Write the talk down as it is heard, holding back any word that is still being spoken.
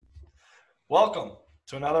Welcome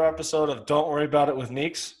to another episode of Don't Worry About It with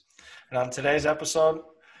Neeks. And on today's episode,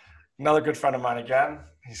 another good friend of mine again.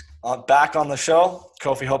 He's back on the show,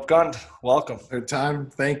 Kofi Hope Gund. Welcome. Third time.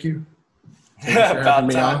 Thank you. Yeah, for about having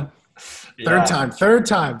me time. on. Third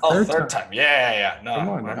time. Oh, third time. Yeah. No, Come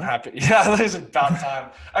on, I'm man. happy. Yeah, it's about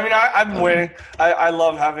time. I mean, I've been waiting. I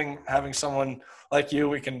love having someone like you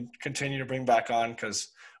we can continue to bring back on because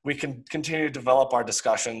we can continue to develop our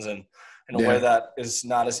discussions and in a way that is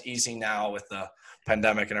not as easy now with the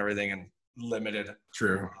pandemic and everything and limited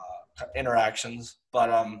interactions.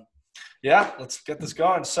 But yeah, let's get this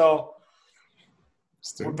going. So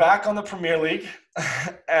we're back on the Premier League,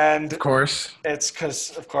 and of course, it's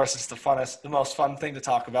because it's the most fun thing to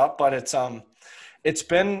talk about. But it's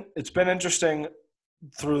been interesting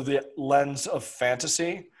through the lens of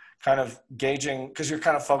fantasy, kind of gauging because you're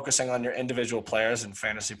kind of focusing on your individual players in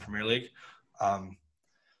fantasy Premier League.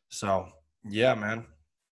 So yeah, man.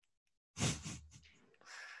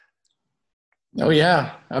 Oh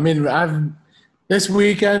yeah. I mean, this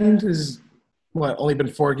weekend is only been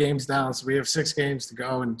 4 games down, so we have 6 games to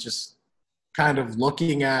go, and just kind of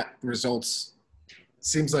looking at results. It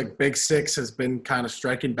seems like Big Six has been kind of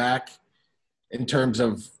striking back in terms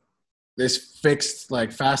of this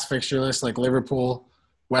fast fixture list, like Liverpool.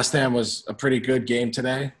 West Ham was a pretty good game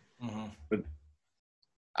today. Mm-hmm. But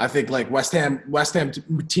I think like West Ham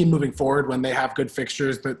team moving forward when they have good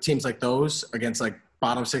fixtures, but teams like those against like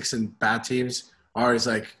bottom 6 and bad teams always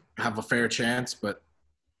like have a fair chance. But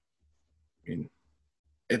I mean,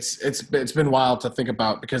 it's been wild to think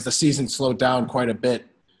about because the season slowed down quite a bit.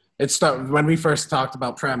 When we first talked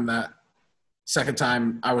about Prem that second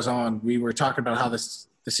time I was on, we were talking about how the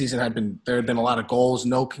season there had been a lot of goals,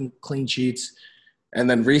 no clean sheets, and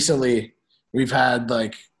then recently we've had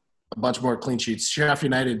like a bunch more clean sheets. Sheffield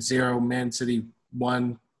United 0, Man City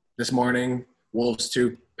 1 this morning, Wolves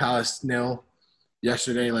 2, Palace 0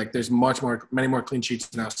 yesterday. Like there's many more clean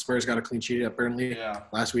sheets now. Spurs got a clean sheet at Burnley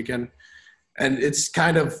last weekend. And it's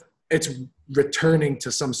returning to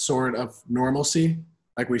some sort of normalcy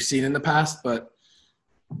like we've seen in the past.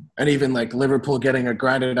 And even like Liverpool getting a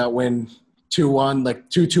grinded out win 2-1, like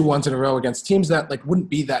 2-2-1s in a row against teams that like wouldn't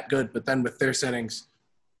be that good. But then with their settings,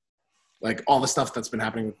 like all the stuff that's been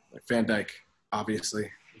happening with like Van Dijk,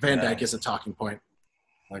 obviously. Van Dijk is a talking point.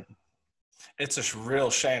 Like, it's a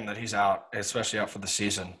real shame that he's out, especially out for the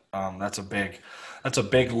season. That's a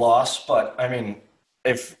big loss. But I mean,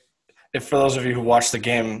 if for those of you who watched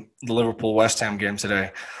the Liverpool West Ham game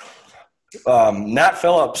today, Nat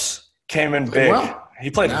Phillips came in big. Well.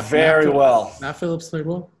 He played very well. Nat Phillips played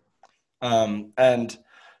well. And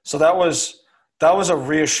so that was a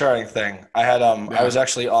reassuring thing. I was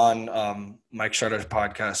actually on Mike Shutter's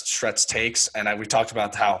podcast, Shret's Takes, and we talked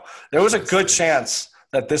about how there was a good chance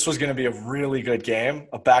that this was going to be a really good game,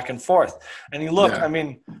 a back and forth. And you look, I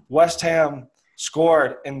mean, West Ham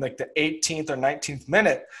scored in like the 18th or 19th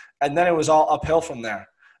minute, and then it was all uphill from there.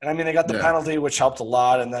 And I mean, they got the penalty, which helped a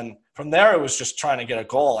lot, and then from there it was just trying to get a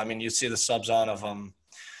goal. I mean, you see the subs on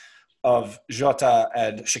of Jota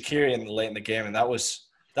and Shaqiri late in the game, and that was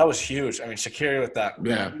huge. I mean, Shaqiri with that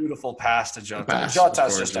beautiful pass to Jota.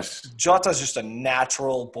 Jota's just a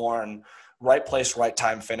natural born right place, right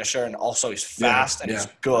time finisher, and also he's fast and he's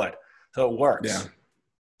good. So it works. Yeah.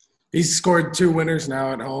 He's scored 2 winners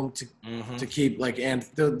now at home to keep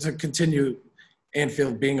to continue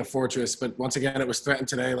Anfield being a fortress. But once again, it was threatened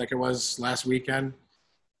today like it was last weekend.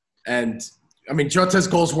 And I mean, Jota's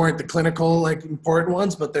goals weren't the clinical, like important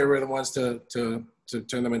ones, but they were the ones to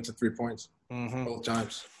turn them into 3 points both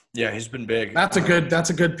times. Yeah, he's been big. That's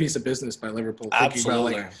a good piece of business by Liverpool.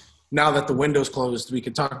 Absolutely. Thinking about, now that the window's closed, we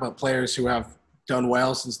could talk about players who have done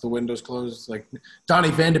well since the window's closed. Like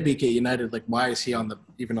Donny van de Beek at United, like why is he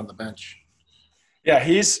even on the bench? Yeah,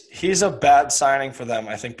 he's a bad signing for them,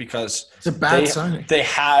 I think, because it's a bad signing. They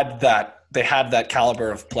had that caliber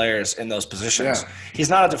of players in those positions. Yeah. He's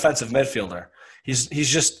not a defensive midfielder.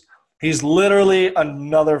 He's literally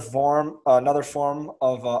another form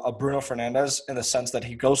of a Bruno Fernandes in the sense that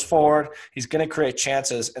he goes forward. He's going to create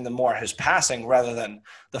chances in his passing rather than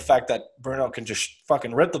the fact that Bruno can just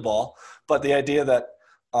fucking rip the ball. But the idea that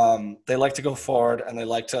they like to go forward and they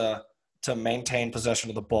like to maintain possession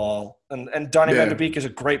of the ball. And Donny van de Beek is a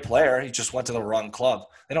great player. He just went to the wrong club.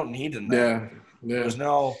 They don't need him there. Yeah.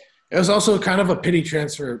 It was also kind of a pity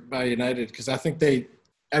transfer by United because I think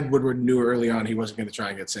Ed Woodward knew early on he wasn't going to try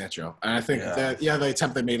and get Sancho. And I think the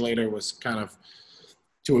attempt they made later was kind of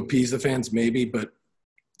to appease the fans maybe, but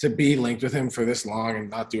to be linked with him for this long and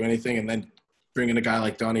not do anything and then bring in a guy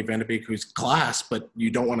like Donny van de Beek who's class, but you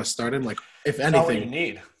don't want to start him. Like, if anything, not what you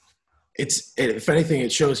need. If anything,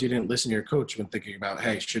 it shows you didn't listen to your coach when thinking about,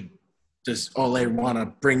 hey, should does Ole want to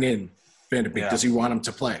bring in Van de Beek? Yeah. Does he want him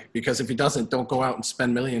to play? Because if he doesn't, don't go out and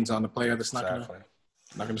spend millions on a player that's not going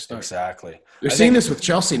to start. Exactly. You're seeing this with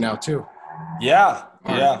Chelsea now too. Yeah,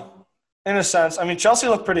 yeah. In a sense, I mean, Chelsea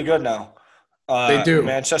look pretty good now. They do.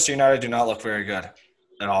 Manchester United do not look very good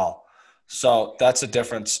at all. So that's a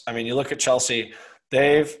difference. I mean, you look at Chelsea.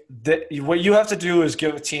 What you have to do is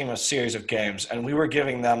give a team a series of games, and we were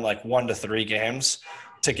giving them like 1 to 3 games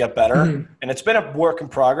to get better. Mm-hmm. And it's been a work in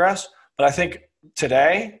progress. But I think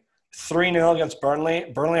today, 3-0 against Burnley.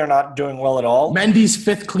 Burnley are not doing well at all. Mendy's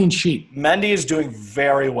 5th clean sheet. Mendy is doing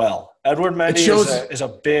very well. Edward Mendy is a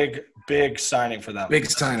big signing for them. Big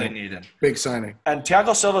signing. They needed. Big signing. And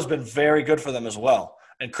Thiago Silva's been very good for them as well.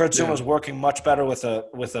 And Kurt Zuma's working much better with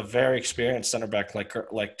a very experienced center back like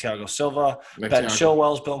Thiago Silva. Ben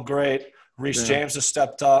Chilwell's been great. Reece James has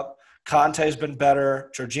stepped up. Conte's been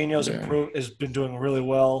better. Jorginho's improved, has been doing really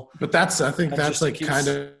well. But I think that's like kind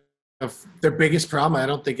of their biggest problem. I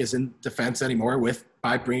don't think is in defense anymore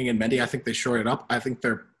by bringing in Mendy. I think they shore it up. I think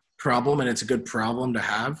their problem, and it's a good problem to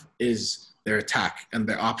have, is their attack and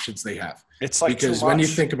the options they have. It's like because when you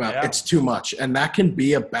think about it, it's too much. And that can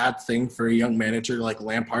be a bad thing for a young manager like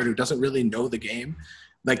Lampard who doesn't really know the game.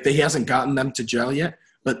 Like he hasn't gotten them to gel yet.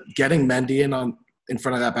 But getting Mendy in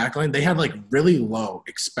front of that back line, they had like really low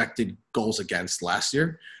expected goals against last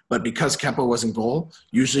year. But because Kepa was in goal,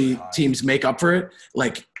 usually teams make up for it.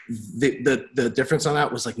 Like the difference on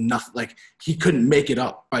that was like nothing. Like he couldn't make it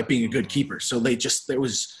up by being a good keeper. So they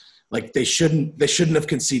shouldn't have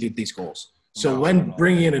conceded these goals. So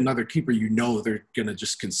bringing in another keeper, they're going to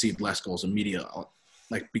just concede less goals immediately off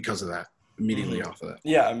of that.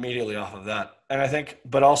 Yeah, immediately off of that. And I think –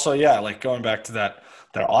 but also, like going back to that,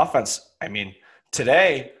 their offense, I mean,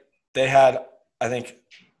 today they had I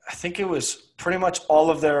think it was pretty much all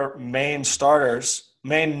of their main starters,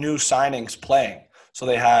 main new signings playing. So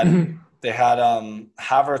they had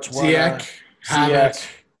Havertz,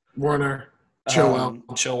 Werner,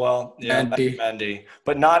 Chilwell, Mendy,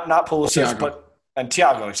 but not Pulisic, and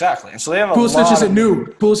Thiago, exactly. And so they have Pulisic isn't new.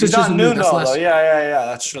 Pulisic isn't new, though. Yeah.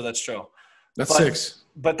 That's true. That's 6.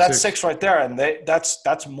 But that's 6 right there, and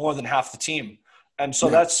that's more than half the team. And so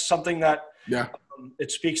that's something that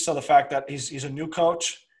it speaks to the fact that he's a new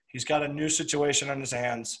coach. He's got a new situation on his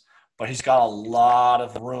hands, but he's got a lot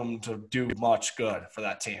of room to do much good for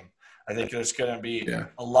that team. I think there's going to be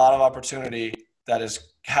a lot of opportunity that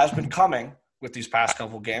has been coming with these past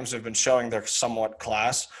couple of games. They've been showing their somewhat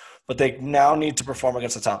class, but they now need to perform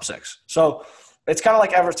against the top 6. So it's kind of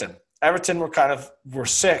like Everton. Everton were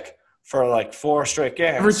sick for like 4 straight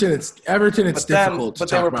games. Everton, it's difficult to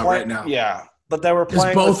talk about right now. Yeah, but they were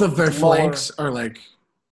playing. Both of their flanks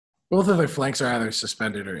are either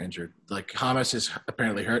suspended or injured. Like Hamas is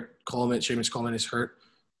apparently hurt. Seamus Coleman is hurt.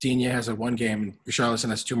 Digne has 1 game, and Richarlison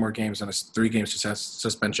has 2 more games and has 3 games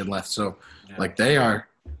suspension left. So,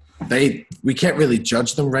 we can't really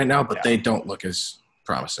judge them right now, but they don't look as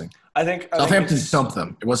promising. I think Southampton dumped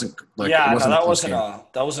them. It wasn't like that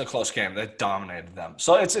wasn't a close game. They dominated them.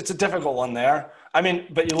 So it's a difficult one there. I mean,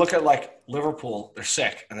 but you look at like Liverpool, they're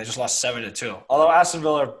sick and they just lost 7-2. Although Aston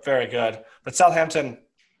Villa are very good, but Southampton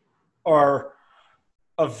are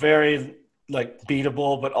a very like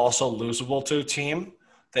beatable but also losable team.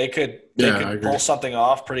 They could pull something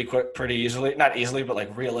off pretty easily. Not easily, but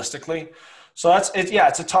like realistically. So that's it. Yeah,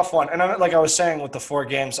 it's a tough one. And like I was saying with the 4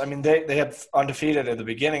 games, I mean they had undefeated at the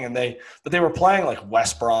beginning, but they were playing like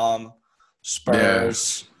West Brom,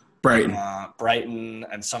 Spurs, Brighton,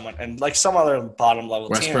 and some other bottom level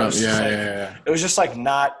team. It was just like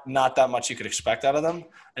not that much you could expect out of them.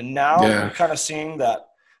 And now we're kind of seeing that.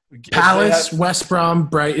 Palace, West Brom,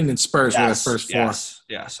 Brighton, and Spurs were the first 4.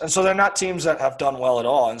 Yes. And so they're not teams that have done well at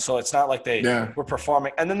all. And so it's not like they were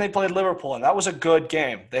performing. And then they played Liverpool, and that was a good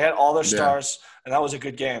game. They had all their stars, and that was a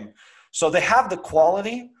good game. So they have the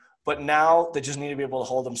quality, but now they just need to be able to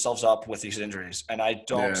hold themselves up with these injuries. And I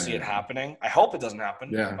don't see it happening. I hope it doesn't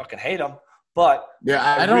happen. I fucking hate them. But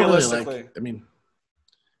I don't really I mean,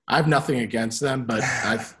 I have nothing against them, but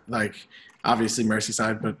I've obviously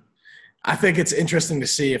Merseyside, but I think it's interesting to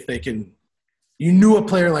see if they can – you knew a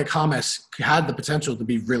player like James had the potential to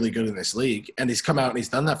be really good in this league, and he's come out and he's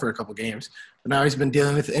done that for a couple games. But now he's been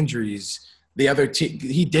dealing with injuries. The other team –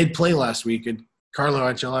 he did play last week, and Carlo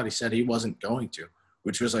Ancelotti said he wasn't going to,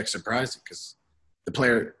 which was surprising because the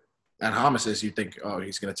player at James is you think, oh,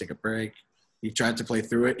 he's going to take a break. He tried to play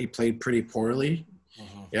through it. He played pretty poorly.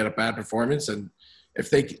 Mm-hmm. He had a bad performance, and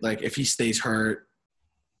if he stays hurt –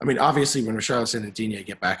 I mean, obviously, when Richarlison and Digne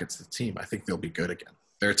get back into the team, I think they'll be good again.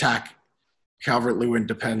 Their attack, Calvert-Lewin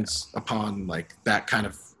depends upon that kind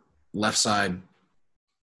of left side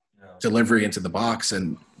delivery into the box,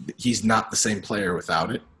 and he's not the same player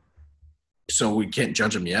without it. So we can't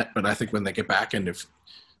judge him yet. But I think when they get back, and if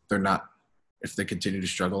they continue to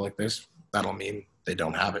struggle like this, that'll mean they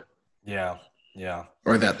don't have it. Yeah.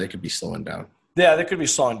 Or that they could be slowing down. Yeah, they could be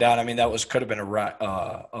slowing down. I mean, could have been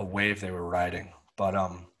a wave they were riding. But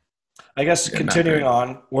I guess continuing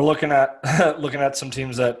on, we're looking at some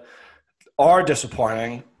teams that are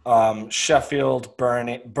disappointing. Sheffield,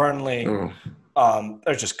 Burnley,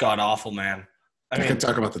 they're just god awful, man. I mean, can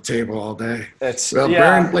talk about the table all day.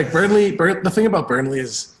 Burnley. The thing about Burnley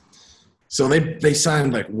is, so they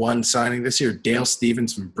signed like one signing this year, Dale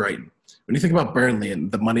Stevens from Brighton. When you think about Burnley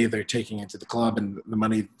and the money they're taking into the club and the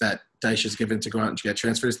money that Dyche has given to go out and get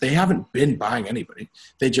transfers, they haven't been buying anybody.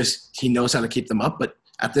 He knows how to keep them up, but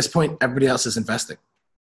at this point, everybody else is investing.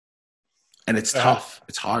 And it's tough.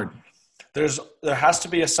 It's hard. There has to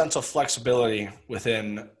be a sense of flexibility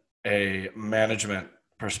within a management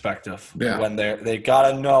perspective when they got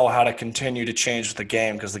to know how to continue to change the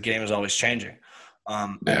game, because the game is always changing.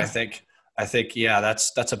 And I think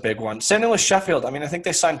that's a big one. Same thing with Sheffield. I mean, I think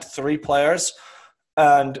they signed 3 players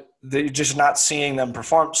and they're just not seeing them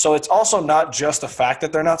perform. So it's also not just the fact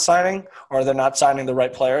that they're not signing or they're not signing the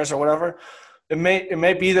right players or whatever. It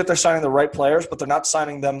may be that they're signing the right players, but they're not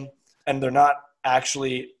signing them and they're not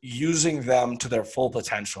actually using them to their full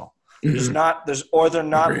potential. Mm-hmm. They're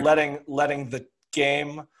not letting the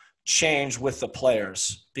game change with the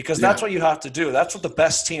players, because that's what you have to do. That's what the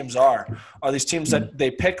best teams are these teams that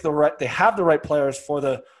they have the right players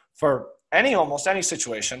for almost any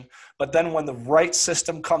situation, but then when the right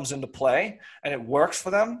system comes into play and it works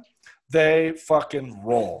for them, they fucking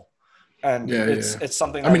roll. And it's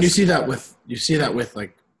something. I mean, you see that with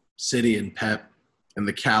like City and Pep and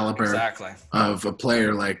the caliber of a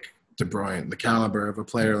player like De Bruyne, the caliber of a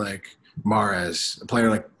player like Mahrez, a player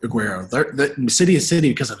like Aguero. The City is City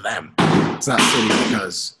because of them. It's not City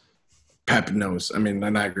because Pep knows. I mean,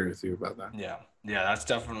 and I agree with you about that. Yeah, that's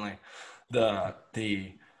definitely the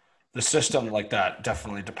system like that.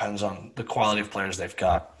 Definitely depends on the quality of players they've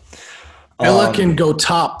got. Villa can go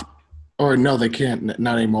top, or no, they can't.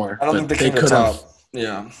 Not anymore. I don't think they can go top.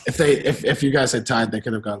 Yeah. If you guys had tied, they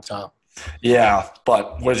could have gone top. Yeah,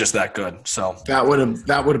 but we're just that good. So that would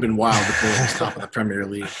have been wild if they was top of the Premier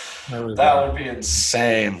League. That would be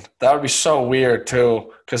insane. That would be so weird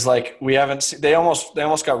too, because like we haven't seen, they almost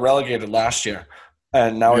got relegated last year,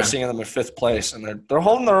 and now we're seeing them in 5th place, and they're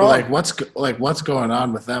holding their own. What's going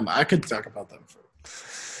on with them? I could talk about them,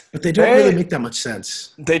 but they don't really make that much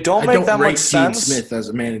sense. They don't make that much sense. Dean Smith as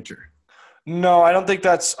a manager. No, I don't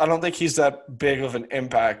think he's that big of an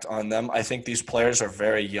impact on them. I think these players are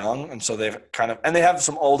very young, and so they have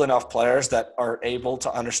some old enough players that are able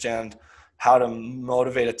to understand how to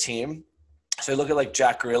motivate a team. So you look at like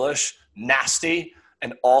Jack Grealish, nasty,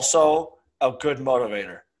 and also a good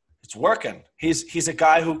motivator. It's working. He's a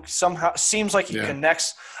guy who somehow seems like he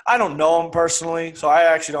connects. I don't know him personally, so I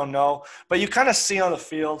actually don't know. But you kind of see on the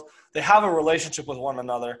field, they have a relationship with one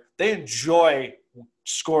another. They enjoy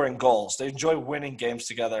scoring goals. They enjoy winning games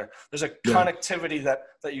together. There's a connectivity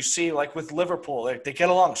that you see, like with Liverpool. They get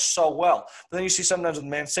along so well. But then you see sometimes with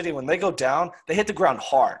Man City, when they go down, they hit the ground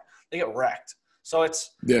hard. They get wrecked. So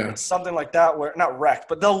it's something like that where – not wrecked,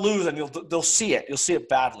 but they'll lose and they'll see it. You'll see it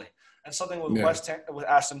badly. And something with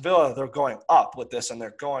Aston Villa, they're going up with this and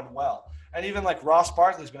they're going well. And even like Ross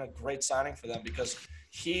Barkley's been a great signing for them, because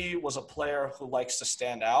he was a player who likes to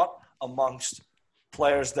stand out amongst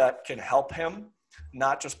players that can help him,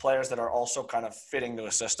 not just players that are also kind of fitting to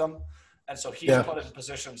a system. And so he's put in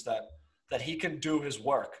positions that he can do his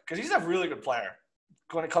work, because he's a really good player.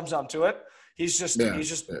 When it comes down to it, he's just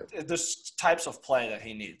there's types of play that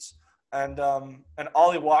he needs. And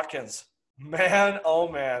Ollie Watkins, man, oh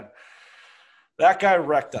man, that guy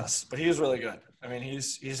wrecked us, but he was really good. I mean,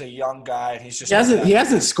 he's a young guy, and he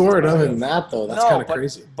hasn't scored other than that though. That's kind of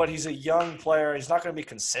crazy. But he's a young player. He's not going to be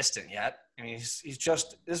consistent yet. I mean, this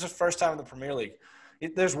is his first time in the Premier League.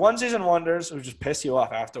 There's one-season wonders who just piss you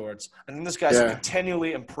off afterwards, and then this guy's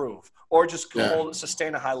continually improve or just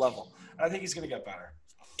sustain a high level. And I think he's going to get better.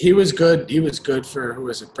 He was good. He was good for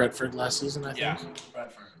Brentford last season, I think. Yeah,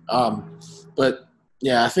 Brentford. But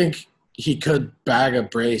yeah, I think he could bag a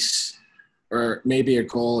brace or maybe a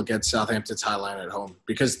goal against Southampton's high line at home,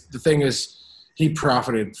 because the thing is, he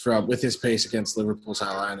profited with his pace against Liverpool's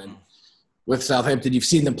high line, and with Southampton, you've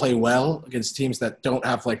seen them play well against teams that don't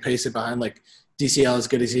have like pace it behind. Like DCL, as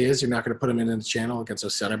good as he is, you're not going to put him in the channel against a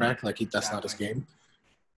center back. That's not his game.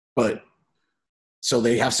 But so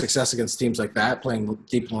they have success against teams like that, playing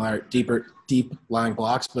deep lying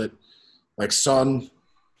blocks. But like Son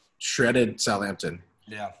shredded Southampton.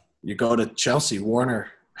 Yeah. You go to Chelsea, Warner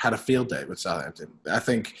had a field day with Southampton. I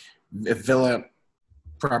think if Villa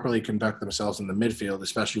properly conduct themselves in the midfield,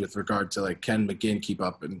 especially with regard to like can McGinn keep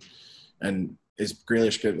up and is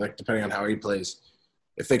Grealish good, like depending on how he plays,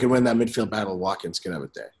 if they can win that midfield battle, Watkins can have a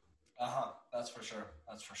day. That's for sure.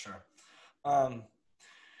 That's for sure.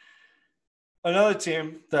 Another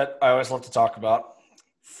team that I always love to talk about,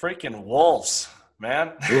 freaking Wolves,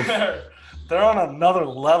 man. They're on another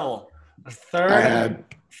level. They're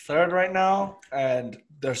third right now, and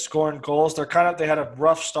they're scoring goals. They had a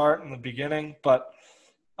rough start in the beginning, but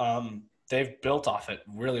they've built off it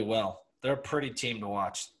really well. They're a pretty team to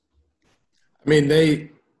watch. I mean,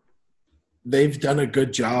 they've done a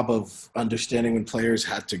good job of understanding when players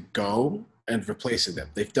had to go and replacing them.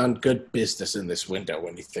 They've done good business in this window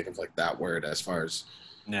when you think of like that word as far as,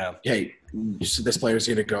 hey, this player's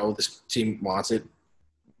going to go. This team wants it,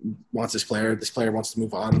 wants this player. This player wants to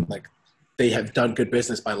move on. Like they have done good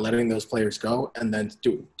business by letting those players go and then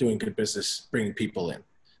doing good business bringing people in.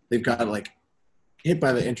 They've got like hit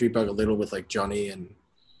by the injury bug a little with like Johnny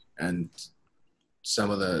and some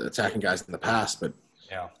of the attacking guys in the past, but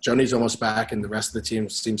Johnny's almost back and the rest of the team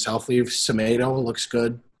seems healthy. Semedo looks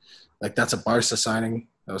good. Like that's a Barca signing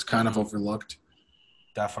that was kind of overlooked.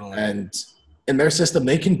 Definitely. And in their system,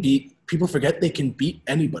 they can beat – people forget they can beat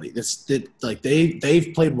anybody.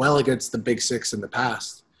 They've played well against the Big Six in the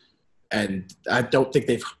past, and I don't think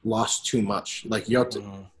they've lost too much. Like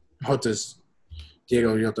Diego Jota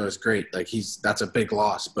is great. Like that's a big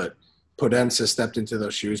loss, but Podence has stepped into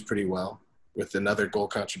those shoes pretty well with another goal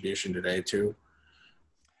contribution today too.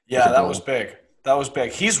 Yeah, that was big. That was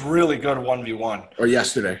big. He's really good 1v1. Or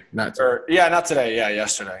yesterday, not today. Not today. Yeah,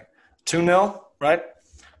 yesterday. 2-0, right?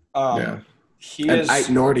 He and is. Ike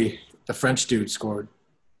Nordy, the French dude, scored.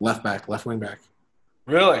 Left wing back.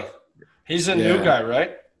 Really? He's a new guy,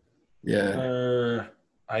 right? Yeah.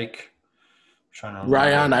 Ike.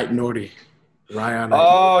 Ryan Ike Nordy. Ryan.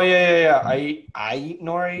 Oh, yeah. Ike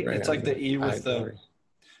Nordy. It's like the E with the. Nordy.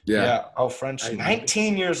 Yeah. Oh, French.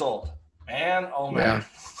 19 years old. Man, oh man.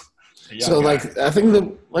 Yeah. So, like, I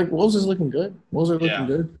think Wolves is looking good. Wolves are looking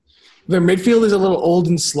good. Their midfield is a little old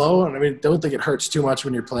and slow, and I mean, don't think it hurts too much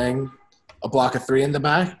when you're playing a block of three in the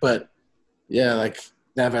back. But yeah, like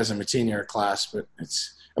Neves and Matinho are class, but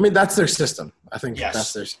that's their system. I think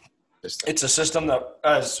that's their system. It's a system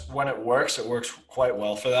that, when it works quite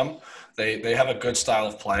well for them. They have a good style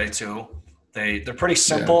of play too. They're pretty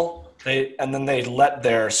simple. And then they let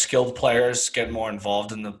their skilled players get more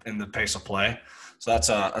involved in the pace of play. So that's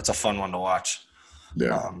a fun one to watch.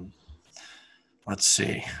 Yeah. Let's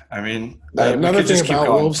see. I mean, another thing about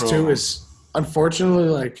Wolves too is,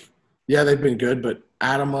 unfortunately, they've been good, but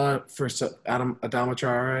Adama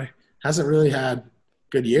Traore hasn't really had a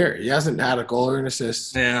good year. He hasn't had a goal or an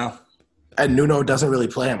assist. Yeah. And Nuno doesn't really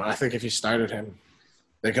play him. I think if you started him,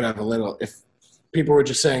 they could have a little. If people were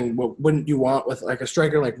just saying, well, wouldn't you want with like a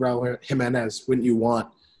striker like Raul Jimenez? Wouldn't you want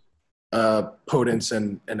Podence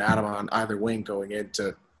and Adam on either wing going in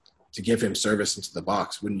to give him service into the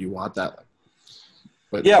box? Wouldn't you want that?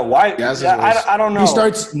 But why? I don't know. He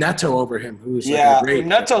starts Neto over him, who's great.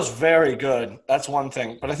 Neto's very good. That's one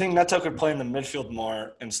thing. But I think Neto could play in the midfield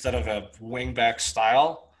more instead of a wing back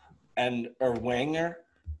style or winger.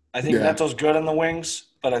 I think Neto's good on the wings,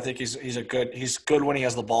 but I think he's good when he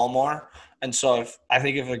has the ball more. And so I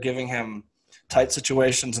think if they're giving him tight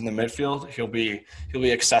situations in the midfield, he'll be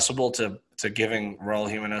accessible to giving Raul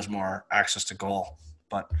Jimenez more access to goal.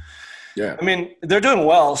 But I mean, they're doing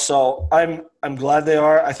well, so I'm glad they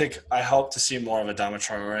are. I hope to see more of Adama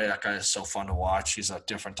Traore. That guy is so fun to watch. He's a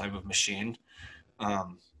different type of machine.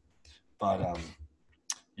 Wolves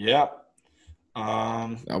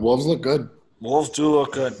look good. Wolves do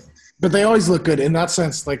look good, but they always look good in that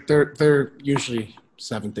sense. Like they're usually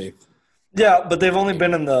 7th, 8th. Yeah, but they've only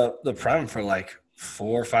been in the Prem for like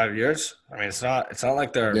 4 or 5 years. I mean, it's not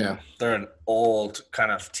like they're an old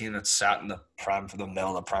kind of team that's sat in the Prem for the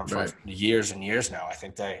middle of the Prem for years and years now. I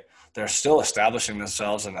think they're still establishing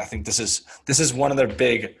themselves, and I think this is one of their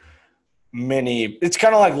big mini. It's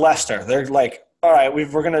kind of like Leicester. They're like, all right,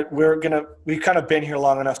 we've kind of been here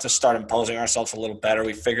long enough to start imposing ourselves a little better.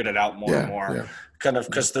 We figured it out more and more, kind of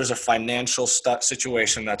because there's a financial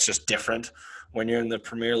situation that's just different. When you're in the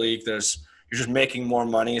Premier League, you're just making more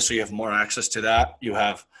money, so you have more access to that. You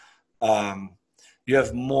have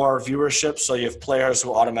more viewership, so you have players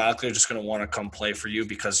who automatically are just going to want to come play for you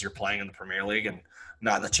because you're playing in the Premier League and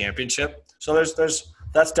not in the Championship. So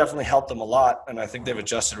that's definitely helped them a lot, and I think they've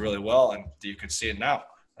adjusted really well, and you can see it now.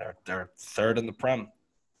 They're third in the Prem.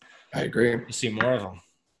 I agree. You see more of them.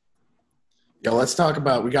 Yeah,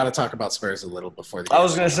 we got to talk about Spurs a little before the I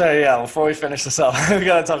was going to say, before we finish this up, we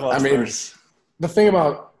got to talk about Spurs. The thing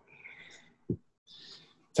about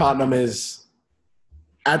Tottenham is,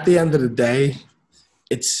 at the end of the day,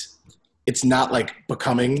 it's not like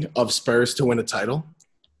becoming of Spurs to win a title.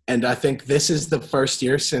 And I think this is the first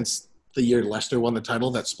year since the year Leicester won the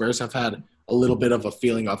title that Spurs have had a little bit of a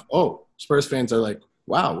feeling of, oh, Spurs fans are like,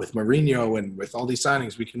 wow, with Mourinho and with all these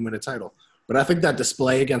signings, we can win a title. But I think that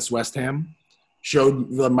display against West Ham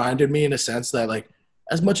reminded me in a sense that, like,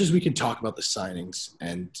 as much as we can talk about the signings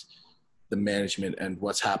and the management and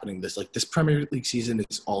what's happening, this Premier League season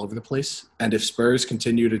is all over the place. And if Spurs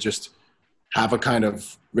continue to just have a kind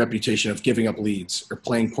of reputation of giving up leads or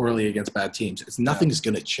playing poorly against bad teams, nothing's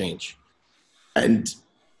going to change. And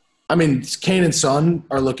I mean, Kane and Son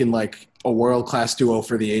are looking like a world-class duo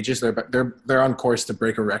for the ages. They're on course to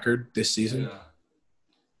break a record this season. Yeah.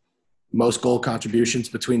 Most goal contributions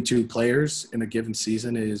between two players in a given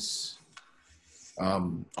season is a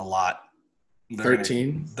lot.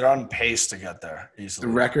 13. They're on pace to get there easily.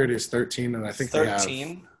 The record is 13, and I think 13?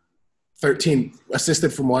 They have 13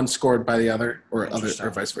 assisted from one, scored by the other, or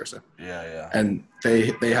vice versa. Yeah. And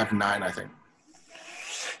they have 9, I think.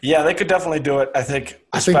 Yeah, they could definitely do it. I think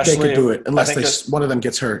they could do it unless one of them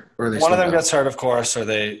gets hurt or one of them gets hurt, of course, or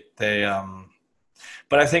they.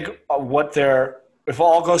 But I think if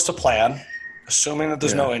all goes to plan, assuming that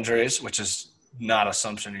there's no injuries, which is not an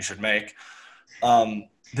assumption you should make,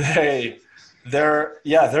 they're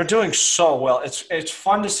doing so well. It's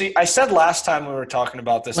fun to see. I said last time we were talking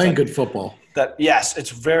about this, playing good football. That yes, it's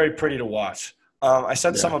very pretty to watch. I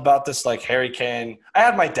said some about this, like Harry Kane. I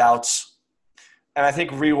had my doubts. And I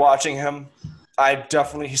think rewatching him,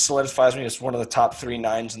 he solidifies me as one of the top 3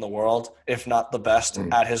 nines in the world, if not the best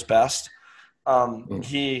at his best.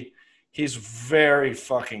 He's very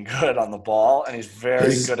fucking good on the ball, and he's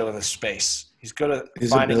very good with his space. He's good at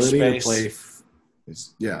finding space.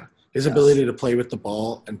 His ability to play with the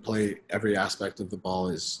ball and play every aspect of the ball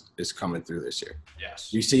is coming through this year.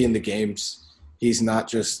 Yes, you see in the games, he's not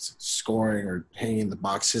just scoring or hanging in the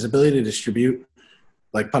box. His ability to distribute.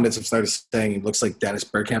 Like pundits have started saying, he looks like Dennis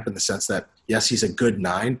Bergkamp in the sense that, yes, he's a good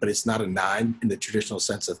 9, but it's not a 9 in the traditional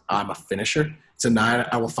sense of I'm a finisher. It's a 9.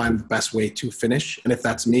 I will find the best way to finish. And if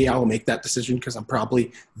that's me, I will make that decision because I'm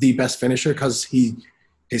probably the best finisher because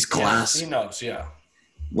his class. He knows, yeah.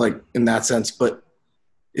 Like in that sense. But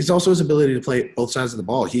it's also his ability to play both sides of the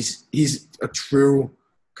ball. He's a true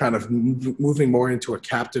kind of moving more into a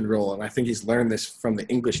captain role. And I think he's learned this from the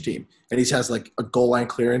English team. And he has like a goal line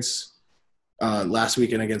clearance last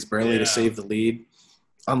weekend against Burnley to save the lead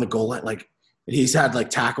on the goal line. Like he's had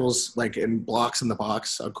like tackles like in blocks in the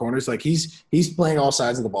box on corners. Like he's playing all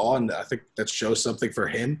sides of the ball, and I think that shows something for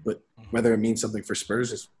him. But whether it means something for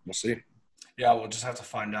Spurs, we'll see. Yeah, we'll just have to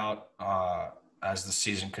find out as the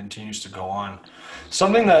season continues to go on.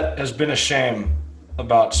 Something that has been a shame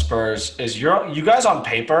about Spurs is you guys on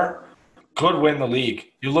paper could win the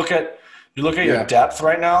league. You look at your depth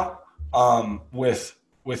right now with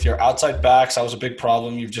your outside backs. That was a big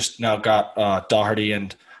problem. You've just now got Doherty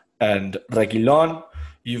and Reguilon.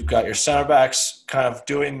 You've got your center backs kind of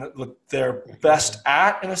doing what they're best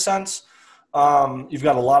at in a sense. You've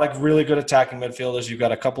got a lot of really good attacking midfielders. You've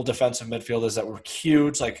got a couple defensive midfielders that were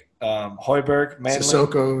huge, like Højbjerg, mainly.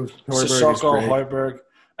 Sissoko, Højbjerg.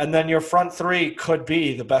 And then your front 3 could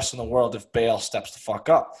be the best in the world if Bale steps the fuck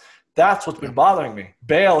up. That's what's been bothering me.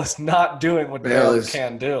 Bale is not doing what Bale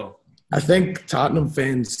can do. I think Tottenham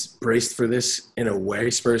fans braced for this in a way.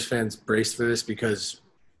 Spurs fans braced for this because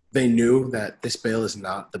they knew that this Bale is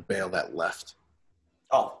not the Bale that left.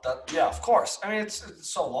 Oh, of course. I mean, it's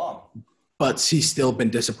so long. But he's still been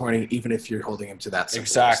disappointing, even if you're holding him to that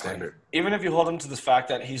standard. Even if you hold him to the fact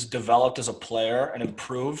that he's developed as a player and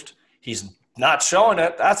improved, he's not showing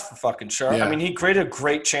it. That's for fucking sure. Yeah. I mean, he created a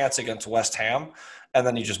great chance against West Ham, and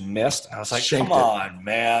then he just missed. And I was like, come on,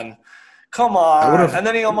 man. Come on. And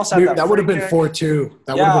then he almost had that would have been 4-2.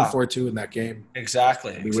 That would have been 4-2 in that game.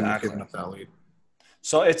 Exactly. We wouldn't have given up that lead.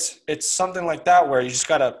 So it's something like that where you just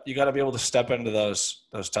gotta be able to step into those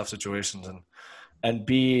tough situations and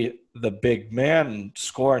be the big man and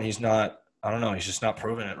score. And he's not. I don't know. He's just not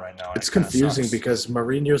proving it right now. It's confusing because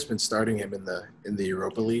Mourinho's been starting him in the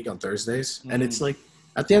Europa League on Thursdays, and it's like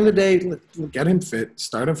at the end of the day, get him fit,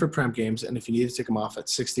 start him for Prem games, and if you need to take him off at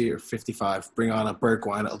 60 or 55, bring on a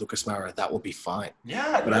Bergwijn, a Lucas Moura. That will be fine.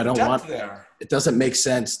 Yeah, but I don't want there. It doesn't make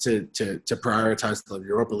sense to prioritize the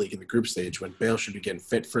Europa League in the group stage when Bale should be getting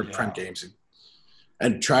fit for Prem games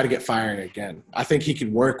and try to get firing again. I think he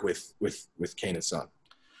could work with Kane and Son.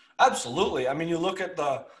 Absolutely. I mean, you look at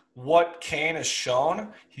what Kane has shown.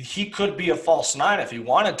 He could be a false 9 if he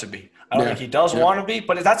wanted to be. I don't think he does want to be,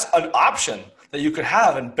 but that's an option that you could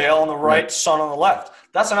have, and Bale on the right, Son on the left.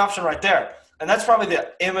 That's an option right there. And that's probably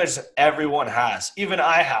the image that everyone has. Even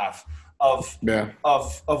I have of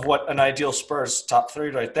what an ideal Spurs top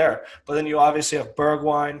three right there. But then you obviously have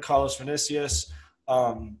Bergwijn, Carlos Vinicius,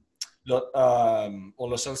 Lo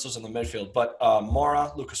Celso's in the midfield, but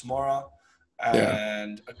Lucas Mora,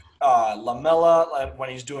 and Lamela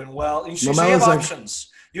when he's doing well. You have options.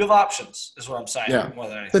 You have options, is what I'm saying. Yeah, more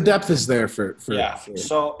than anything. The depth is there for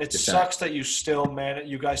so it sucks that you still manage.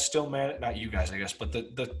 You guys still manage. Not you guys, I guess, but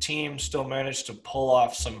the team still managed to pull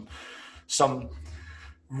off some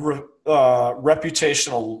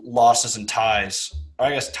reputational losses and ties.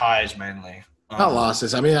 I guess ties mainly. Not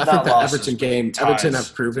losses. I mean, I think that Everton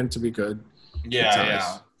have proven to be good.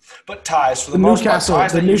 Yeah. But ties for the Newcastle.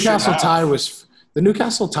 Most part, The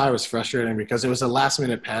Newcastle tie was frustrating because it was a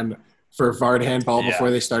last-minute pen for a VAR handball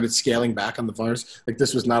before they started scaling back on the VARs. Like,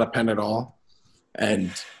 this was not a pen at all.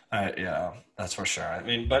 And that's for sure. I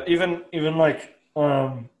mean, but even like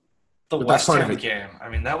the West Ham game. I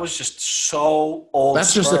mean, that was just so old. That's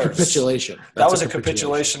Spurs. just a capitulation. That was a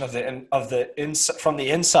capitulation from the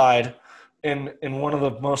inside in one of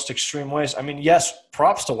the most extreme ways. I mean, yes,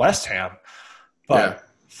 props to West Ham, but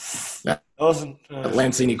that wasn't.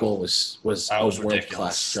 Lanzini goal was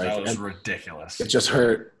ridiculous. Strike. That was ridiculous. It just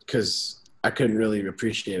hurt because I couldn't really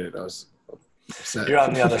appreciate it. I was upset. You're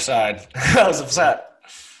on the other side. I was upset.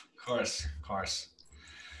 Of course.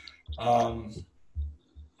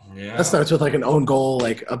 That starts with like an own goal,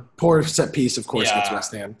 like a poor set piece, of course, against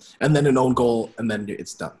West Ham, and then an own goal, and then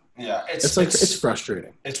it's done. Yeah, it's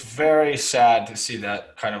frustrating. It's very sad to see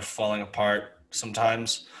that kind of falling apart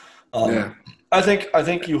sometimes. I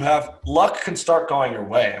think you have luck can start going your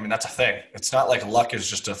way. I mean, that's a thing. It's not like luck is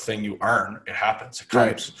just a thing you earn. It happens. It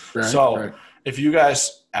comes. Right. If you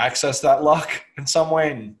guys access that luck in some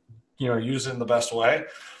way and use it in the best way,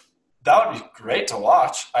 that would be great to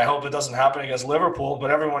watch. I hope it doesn't happen against Liverpool,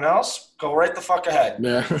 but everyone else, go right the fuck ahead.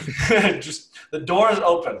 Yeah. Just the door is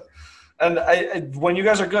open. And when you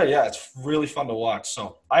guys are good, it's really fun to watch.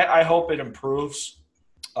 So I hope it improves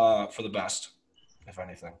for the best, if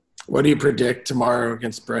anything. What do you predict tomorrow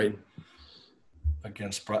against Brighton?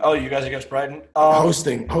 Oh, you guys against Brighton?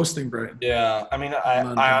 Hosting Brighton. Yeah, I mean,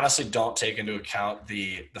 I honestly don't take into account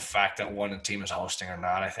the fact that one team is hosting or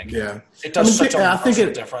not. I think it does such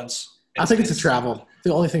a difference. I think it's the travel.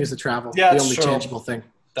 The only thing is the travel. Yeah, the only tangible thing.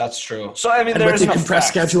 That's true. So I mean, there's an compressed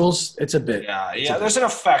schedules. It's a bit. Yeah. There's an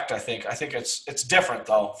effect. I think it's different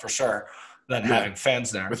though, for sure, than having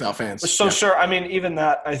fans there. Without fans. So sure. I mean, even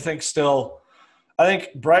that, I think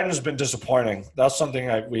Brighton's been disappointing. That's something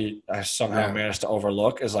I somehow managed to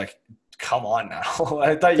overlook. Is like, come on now.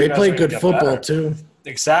 I thought they play good football too.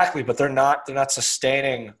 Exactly, but they're not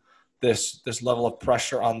sustaining this level of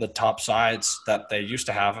pressure on the top sides that they used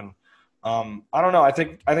to have. And I don't know. I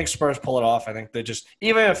think Spurs pull it off. I think they just,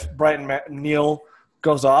 even if Brighton Neil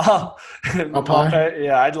goes off.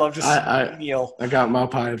 I'd love to see Neil. I got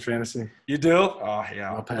Maupay in fantasy. You do? Oh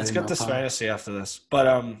yeah. Let's get this fantasy after this. But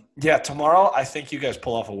tomorrow I think you guys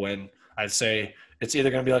pull off a win. I'd say it's either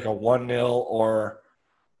going to be like a 1-0 or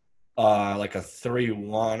like a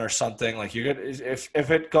 3-1 or something. Like you could,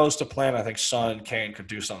 if it goes to plan, I think Son and Kane could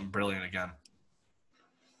do something brilliant again.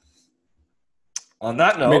 On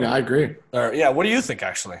that note, I mean, I agree. What do you think?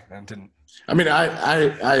 Actually, I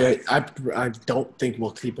don't think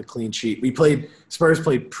we'll keep a clean sheet. Spurs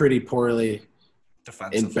played pretty poorly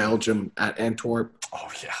in Belgium at Antwerp.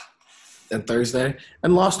 Oh yeah, on Thursday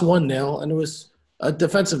and lost 1-0, and it was a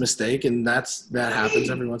defensive mistake, and that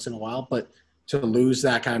happens every once in a while. But to lose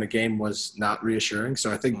that kind of game was not reassuring.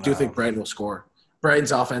 So I think Brighton will score.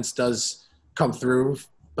 Brighton's offense does come through.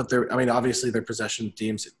 But obviously they're possession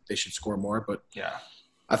teams. They should score more, but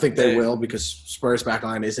I think they will because Spurs'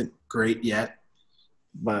 backline isn't great yet.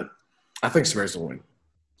 But I think Spurs will win.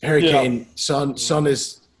 Harry Kane, Son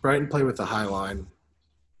is Brighton play with a high line,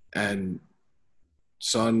 and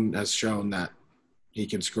Son has shown that he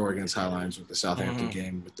can score against high lines with the Southampton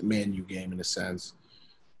game, with the Man U game in a sense.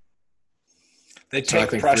 They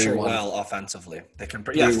take pressure well offensively. They can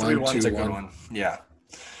 3-1's a good one. Yeah.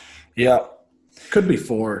 Could be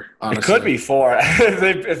 4, honestly. It could be 4.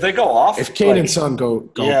 if they go off. If Kane and Son go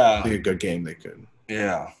be a good game, they could.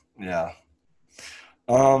 Yeah.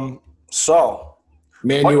 So.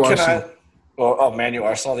 Man U Arsenal. Man U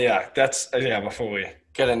Arsenal. Yeah. That's before we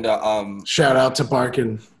get into shout out to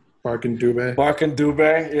Barkin Dubé. Barkin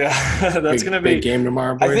Dubé. Yeah. That's gonna be big game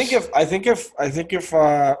tomorrow, boys. I think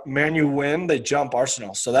if Man U win, they jump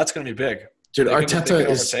Arsenal. So that's gonna be big. Dude,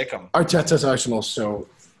 Arteta's Arsenal, so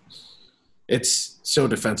it's so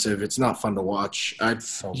defensive. It's not fun to watch.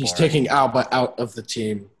 He's taking Alba out of the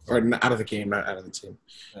team, or out of the game, not out of the team.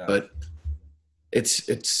 Yeah. But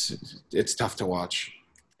it's tough to watch.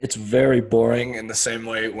 It's very boring in the same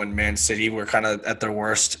way when Man City were kind of at their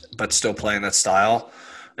worst, but still playing that style.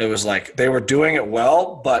 It was like they were doing it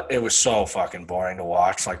well, but it was so fucking boring to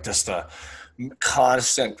watch. Like just the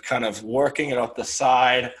constant kind of working it up the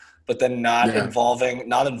side, but then not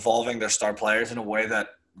involving their star players in a way that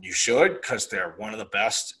you should, because they're one of the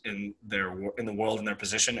best in the world in their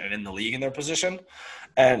position and in the league in their position,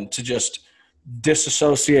 and to just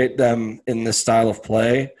disassociate them in this style of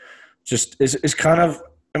play just is kind of.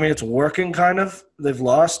 I mean, it's working kind of. They've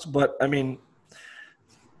lost, but I mean,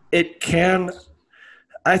 it can.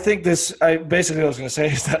 I think this. Basically what I was going to say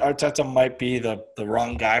is that Arteta might be the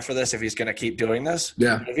wrong guy for this if he's going to keep doing this.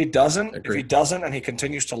 Yeah. If he doesn't, and he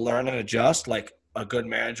continues to learn and adjust like a good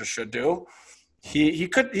manager should do, he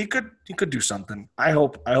could do something. I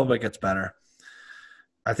hope it gets better.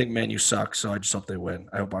 I think Man U sucks, so I just hope they win.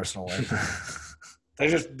 I hope Arsenal win. They're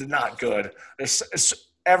just not good.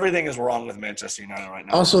 Everything is wrong with Manchester United right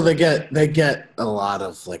now. Also, they get a lot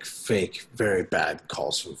of like fake, very bad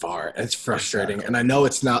calls from VAR. It's frustrating, and I know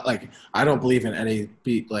it's not like I don't believe in any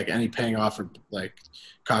paying off or like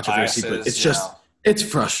controversy, but it's just it's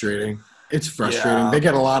frustrating. It's frustrating. Yeah. They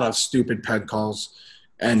get a lot of stupid pen calls,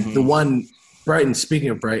 and the one Brighton. Speaking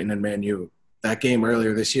of Brighton and Man U, that game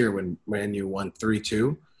earlier this year when Man U won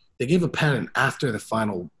 3-2, they gave a pen after the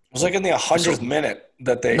final. It was like in the 100th minute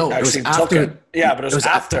that they actually took it. Yeah, but it was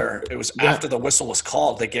after the whistle was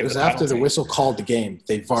called. They gave it was after the whistle called the game.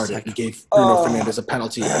 They VAR'd it and gave Bruno Fernandes a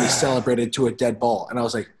penalty, and he celebrated to a dead ball. And I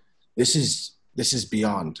was like, this is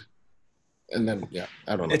beyond. And then,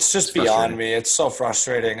 I don't know. It's just beyond me. It's so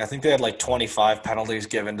frustrating. I think they had like 25 penalties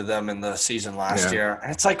given to them in the season last year.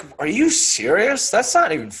 And it's like, are you serious? That's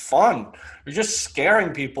not even fun. You're just scaring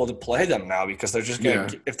people to play them now because they're just going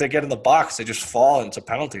to if they get in the box, they just fall into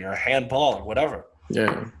penalty or handball or whatever.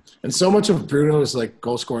 Yeah. And so much of Bruno's like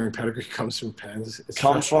goal scoring pedigree comes from pens. It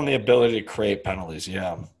comes from the ability to create penalties,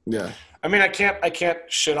 yeah. Yeah. I mean, I can't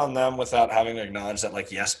shit on them without having to acknowledge that,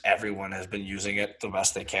 like, yes, everyone has been using it the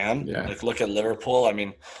best they can. Yeah. Like, look at Liverpool. I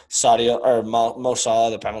mean, Sadio or Mo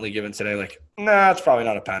Salah, the penalty given today, like, nah, it's probably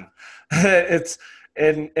not a pen.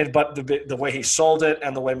 But the way he sold it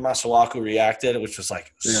and the way Masuaku reacted, which was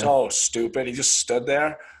like so stupid. He just stood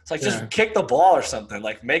there. It's like just kick the ball or something.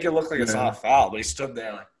 Like make it look like it's not a foul. But he stood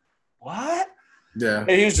there like, what? Yeah.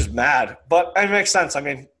 And he was just mad. But it makes sense. I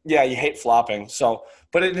mean, yeah, you hate flopping. So,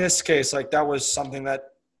 but in his case, like that was something that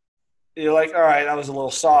you're like, all right, that was a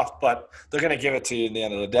little soft, but they're gonna give it to you in the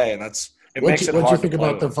end of the day, and makes it hard. What do you think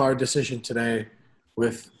about the VAR decision today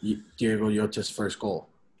with Diego Jota's first goal?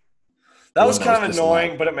 That was kind of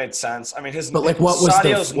annoying, but it made sense. I mean, what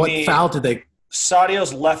foul did they?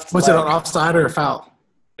 Sadio's left. Was it an offside or a foul?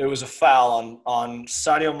 It was a foul on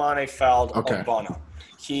Sadio Mane fouled Ogbonna.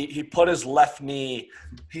 He put his left knee.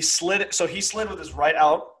 He slid it. So he slid with his right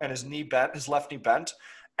out and his left knee bent,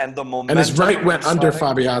 and the momentum. And his right went under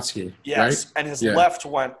Fabianski. Yes, right? And his left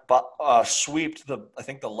went sweeped the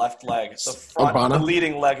left leg, the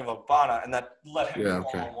leading leg of Ogbonna, and that let him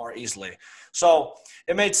fall more easily. So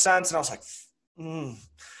it made sense, and I was like,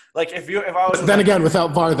 like if I was. Then again,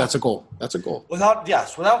 without VAR, that's a goal. That's a goal. Without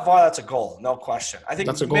VAR, that's a goal, no question. I think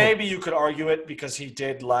maybe you could argue it because he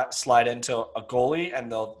did slide into a goalie,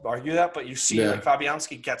 and they'll argue that. But you see, like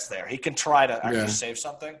Fabianski gets there, he can try to actually save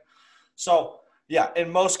something. So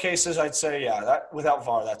in most cases, I'd say that without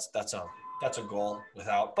VAR, that's a goal.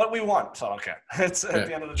 But we won, so okay. It's at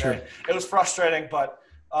the end of the day, it was frustrating, but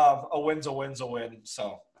a win's a win's a win.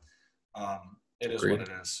 So it is what it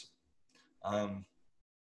is.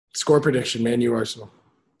 Score prediction, Man U Arsenal.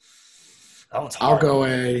 That one's hard. I'll go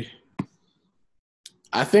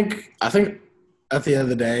I think at the end of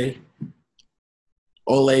the day,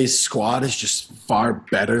 Ole's squad is just far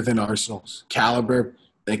better than Arsenal's. Caliber,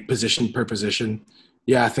 like position per position.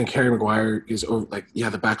 Yeah, I think Harry Maguire is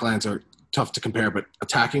the back lines are tough to compare, but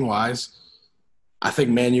attacking wise, I think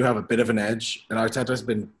Man U have a bit of an edge, and Arteta's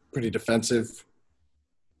been pretty defensive.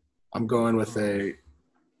 I'm going with a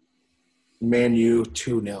Man U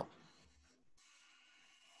 2-0.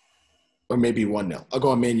 Or maybe 1-0. I'll go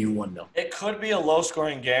on Man U 1-0. It could be a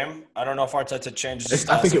low-scoring game. I don't know if Arteta changes his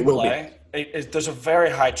I think it will play. There's a very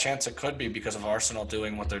high chance it could be because of Arsenal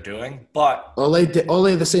doing what they're doing. But Ole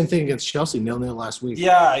the same thing against Chelsea, 0-0 last week.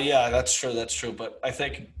 Yeah, that's true. But I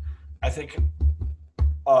think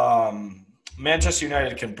Manchester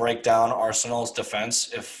United can break down Arsenal's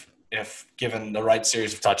defense if given the right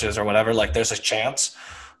series of touches or whatever. Like there's a chance.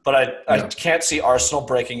 But I can't see Arsenal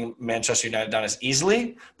breaking Manchester United down as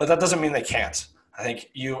easily. But that doesn't mean they can't. I think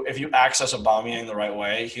if you access Aubameyang the right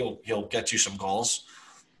way, he'll get you some goals.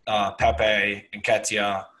 Pepe,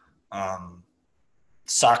 Nketiah,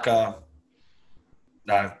 Saka,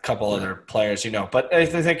 a couple other players, But I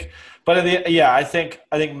think, I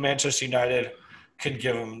think Manchester United can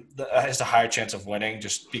give him has a higher chance of winning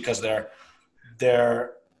just because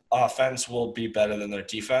their offense will be better than their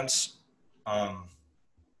defense.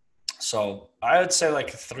 So I would say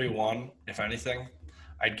like 3-1, if anything.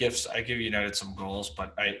 I'd give United some goals,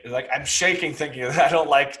 but I'm shaking thinking that I don't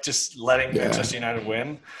like just letting Manchester United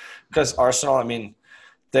win because Arsenal. I mean,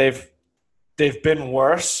 they've been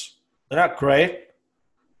worse. They're not great,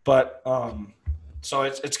 but so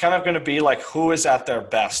it's kind of going to be like who is at their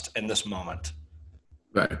best in this moment.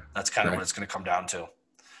 Right. That's kind of what it's going to come down to.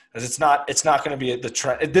 Because it's not going to be the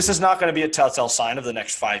trend. This is not going to be a telltale sign of the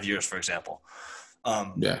next 5 years, for example.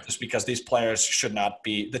 Just because these players should not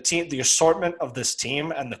be the assortment of this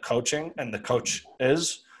team and the coaching and the coach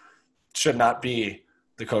should not be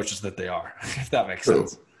the coaches that they are, if that makes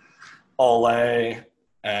sense. Ole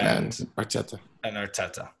and Arteta.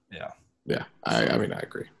 Yeah. Yeah. I mean, I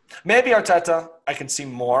agree. Maybe Arteta, I can see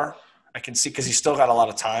more. I can see because he's still got a lot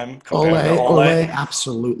of time. Ole,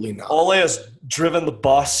 absolutely not. Ole has driven the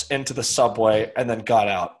bus into the subway and then got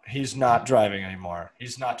out. He's not driving anymore.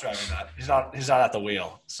 He's not driving that. He's not at the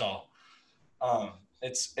wheel. So,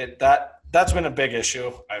 that's been a big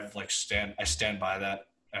issue. I stand by that.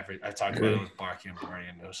 I talked about it with Barkey and Bernie,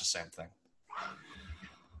 and it was the same thing.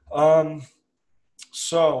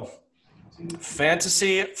 So,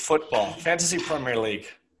 fantasy football, fantasy Premier League.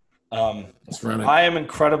 I am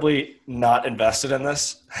incredibly not invested in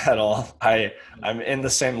this at all. I'm in the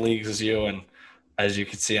same leagues as you, and as you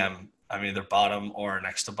can see, I'm either bottom or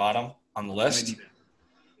next to bottom on the list.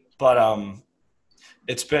 But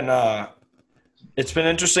it's been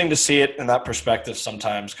interesting to see it in that perspective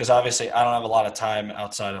sometimes because obviously I don't have a lot of time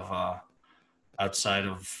outside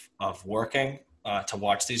of working to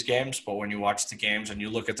watch these games. But when you watch the games and you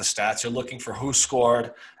look at the stats, you're looking for who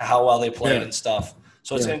scored, how well they played, and stuff.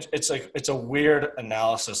 So it's a weird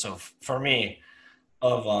analysis for me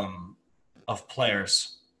of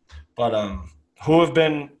players, but who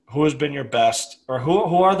has been your best or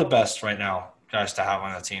who are the best right now guys to have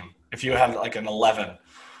on a team if you have like an 11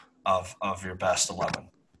 of your best 11.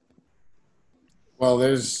 Well,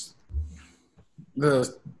 there's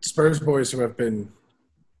the Spurs boys who have been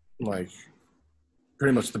like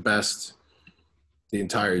pretty much the best the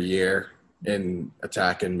entire year in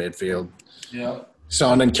attack and midfield. Yeah.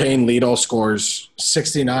 Son and Kane lead all scores,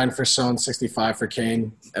 69 for Son, 65 for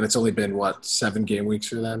Kane, and it's only been, 7 game weeks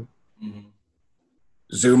for them? Mm-hmm.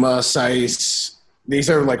 Zuma, Saiss, these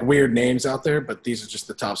are like weird names out there, but these are just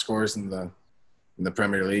the top scorers in the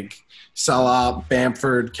Premier League. Salah,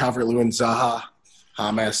 Bamford, Calvert-Lewin, Zaha,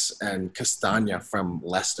 James, and Castagna from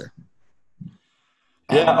Leicester.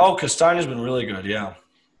 Yeah, Castagna's been really good, yeah.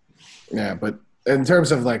 Yeah, but in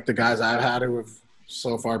terms of like the guys I've had who have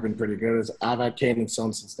so far been pretty good. I've had Kane and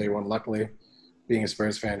Son since day one. Luckily, being a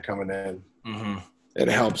Spurs fan coming in, it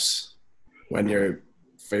helps when your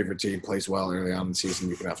favorite team plays well early on in the season.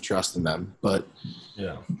 You can have trust in them. But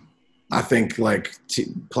yeah, I think like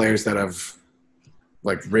players that have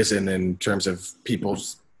like risen in terms of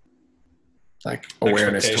people's like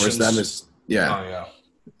awareness towards them is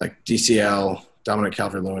like DCL, Dominic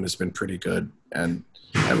Calvert-Lewin has been pretty good, and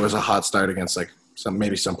it was a hot start against like some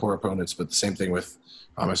poor opponents, but the same thing with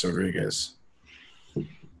James Rodriguez. I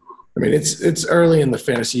mean, it's early in the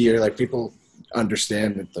fantasy year. Like people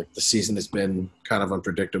understand that like the season has been kind of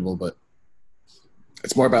unpredictable, but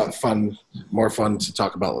it's more fun to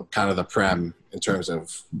talk about kind of the Prem in terms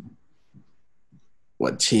of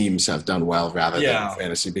what teams have done well rather than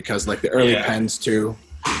fantasy, because like the early pens too,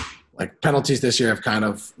 like penalties this year have kind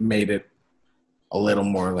of made it a little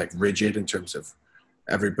more like rigid in terms of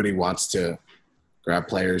everybody wants to grab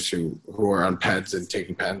players who are on pens and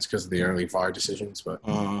taking pens because of the early VAR decisions, but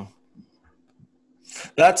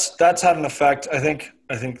that's had an effect. I think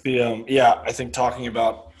I think talking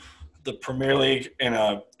about the Premier League in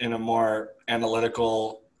a more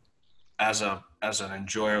analytical as an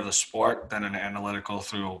enjoyer of the sport than an analytical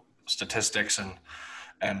through statistics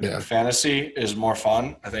and fantasy is more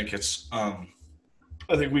fun. I think it's I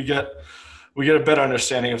think we get a better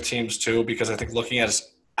understanding of teams too, because I think looking at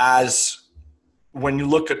as when you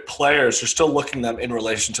look at players, you're still looking at them in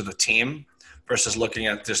relation to the team versus looking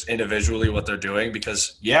at just individually what they're doing.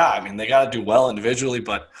 Because I mean, they got to do well individually,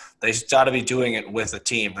 but they got to be doing it with a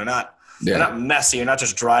team. They're not messy. You're not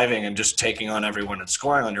just driving and just taking on everyone and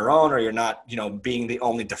scoring on your own, or you're not, being the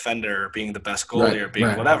only defender or being the best goalie or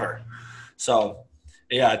being whatever. So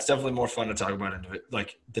it's definitely more fun to talk about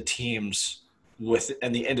like the teams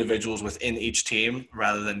and the individuals within each team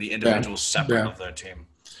rather than the individuals separate of their team.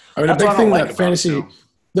 I mean, a big thing that fantasy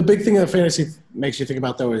The big thing that fantasy makes you think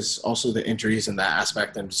about, though, is also the injuries and that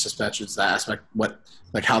aspect and suspensions, that aspect,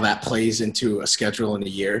 how that plays into a schedule in a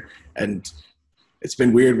year. And it's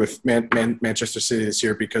been weird with Manchester City this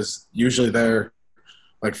year because usually they're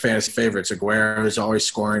like fantasy favorites. Aguero is always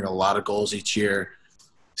scoring a lot of goals each year.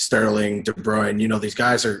 Sterling, De Bruyne, these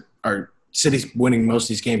guys are City's winning most of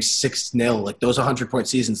these games 6-0. Like those 100-point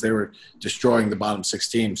seasons, they were destroying the bottom 6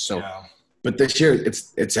 teams. So. Yeah. But this year,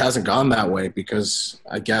 it hasn't gone that way because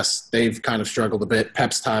I guess they've kind of struggled a bit.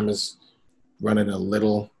 Pep's time is running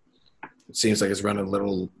it seems like it's running a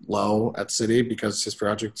little low at City because his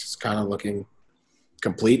project is kind of looking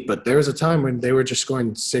complete. But there was a time when they were just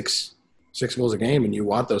scoring six goals a game, and you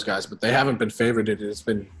want those guys. But they haven't been favorited. It's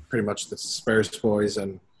been pretty much the Spurs boys,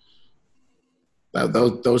 and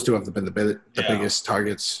those two have been the biggest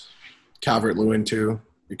targets. Calvert-Lewin, too,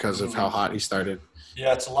 because of how hot he started.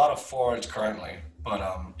 Yeah, it's a lot of forwards currently, but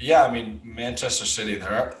Manchester City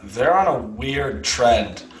they're on a weird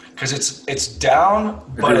trend because it's down,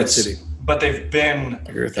 but they've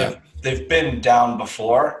been down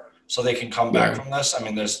before, so they can come back from this. I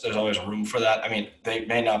mean, there's always room for that. I mean, they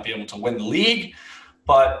may not be able to win the league,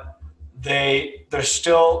 but they're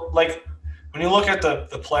still like when you look at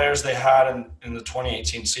the players they had in the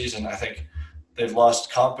 2018 season. I think they've lost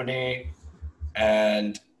Kompany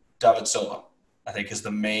and David Silva. I think is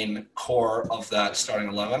the main core of that starting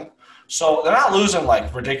 11. So they're not losing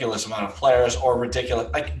like ridiculous amount of players or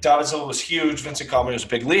ridiculous. Like David Silva was huge, Vincent Kompany was a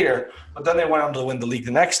big leader, but then they went on to win the league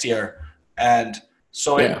the next year. And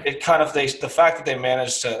so it kind of the fact that they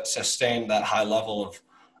managed to sustain that high level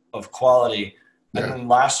of quality. And then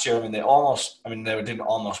last year, they didn't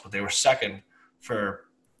almost, but they were second for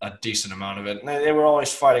a decent amount of it. And they were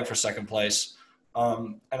always fighting for second place.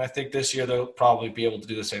 And I think this year they'll probably be able to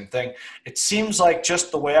do the same thing. It seems like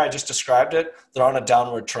just the way I just described it, they're on a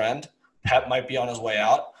downward trend. Pep might be on his way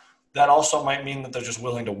out. That also might mean that they're just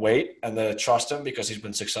willing to wait and they trust him because he's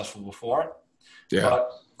been successful before. Yeah.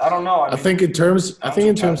 But I don't know. I think in terms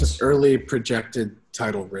of early projected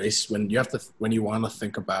title race, when you want to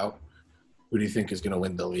think about who do you think is going to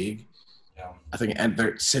win the league, I think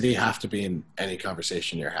City have to be in any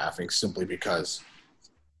conversation you're having simply because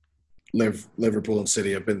Liverpool and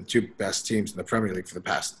City have been the two best teams in the Premier League for the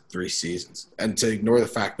past 3 seasons. And to ignore the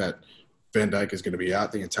fact that Van Dijk is going to be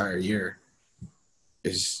out the entire year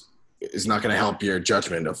is not going to help your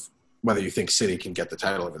judgment of whether you think City can get the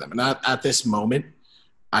title over them. And at this moment,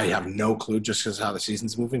 I have no clue just because of how the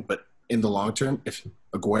season's moving. But in the long term, if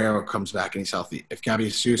Aguero comes back and he's healthy, if Gabby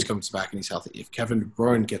Jesus comes back and he's healthy, if Kevin De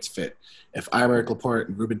Bruyne gets fit, if Aymeric Laporte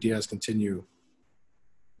and Ruben Diaz continue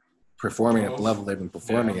performing at the level they've been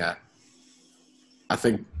performing at, I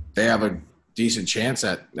think they have a decent chance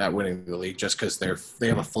at winning the league just because they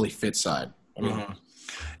have a fully fit side. I mean,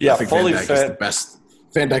 I think fully fit. Is the best.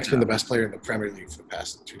 Van Dijk's been the best player in the Premier League for the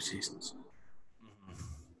past 2 seasons.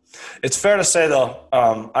 It's fair to say, though,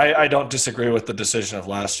 I don't disagree with the decision of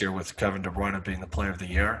last year with Kevin De Bruyne being the player of the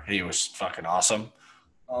year. He was fucking awesome.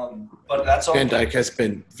 But that's Van Dijk has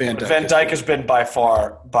been Van Dijk has been by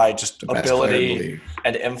far by just ability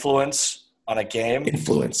and influence on a game.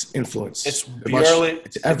 Influence. It's purely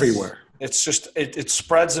it's everywhere. It's just it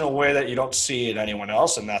spreads in a way that you don't see in anyone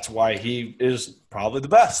else, and that's why he is probably the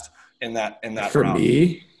best in that for round.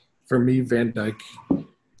 For me, Van Dijk,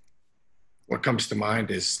 what comes to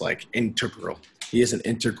mind is like integral. He is an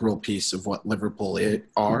integral piece of what Liverpool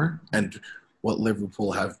are and what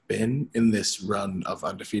Liverpool have been in this run of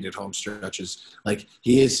undefeated home stretches. Like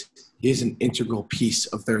he is an integral piece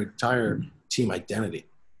of their entire team identity.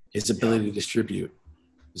 His ability to distribute,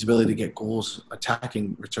 his ability to get goals,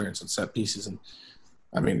 attacking returns and set pieces. And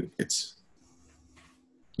I mean,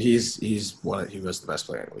 he was the best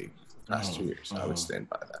player in the league the past 2 years. I would stand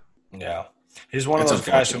by that. Yeah. He's one of those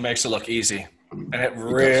guys who makes it look easy. And it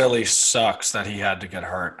really sucks that he had to get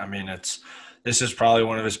hurt. I mean, this is probably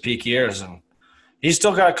one of his peak years, and he's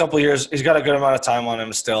still got a couple of years. He's got a good amount of time on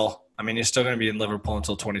him still. I mean, he's still going to be in Liverpool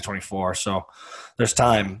until 2024, so there's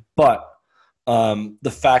time. But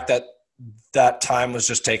the fact that time was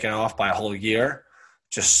just taken off by a whole year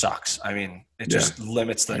just sucks. I mean, it just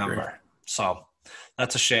limits the number. So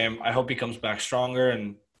that's a shame. I hope he comes back stronger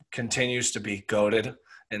and continues to be goated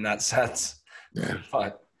in that sense. Yeah.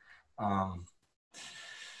 But,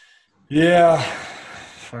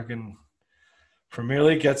 fucking Premier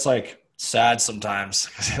League gets like sad sometimes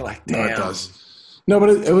because you're like, damn. No, it does. No, but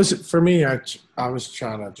it was for me. I was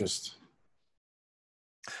trying to just.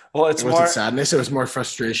 Well, it wasn't sadness. It was more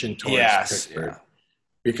frustration towards Pickford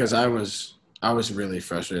because I was really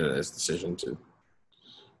frustrated at his decision to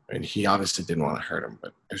And he obviously didn't want to hurt him,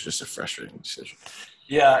 but it was just a frustrating decision.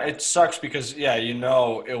 Yeah, it sucks because,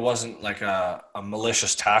 it wasn't like a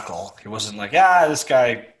malicious tackle. He wasn't like, this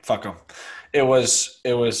guy, fuck him. It was,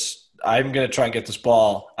 I'm going to try and get this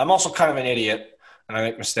ball. I'm also kind of an idiot, and I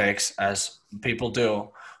make mistakes, as people do,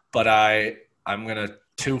 but I'm going to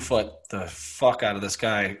 2-foot the fuck out of this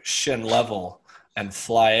guy shin level and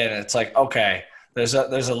fly in. It's like, okay, there's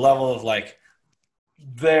a level of like,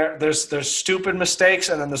 there's stupid mistakes,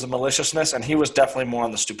 and then there's a maliciousness, and he was definitely more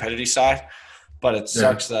on the stupidity side. But it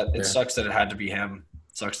sucks that it had to be him.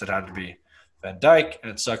 It sucks that it had to be Van Dijk,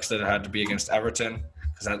 and it sucks that it had to be against Everton,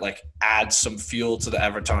 because that like adds some fuel to the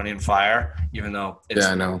Evertonian fire, even though it's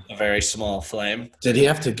a very small flame. Did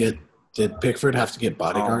Pickford have to get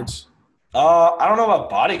bodyguards? I don't know about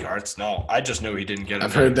bodyguards. No, I just knew he didn't get it.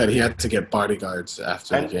 I've heard that he had to get bodyguards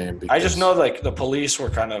after the game. I just know like the police were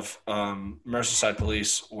kind of Merseyside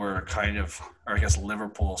police were kind of, or I guess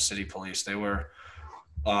Liverpool City police. They were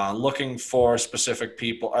looking for specific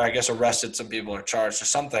people, or I guess arrested some people or charged or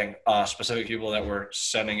something. Specific people that were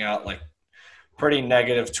sending out like pretty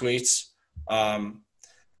negative tweets,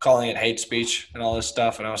 calling it hate speech and all this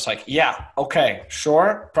stuff. And I was like, yeah, okay,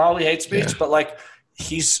 sure, probably hate speech, but like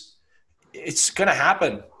it's going to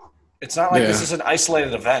happen. It's not like this is an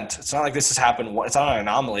isolated event. It's not like this has happened. It's not an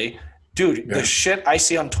anomaly. Dude, the shit I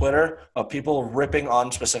see on Twitter of people ripping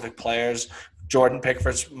on specific players, Jordan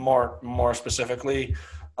Pickford's more specifically,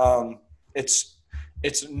 it's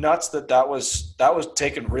nuts that was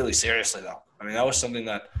taken really seriously, though. I mean, that was something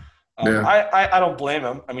that I don't blame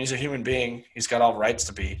him. I mean, he's a human being. He's got all rights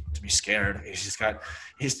to be scared.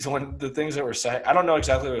 He's doing the things that we're saying. I don't know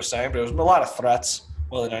exactly what he was saying, but it was a lot of threats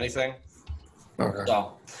more than anything. Okay.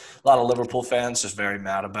 So, a lot of Liverpool fans just very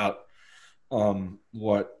mad about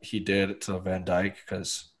what he did to Van Dijk,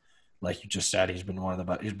 because, like you just said, he's been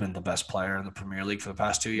the best player in the Premier League for the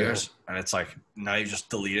past 2 years, and it's like now you just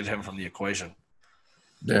deleted him from the equation.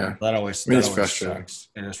 Yeah, it's frustrating. Sucks.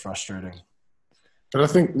 It is frustrating. But I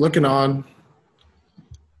think looking on,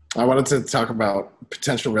 I wanted to talk about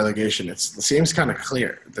potential relegation. It seems kind of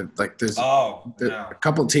clear that like there's a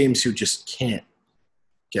couple of teams who just can't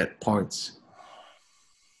get points.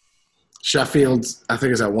 Sheffield, I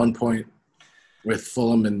think, is at 1 point with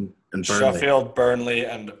Fulham and Burnley. Sheffield, Burnley,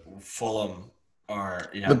 and Fulham are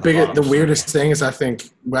the weirdest thing is I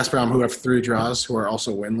think West Brom, who have 3 draws, who are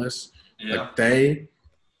also winless, like they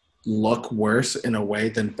look worse in a way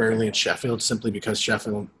than Burnley and Sheffield, simply because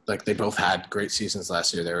Sheffield, like they both had great seasons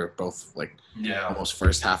last year. They were both like almost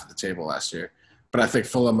first half of the table last year. But I think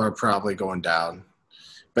Fulham are probably going down.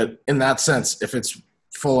 But in that sense, if it's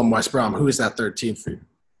Fulham, West Brom, who is that third team for you?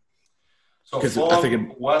 So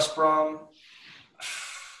Fulham, West Brom,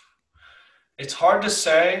 it's hard to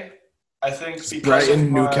say. I think because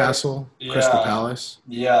Brighton, Newcastle, Crystal Palace.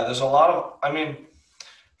 Yeah, there's a lot of – I mean,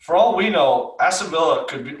 for all we know, Aston Villa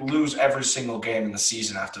could lose every single game in the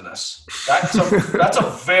season after this. That's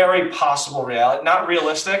a very possible reality. Not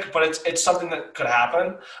realistic, but it's something that could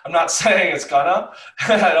happen. I'm not saying it's gonna.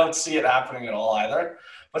 I don't see it happening at all either.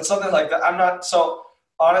 But something like that, I'm not – so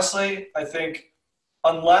honestly, I think –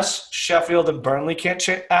 unless Sheffield and Burnley can't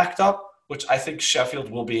act up, which I think Sheffield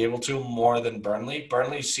will be able to more than Burnley.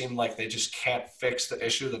 Burnley seem like they just can't fix the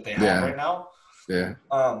issue that they have right now. Yeah.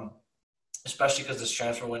 Especially because this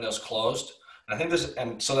transfer window is closed. And I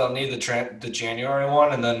think so they'll need the January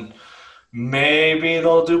one, and then maybe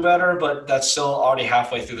they'll do better, but that's still already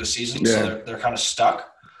halfway through the season, so they're kind of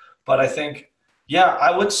stuck. But I think,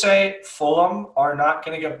 I would say Fulham are not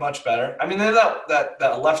going to get much better. I mean, they have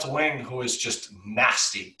that left wing who is just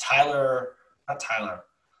nasty.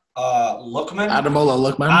 Lookman. Ademola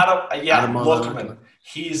Lookman? Lookman.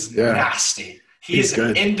 He's nasty. He's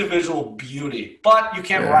an individual beauty, but you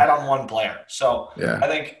can't ride on one player. So I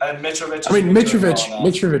think Mitrovic.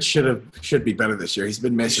 Mitrovic should be better this year. He's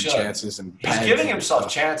been missing chances and he's giving himself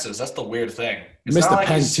chances. That's the weird thing. He missed a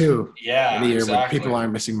pen too. Yeah, in a year where people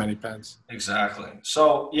aren't missing many pens. Exactly.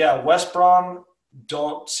 So West Brom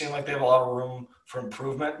don't seem like they have a lot of room for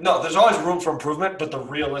improvement. No, there's always room for improvement, but the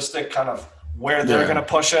realistic kind of where they're going to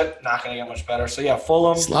push it, not going to get much better. So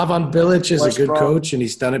Fulham. Slavan Bilic is a good coach, and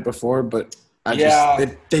he's done it before, but.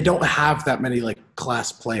 They don't have that many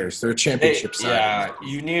class players. They're a championship side. Yeah,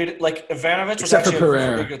 you need Ivanovic was actually a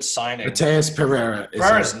really good signing. Mateus Pereira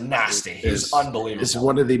is nasty. He's unbelievable. He's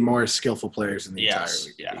one of the more skillful players in the entire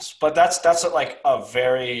league. Yes, but that's a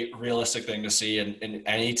very realistic thing to see in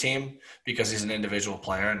any team, because he's an individual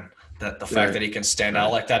player, and that the fact that he can stand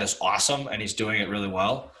out like that is awesome, and he's doing it really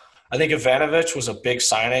well. I think Ivanovic was a big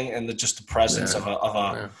signing, and just the presence of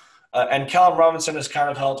And Callum Robinson has kind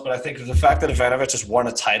of helped, but I think the fact that Ivanovic has won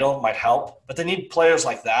a title might help. But they need players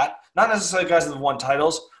like that, not necessarily guys that have won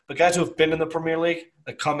titles, but guys who have been in the Premier League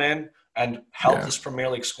that come in and help this Premier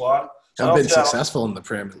League squad. So have been successful in the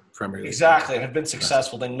Premier League. Exactly, and have been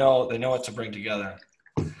successful. They know what to bring together.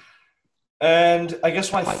 And I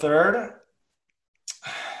guess my third,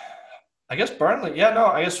 I guess Burnley. Yeah, no,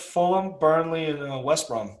 I guess Fulham, Burnley, and West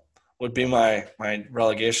Brom would be my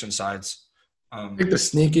relegation sides. I think the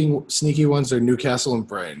sneaky ones are Newcastle and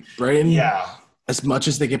Brighton. Brighton, as much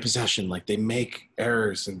as they get possession, like they make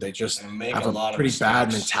errors and they just have a pretty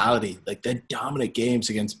bad mentality. Like they dominate games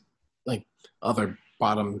against like other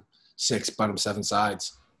bottom 6, bottom 7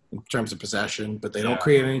 sides in terms of possession, but they don't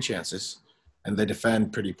create any chances, and they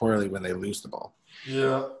defend pretty poorly when they lose the ball.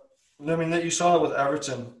 Yeah, I mean you saw it with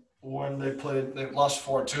Everton when they lost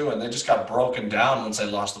 4-2, and they just got broken down once they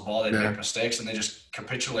lost the ball. They made mistakes, and they just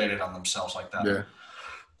capitulated on themselves like that. Yeah.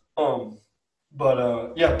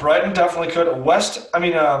 Brighton definitely could.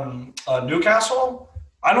 Newcastle,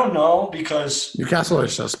 I don't know, because Newcastle are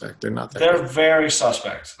suspect. They're not that They're good. very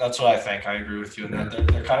suspect. That's what I think. I agree with you in that.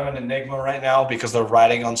 They're kind of an enigma right now because they're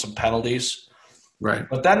riding on some penalties. Right.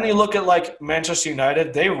 But then you look at like Manchester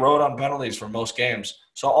United, they rode on penalties for most games.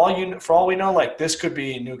 So for all we know, like this could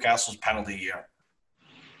be Newcastle's penalty year.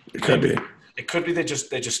 It could be. It could be they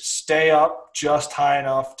just stay up just high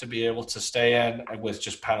enough to be able to stay in with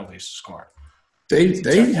just penalties scored.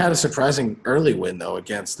 They had a surprising early win though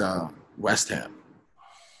against West Ham.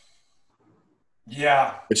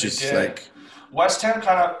 Yeah, which is like West Ham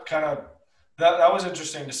kind of that was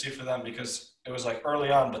interesting to see for them because it was like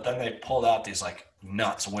early on, but then they pulled out these like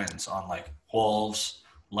nuts wins on like Wolves,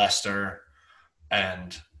 Leicester,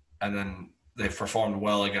 and then they performed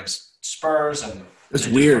well against Spurs. And it's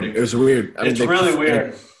weird. It was weird. It's really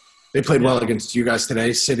weird. They played well against you guys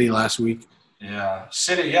today. City last week. Yeah,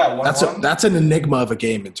 City. Yeah, 1-1. That's an enigma of a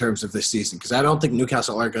game in terms of this season because I don't think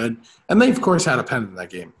Newcastle are good, and they of course had a pen in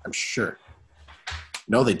that game. I'm sure.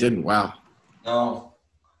 No, they didn't. Wow. No.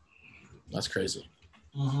 That's crazy.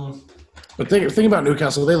 Mm-hmm. But think about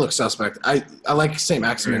Newcastle. They look suspect. I like St.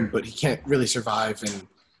 Maximin, but he can't really survive in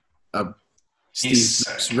a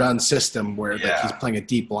Steve's run system where he's playing a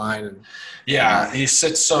deep line. And, he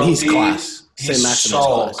sits so he's deep. Class. He's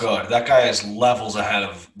so good. That guy is levels ahead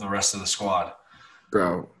of the rest of the squad.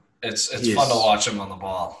 Bro. It's fun to watch him on the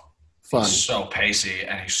ball. Fun. He's so pacey,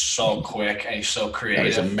 and he's so quick, and he's so creative.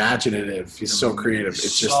 He's imaginative. He's so creative.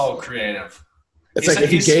 It's just so creative. It's like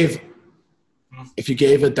if you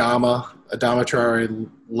gave Adama Traore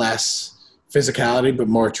less physicality but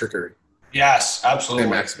more trickery. Yes, absolutely.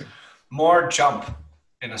 Maximin. More jump,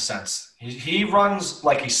 in a sense. He runs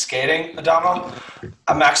like he's skating, Adama.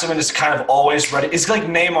 Maximin is kind of always ready. It's like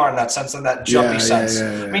Neymar in that sense, in that jumpy sense.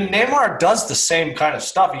 Yeah. I mean, Neymar does the same kind of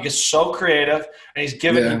stuff. He gets so creative, and he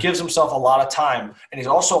gives himself a lot of time, and he's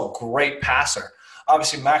also a great passer.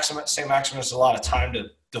 Obviously, St. Maximin has a lot of time to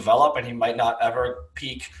develop, and he might not ever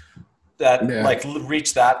peak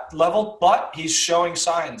reach that level, but he's showing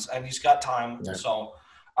signs, and he's got time. Yeah. So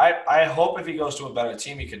I hope if he goes to a better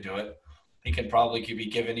team, he can do it. He can probably be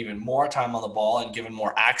given even more time on the ball and given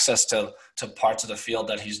more access to parts of the field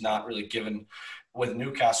that he's not really given with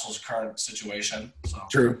Newcastle's current situation. So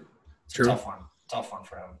True. Tough one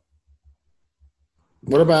for him.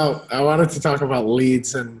 What about – I wanted to talk about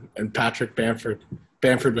Leeds and Patrick Bamford.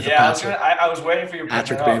 Bamford with I was waiting for you to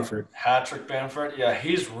Patrick Bamford. Patrick Bamford. Yeah,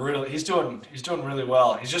 he's doing really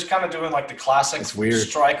well. He's just kind of doing like the classic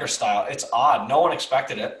striker style. It's odd. No one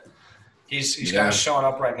expected it. He's kind of showing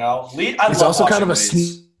up right now. He's also kind of a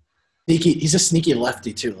sneaky. He's a sneaky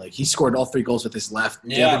lefty too. Like he scored all 3 goals with his left.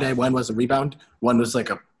 The other day, one was a rebound, one was like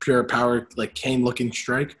a pure power, like Kane-looking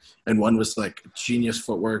strike, and one was like genius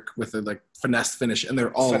footwork with a like finesse finish. And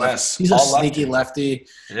they're all left. He's a sneaky lefty.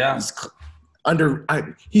 Yeah.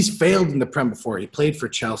 He's failed in the Prem before. He played for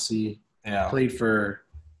Chelsea. Yeah. Played for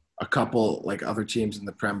a couple like other teams in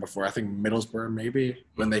the Prem before. I think Middlesbrough maybe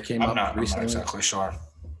when they came up recently. I'm not exactly sure.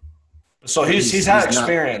 So he's had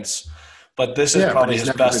experience, but this is probably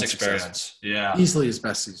his best experience. Yeah, easily his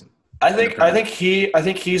best season. I think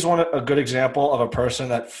he's a good example of a person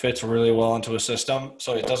that fits really well into a system.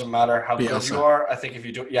 So it doesn't matter how good you are. I think if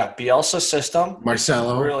you do, Bielsa system,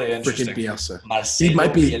 Marcelo, really interesting. Freaking Bielsa. Marcelo he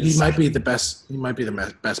might be the best. He might be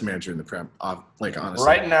the best manager in the Prem. Like honestly,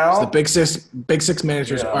 right now, the big six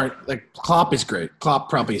managers aren't like Klopp is great.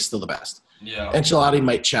 Klopp probably is still the best. Yeah, Ancelotti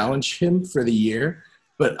might challenge him for the year.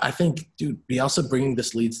 But I think, dude, Bielsa bringing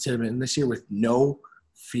this Leeds team in this year with no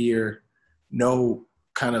fear, no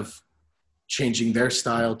kind of changing their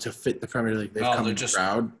style to fit the Premier League. They've come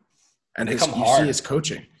proud. And you see his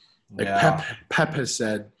coaching. Like Pep has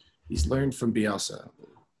said, He's learned from Bielsa,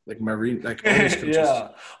 like Marine, like all these coaches. Yeah,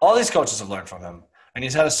 all these coaches have learned from him, and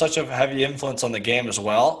he's had such a heavy influence on the game as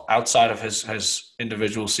well, outside of his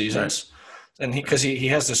individual seasons. Right. And he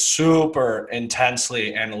has this super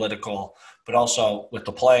intensely analytical, but also with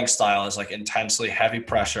the playing style is like intensely heavy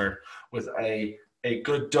pressure with a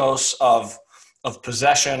good dose of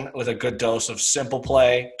possession, with a good dose of simple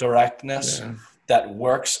play directness that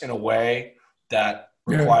works in a way that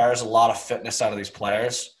requires a lot of fitness out of these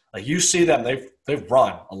players. Like you see them, they've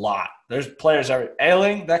run a lot. There's players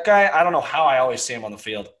Ailing, that guy, I don't know how I always see him on the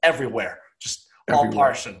field everywhere, just all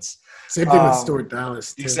portions. Same thing with Stuart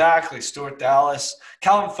Dallas. Too. Exactly, Stuart Dallas.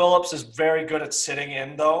 Calvin Phillips is very good at sitting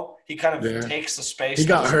in, though. He kind of takes the space. He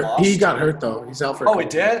got hurt. He got hurt though. He's out for. Oh, he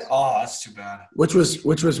did. Oh, that's too bad. Which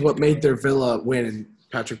was what made their Villa win and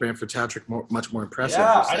Patrick Bamford-Patrick much more impressive.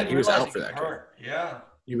 Yeah, I didn't he was out for that game. Yeah,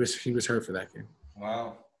 he was hurt for that game.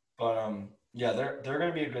 Wow, but yeah, they're going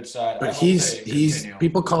to be a good side. But he's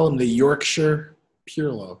people call him the Yorkshire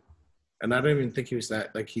Pirlo, and I don't even think he was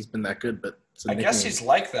that he's been that good. But I guess he's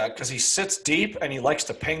like that because he sits deep and he likes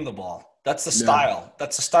to ping the ball. That's the style. Yeah.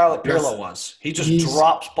 That's the style that Pirlo was. He just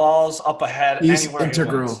drops balls up ahead anywhere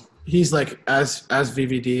integral. He wants. He's like as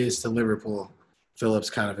VVD is to Liverpool,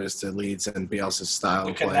 Phillips kind of is to Leeds and Bielsa's style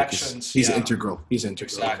of play. Connections. He's integral. He's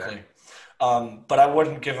integral. Exactly. But I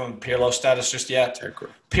wouldn't give him Pirlo status just yet.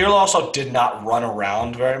 Pirlo also did not run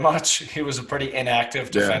around very much. He was a pretty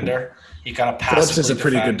inactive defender. He kind of passively Phillips is a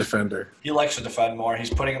pretty good defender. He likes to defend more.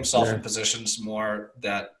 He's putting himself in positions more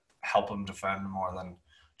that help him defend more than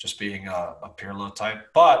just being a Pirlo type.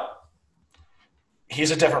 But he's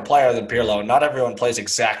a different player than Pirlo. Not everyone plays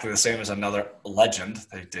exactly the same as another legend.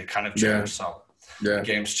 They kind of change, so the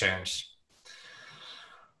game's changed.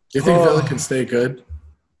 Do you think Villa can stay good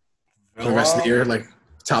for the rest of the year, like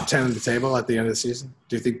top 10 of the table at the end of the season?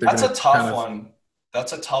 Do you think that's a tough one?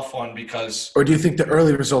 That's a tough one because – or do you think the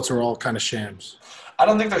early results are all kind of shams? I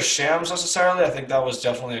don't think they're shams necessarily. I think that was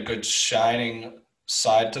definitely a good shining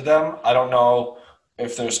side to them. I don't know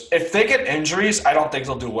if they get injuries, I don't think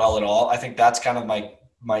they'll do well at all. I think that's kind of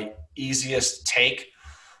my easiest take.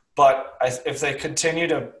 But if they continue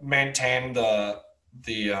to maintain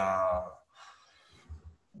these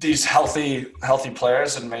healthy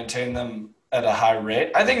players and maintain them at a high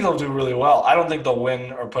rate, I think they'll do really well. I don't think they'll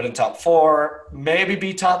win or put in top 4, maybe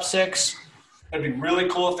be top 6. It'd be really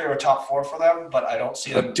cool if they were top 4 for them, but I don't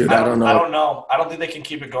see them. Dude, I don't know. I don't know. I don't think they can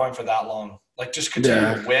keep it going for that long. Like, just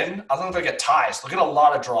continue to win. I don't think they'll get ties. They'll get a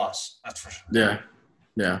lot of draws. That's for sure.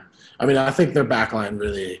 Yeah. I mean, I think their backline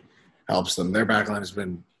really helps them. Their backline has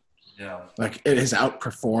been it has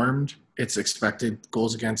outperformed its expected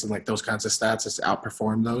goals against and those kinds of stats. It's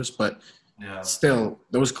outperformed those, but still,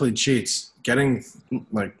 those clean sheets, getting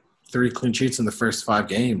 3 clean sheets in the first 5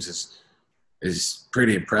 games is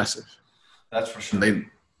pretty impressive. That's for sure.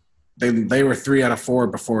 They were 3 out of 4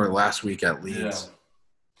 before last week at Leeds.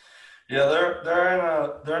 Yeah,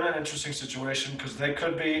 they're in an interesting situation because they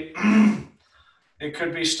could be it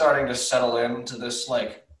could be starting to settle into this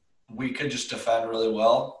we could just defend really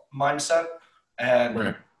well mindset,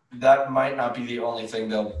 and that might not be the only thing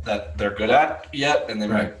that they're good at yet, and they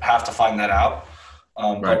might have to find that out.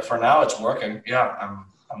 But for now, it's working. Yeah,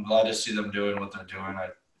 I'm glad to see them doing what they're doing. I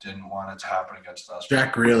didn't want it to happen against us.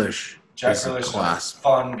 Jack Grealish is a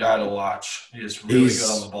fun guy to watch. He is really good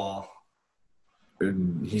on the ball.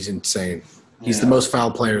 He's insane. He's the most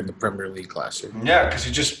foul player in the Premier League last year. Yeah, because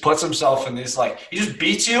he just puts himself in these he just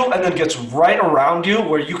beats you and then gets right around you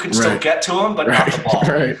where you can still get to him, but not the ball.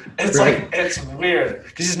 It's it's weird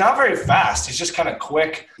because he's not very fast. He's just kind of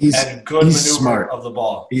quick and good maneuver of the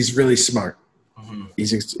ball. He's really smart. Mm-hmm.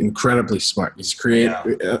 He's incredibly smart. He's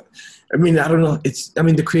creative. Yeah. I mean, I don't know.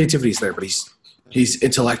 The creativity is there, but he's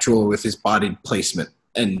intellectual with his body placement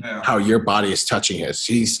and how your body is touching his.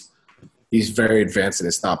 He's very advanced in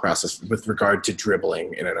his thought process with regard to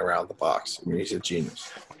dribbling in and around the box. I mean, he's a genius.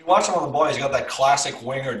 When you watch him on the ball, he's got that classic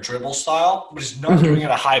winger dribble style, but he's not doing it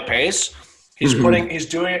at a high pace. He's he's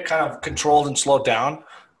doing it kind of controlled and slowed down,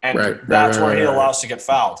 and that's where he allows to get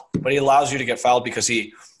fouled. But he allows you to get fouled because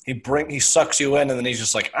he sucks you in, and then he's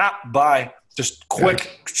just bye. Just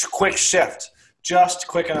quick shift, just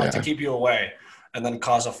quick enough to keep you away, and then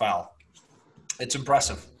cause a foul. It's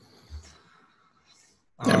impressive.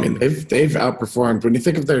 I mean, they've outperformed. When you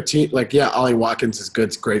think of their team, Ollie Watkins is good.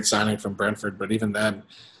 It's a great signing from Brentford. But even then,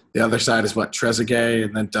 the other side is Trezeguet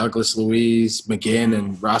and then Douglas Luiz, McGinn,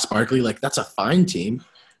 and Ross Barkley. That's a fine team.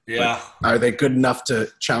 Yeah. But are they good enough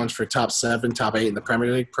to challenge for top 7, top 8 in the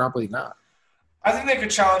Premier League? Probably not. I think they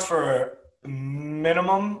could challenge for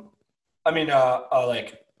minimum. I mean,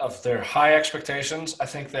 a of their high expectations, I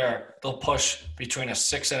think they'll push between a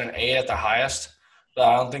 6 and an 8 at the highest.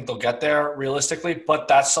 I don't think they'll get there realistically, but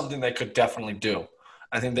that's something they could definitely do.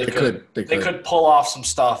 I think they could pull off some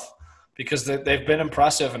stuff because they've been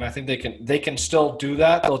impressive, and I think they can still do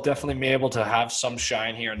that. They'll definitely be able to have some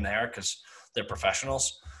shine here and there because they're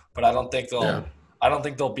professionals, but I don't think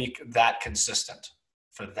they'll be that consistent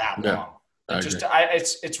for that long.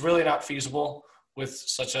 It's really not feasible with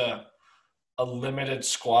such a limited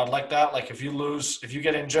squad like that. Like if you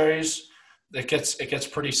get injuries, it gets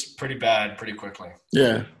pretty bad pretty quickly.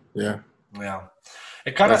 Yeah.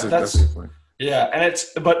 It kind of that's and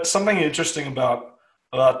but something interesting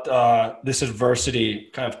about this adversity,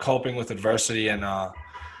 kind of coping with adversity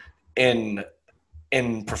in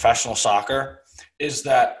professional soccer, is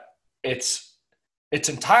that it's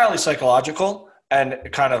entirely psychological, and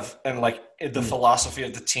like the philosophy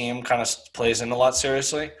of the team kind of plays in a lot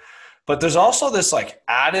seriously. But there's also this like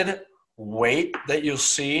added weight that you'll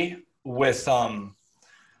see with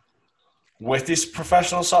these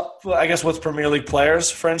professional, I guess with Premier League players,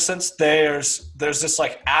 for instance. There's this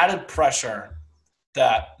like added pressure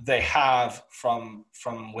that they have from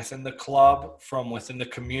within the club, from within the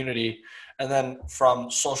community, and then from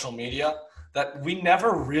social media that we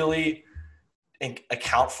never really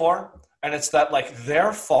account for. And it's that like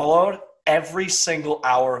they're followed every single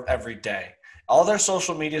hour of every day. All their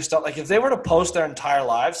social media stuff, like if they were to post their entire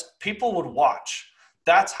lives, people would watch.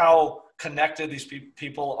 That's how connected these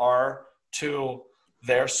people are to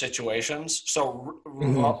their situations. So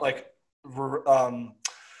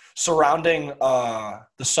surrounding the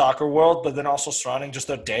soccer world, but then also surrounding just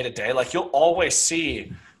their day-to-day. Like you'll always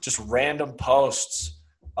see just random posts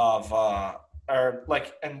of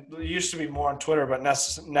and it used to be more on Twitter, but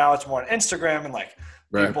now it's more on Instagram, and like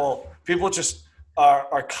people just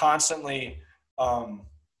are constantly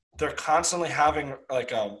they're constantly having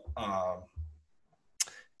like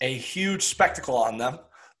a huge spectacle on them.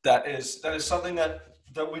 That is something that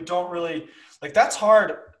we don't really like. That's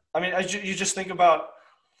hard. I mean, you just think about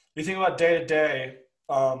day to day.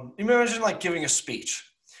 Imagine like giving a speech.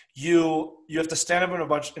 You have to stand up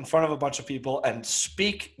in front of a bunch of people and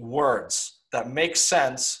speak words that make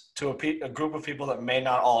sense to a group of people that may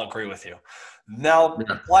not all agree with you. Now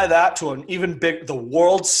apply that to the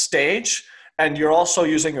world stage, and you're also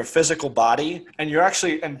using your physical body, and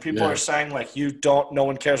people are saying like no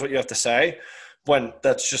one cares what you have to say, when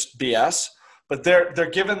that's just BS. But they're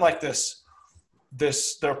given like this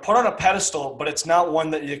they're put on a pedestal, but it's not one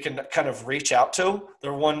that you can kind of reach out to.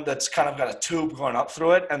 They're one that's kind of got a tube going up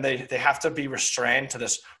through it, and they have to be restrained to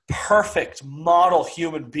this perfect model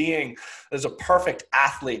human being, as a perfect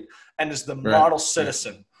athlete, and is the model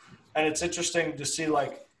citizen. And it's interesting to see,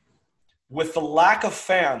 like, with the lack of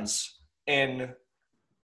fans in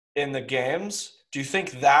the games, do you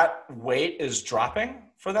think that weight is dropping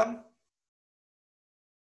for them?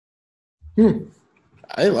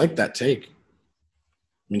 I like that take.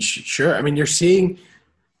 I mean, sure. I mean, you're seeing,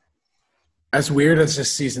 as weird as this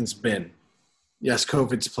season's been, yes,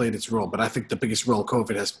 COVID's played its role, but I think the biggest role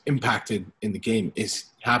COVID has impacted in the game is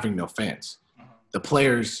having no fans. The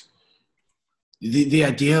players, the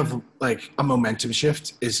idea of like a momentum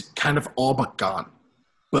shift is kind of all but gone.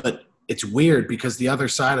 But it's weird because the other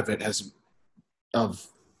side of it of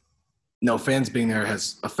no fans being there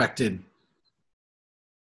has affected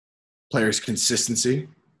players' consistency,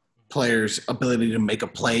 players' ability to make a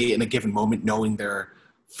play in a given moment, knowing there are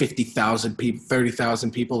 50,000 people,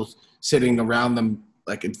 30,000 people sitting around them,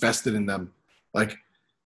 like invested in them. Like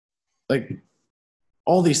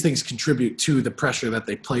all these things contribute to the pressure that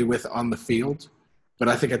they play with on the field. But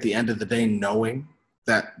I think at the end of the day, knowing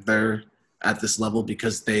that they're at this level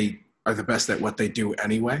because they are the best at what they do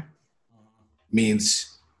anyway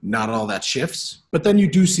means not all that shifts. But then you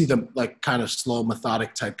do see them like kind of slow,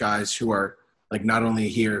 methodic type guys who are like not only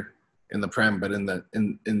here in the Prem, but in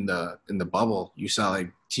the bubble. You saw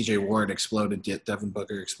like TJ Ward exploded, yet Devin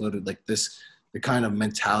Booker exploded. Like the kind of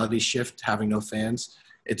mentality shift, having no fans,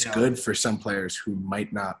 it's good for some players who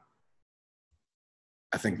might not,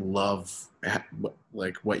 I think, love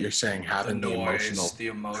like what you're saying, having the emotion,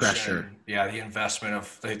 pressure. Yeah, the investment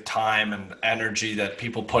of the time and energy that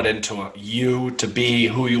people put into you to be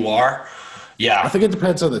who you are. Yeah. I think it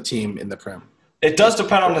depends on the team in the Prem. It does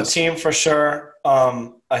depend on the team for sure.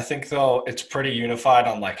 I think, though, it's pretty unified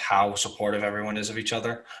on like how supportive everyone is of each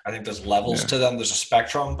other. I think there's levels to them. There's a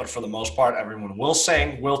spectrum, but for the most part, everyone will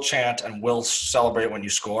sing, will chant, and will celebrate when you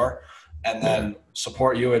score, and then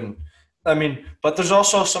support you. And I mean, but there's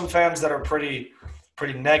also some fans that are pretty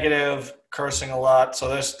negative, cursing a lot. So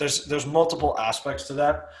there's multiple aspects to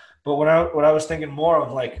that. But what I was thinking more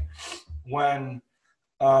of, like, when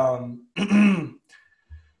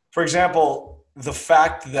For example, the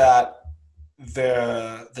fact that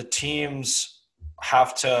the teams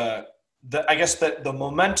have to, I guess that the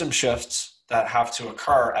momentum shifts that have to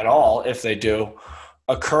occur at all, if they do,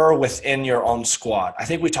 occur within your own squad. I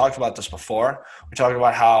think we talked about this before. We talked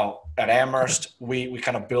about how at Amherst we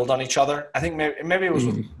kind of build on each other. I think maybe it was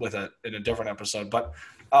with it in a different episode, but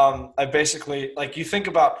I basically, like, you think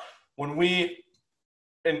about when we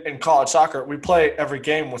in college soccer, we play every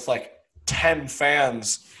game with like 10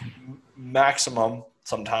 fans maximum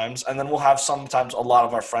sometimes, and then we'll have sometimes a lot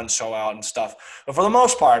of our friends show out and stuff. But for the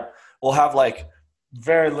most part, we'll have like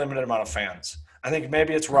very limited amount of fans. I think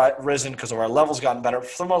maybe it's risen because of our levels gotten better.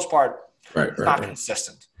 For the most part, it's not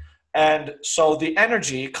consistent. And so the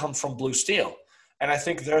energy comes from Blue Steel. And I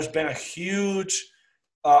think there's been a huge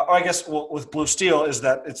or I guess with Blue Steel is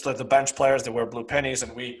that it's like the bench players that wear blue pennies,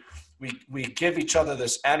 and we give each other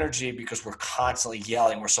this energy because we're constantly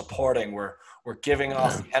yelling, we're supporting, we're giving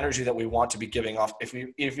off the energy that we want to be giving off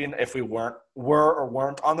even if we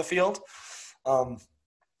weren't on the field.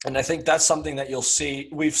 And I think that's something that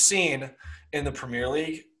we've seen in the Premier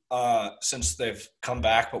League since they've come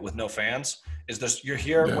back, but with no fans. Is this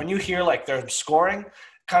when you hear like they're scoring,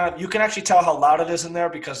 kind of, you can actually tell how loud it is in there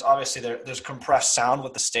because obviously there's compressed sound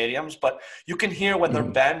with the stadiums, but you can hear when their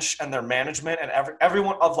bench and their management and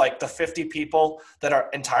everyone of like the 50 people that are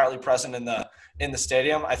entirely present in the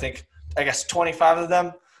stadium. I guess 25 of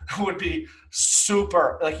them would be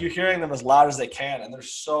super, like, you're hearing them as loud as they can, and they're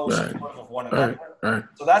so supportive of one another. Right.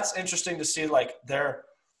 So that's interesting to see, like,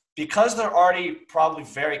 because they're already probably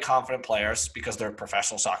very confident players, because they're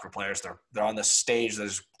professional soccer players, they're on this stage that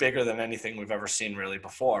is bigger than anything we've ever seen really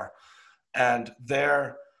before. And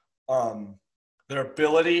their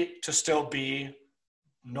ability to still be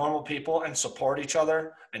normal people and support each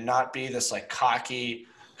other and not be this like cocky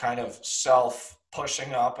kind of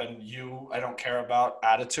self-pushing up and I don't care about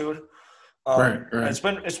attitude. Right. It's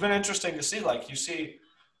been interesting to see, like, you see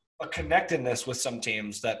a connectedness with some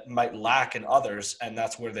teams that might lack in others, and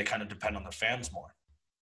that's where they kind of depend on the fans more.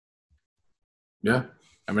 Yeah,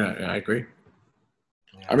 I mean, I agree.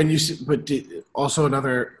 Yeah. I mean, you see, but also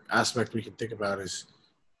another aspect we can think about is,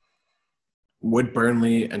 would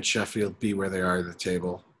Burnley and Sheffield be where they are at the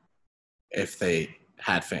table if they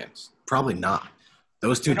had fans? Probably not.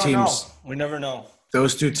 Those two teams. We never know.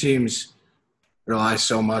 Those two teams rely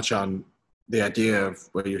so much on the idea of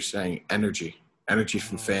what you're saying, energy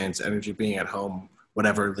from fans, energy being at home,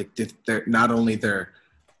 whatever. Like, they're not only their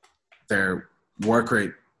work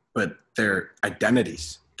rate, but their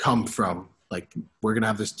identities come from, like, we're gonna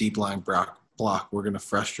have this deep line block. We're gonna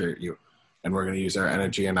frustrate you, and we're gonna use our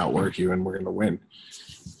energy and outwork you, and we're gonna win.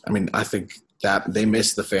 I mean, I think that they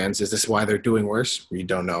miss the fans. Is this why they're doing worse? We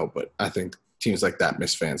don't know, but I think teams like that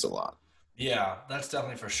miss fans a lot. Yeah, that's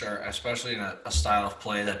definitely for sure, especially in a style of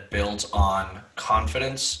play that builds on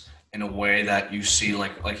confidence in a way that you see,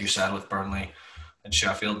 like you said, with Burnley and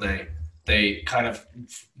Sheffield, they kind of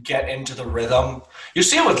get into the rhythm. You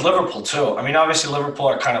see it with Liverpool too. I mean, obviously Liverpool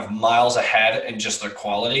are kind of miles ahead in just their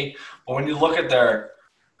quality, but when you look at their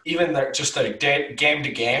game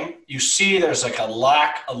to game, you see there's like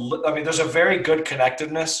there's a very good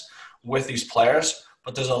connectedness with these players,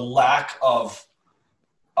 but there's a lack of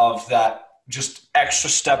that just extra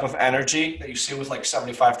step of energy that you see with like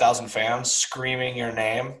 75,000 fans screaming your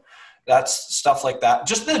name. That's stuff like that.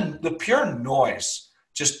 Just the pure noise,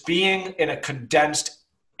 just being in a condensed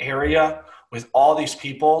area with all these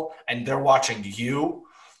people and they're watching you.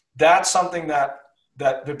 That's something that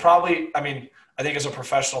they probably, I mean, I think as a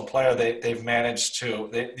professional player, they manage to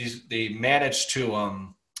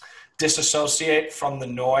disassociate from the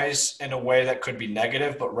noise in a way that could be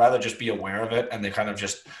negative, but rather just be aware of it. And they kind of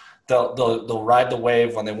just, they'll ride the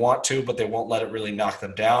wave when they want to, but they won't let it really knock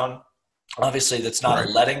them down. Obviously, that's not a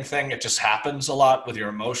letting thing. It just happens a lot with your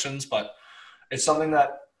emotions, but it's something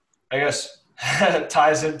that I guess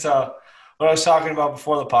ties into what I was talking about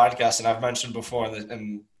before the podcast, and I've mentioned before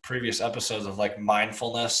in previous episodes of like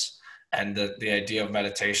mindfulness and the idea of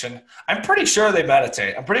meditation. I'm pretty sure they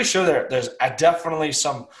meditate. I'm pretty sure there's definitely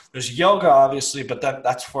there's yoga, obviously, but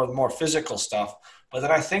that's for the more physical stuff. But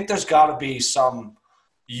then I think there's got to be some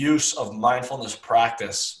use of mindfulness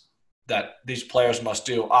practice that these players must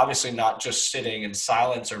do. Obviously not just sitting in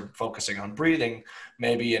silence or focusing on breathing,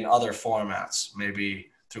 maybe in other formats, maybe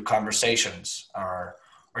through conversations or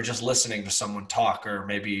just listening to someone talk, or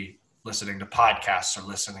maybe listening to podcasts or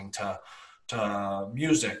listening to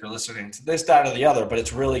music or listening to this, that, or the other. But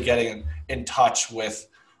it's really getting in touch with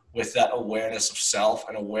that awareness of self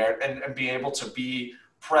and be able to be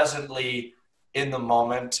presently in the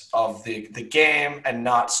moment of the game and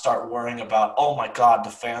not start worrying about, oh my God, the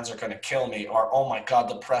fans are going to kill me, or oh my God,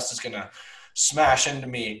 the press is going to smash into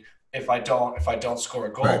me if I don't score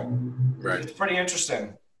a goal. Right. It's pretty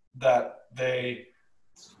interesting that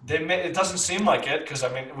it doesn't seem like it, because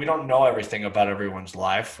I mean, we don't know everything about everyone's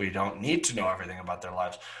life. We don't need to know everything about their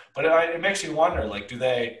lives, but it makes you wonder, like,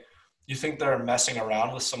 you think they're messing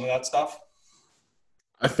around with some of that stuff?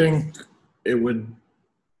 I think it would.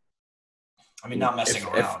 I mean, not messing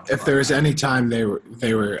around. If there was any time they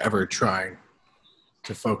were ever trying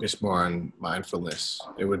to focus more on mindfulness,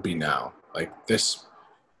 it would be now. Like this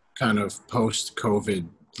kind of post-COVID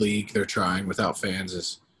league they're trying without fans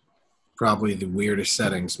is probably the weirdest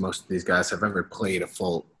settings most of these guys have ever played a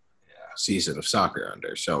full season of soccer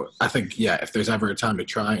under. So I think, if there's ever a time to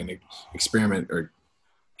try and experiment or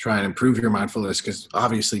try and improve your mindfulness, because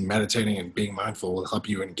obviously meditating and being mindful will help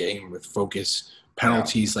you in game with focus,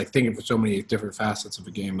 penalties, like thinking of so many different facets of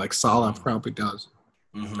a game, like Salah probably does.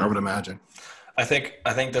 I would imagine. I think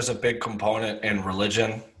there's a big component in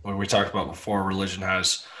religion, where we talked about before. Religion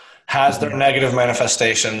has their negative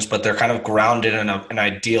manifestations, but they're kind of grounded in an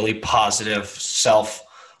ideally positive,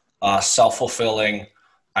 self-fulfilling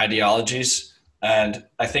ideologies. And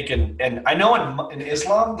I think I know in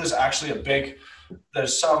Islam, there's actually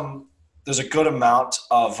there's a good amount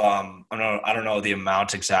of I don't know the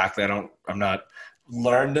amount exactly. I'm not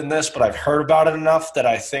learned in this, but I've heard about it enough that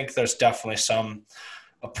I think there's definitely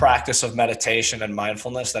a practice of meditation and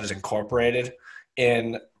mindfulness that is incorporated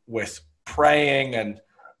in with praying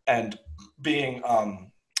and being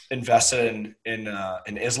invested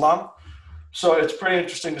in Islam. So it's pretty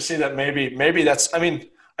interesting to see that maybe that's, I mean,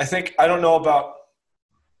 I don't know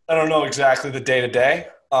exactly the day to day,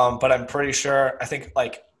 but I'm pretty sure, I think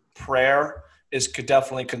like prayer could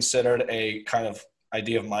definitely considered a kind of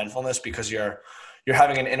idea of mindfulness, because you're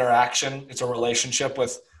having an interaction. It's a relationship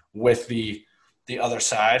with the other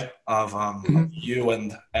side of you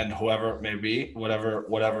and whoever it may be,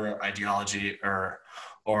 whatever ideology or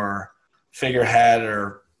figurehead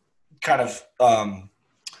or kind of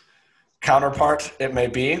counterpart it may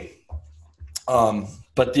be.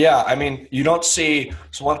 But yeah, I mean, you don't see.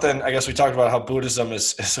 So one thing, I guess we talked about how Buddhism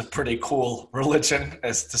is a pretty cool religion.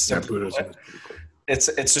 Buddhism is pretty cool.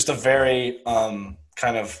 It's just a very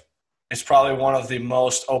it's probably one of the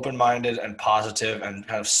most open-minded and positive and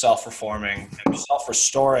kind of self-reforming and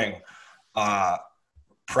self-restoring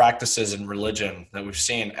practices in religion that we've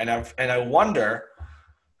seen. And I wonder,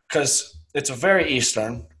 because it's very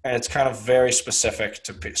Eastern and it's kind of very specific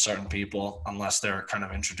to certain people unless they're kind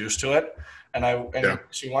of introduced to it. And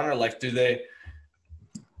so you wonder, like,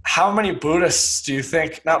 how many Buddhists do you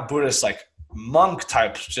think, not Buddhists, like monk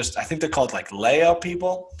types, I think they're called like laya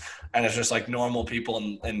people, and it's just like normal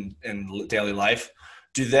people in daily life.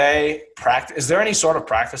 Do they practice? Is there any sort of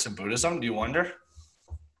practice in Buddhism? Do you wonder?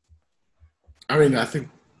 I mean, I think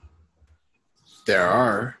there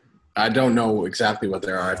are. I don't know exactly what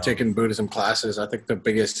there are. I've taken Buddhism classes. I think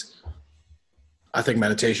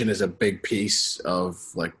meditation is a big piece of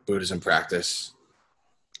like Buddhism practice,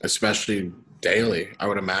 especially daily. I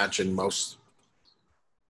would imagine most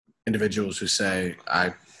individuals who say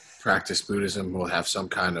I practice Buddhism will have some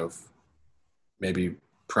kind of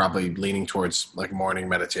probably leaning towards like morning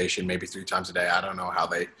meditation, maybe 3 times a day. I don't know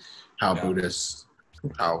how Buddhists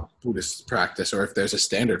practice, or if there's a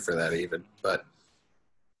standard for that even, but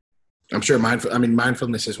I'm sure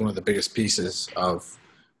mindfulness is one of the biggest pieces of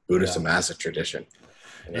Buddhism as a tradition.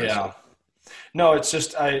 Yeah. No, it's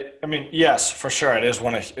just, I mean, yes, for sure. It is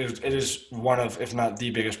one of, if not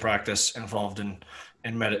the biggest practice involved in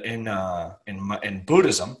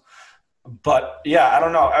Buddhism. But yeah, I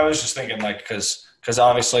don't know. I was just thinking, like, because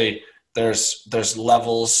obviously there's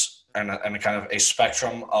levels and a kind of a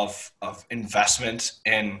spectrum of investment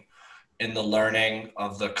in the learning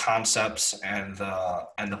of the concepts and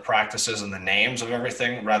the practices and the names of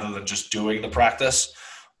everything, rather than just doing the practice.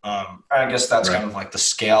 I guess that's kind of like the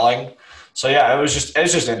scaling. So yeah, it's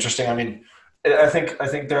just interesting. I mean, I think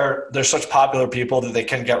they're such popular people that they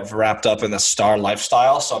can get wrapped up in the star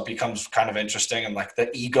lifestyle. So it becomes kind of interesting, and like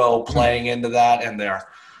the ego playing into that, and their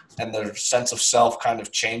sense of self kind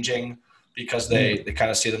of changing because they kind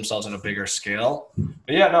of see themselves on a bigger scale.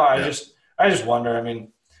 But yeah, no, I just wonder. I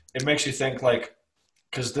mean, it makes you think, like,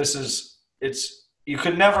 because you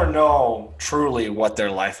could never know truly what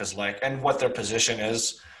their life is like and what their position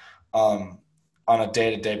is on a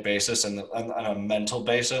day-to-day basis and on a mental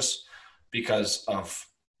basis, because of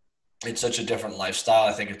it's such a different lifestyle.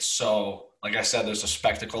 I think it's so, like I said, there's a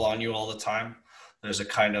spectacle on you all the time. There's a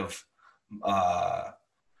kind of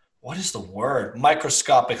what is the word?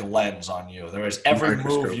 Microscopic lens on you. There is every move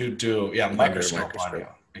Microscope. you do. Yeah, Under a microscope on you.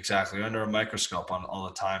 Exactly. You're under a microscope on all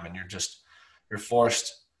the time, and you're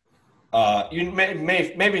forced. You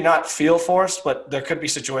may maybe not feel forced, but there could be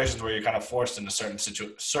situations where you're kind of forced into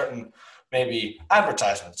certain maybe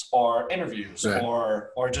advertisements or interviews Right.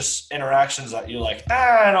 or just interactions that you're like,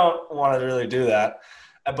 I don't want to really do that,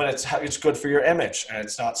 but it's good for your image, and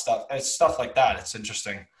it's not stuff. It's stuff like that. It's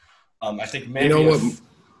interesting. I think maybe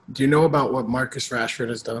do you know about what Marcus Rashford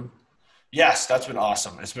has done? yes, that's been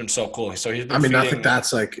awesome. It's been so cool. So he's been. I mean, I think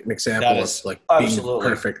that's like an example of like being the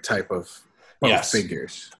perfect type of both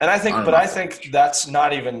figures. And I think that's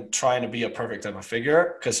not even trying to be a perfect type of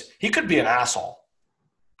figure, because he could be an asshole.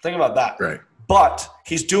 Think about that. Right. But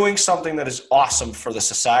he's doing something that is awesome for the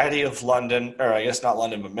society of London, or I guess not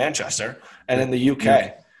London, but Manchester, and in the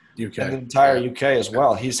UK. And the entire UK as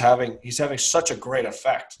well. He's having such a great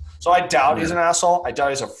effect. So I doubt he's an asshole. I doubt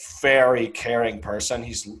he's a very caring person.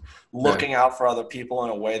 He's looking out for other people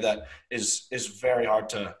in a way that is very hard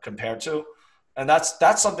to compare to. And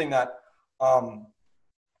that's something that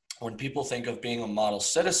when people think of being a model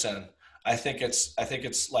citizen, I think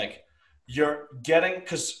it's like you're getting,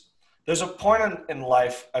 because there's a point in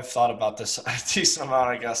life, I've thought about this a decent amount,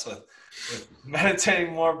 I guess, with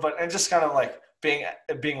meditating more, and just kind of like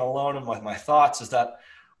being alone with my thoughts, is that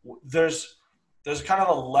there's kind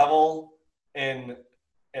of a level in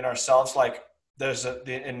ourselves, like there's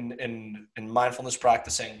in mindfulness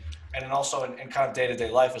practicing, and then also in kind of day-to-day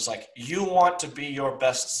life, is like you want to be your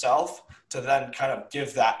best self to then kind of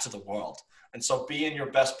give that to the world. And so be in your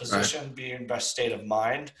best position, be in your best state of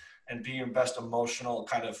mind, and be your best emotional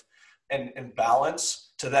kind of in balance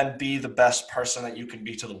to then be the best person that you can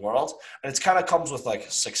be to the world. And it kind of comes with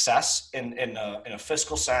like success in a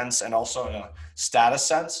fiscal sense, and also in a status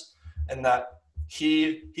sense, and that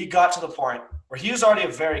he got to the point where he was already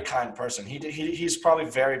a very kind person. He's probably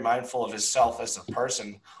very mindful of himself as a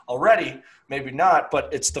person already, maybe not,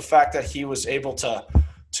 but it's the fact that he was able to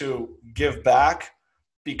give back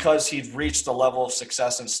because he'd reached a level of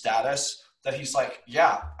success and status that he's like,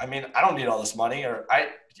 yeah, I mean, I don't need all this money, or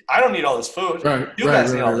I don't need all this food. You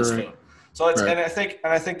guys need all this food. So it's, and I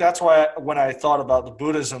think that's why when I thought about the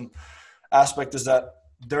Buddhism aspect, is that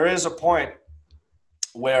there is a point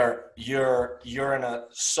where you're in a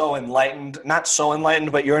so enlightened, not so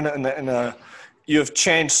enlightened, but you're in a you've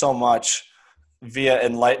changed so much via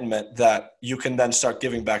enlightenment that you can then start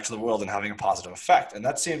giving back to the world and having a positive effect. And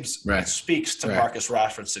that seems, it speaks to Marcus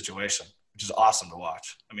Rashford's situation, which is awesome to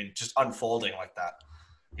watch. I mean, just unfolding like that.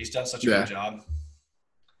 He's done such a good job.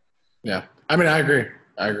 Yeah. I mean, I agree.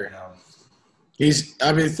 I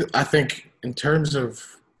think in terms of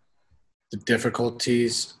the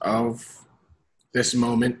difficulties of this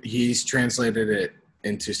moment, he's translated it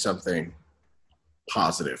into something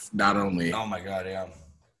positive. Not only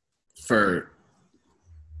for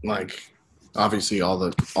like obviously all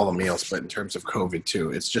the meals, but in terms of COVID too,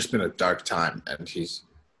 it's just been a dark time, and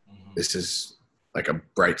this is like a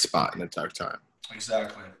bright spot in a dark time.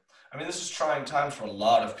 Exactly. I mean, this is trying times for a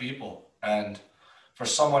lot of people, and for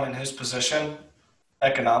someone in his position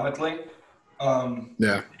economically,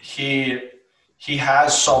 he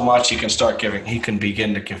has so much he can start giving. He can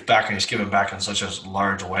begin to give back, and he's giving back in such a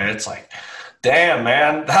large way. It's like, damn,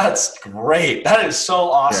 man, that's great. That is so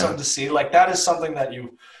awesome to see. Like, that is something that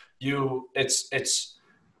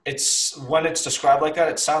it's when it's described like that,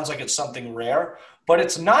 it sounds like it's something rare, but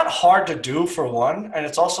it's not hard to do, for one, and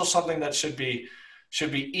it's also something that should be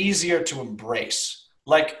easier to embrace.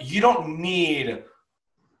 Like, you don't need,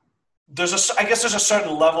 I guess there's a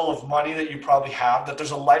certain level of money that you probably have, that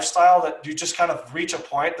there's a lifestyle that you just kind of reach a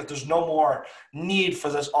point that there's no more need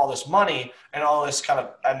for all this money and all this kind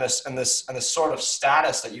of, and this sort of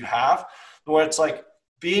status that you have, where it's like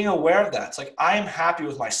being aware of that. It's like, I am happy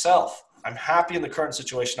with myself. I'm happy in the current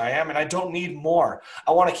situation I am, and I don't need more.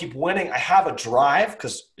 I want to keep winning. I have a drive,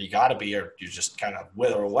 because you got to be, or you just kind of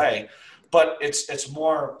wither away. But it's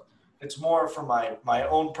more for my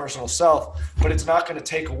own personal self, but it's not going to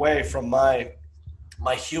take away from my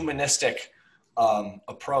humanistic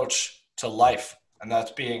approach to life, and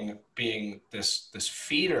that's being this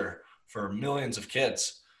feeder for millions of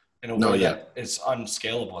kids in a way that it's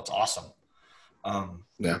unscalable. It's awesome.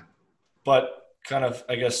 But kind of,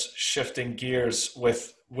 I guess, shifting gears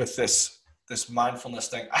with this mindfulness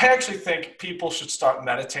thing. I actually think people should start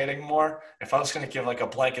meditating more. If I was going to give like a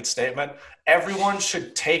blanket statement, everyone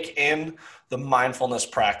should take in the mindfulness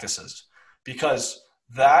practices, because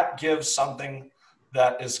that gives something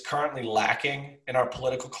that is currently lacking in our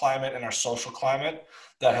political climate and our social climate,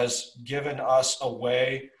 that has given us a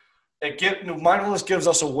way mindfulness gives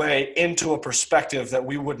us a way into a perspective that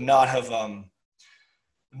we would not have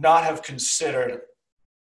considered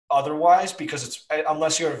otherwise, because it's,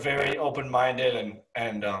 unless you're a very open-minded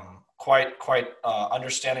and quite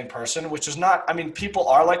understanding person, which is not, I mean, people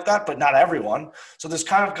are like that, but not everyone. So there's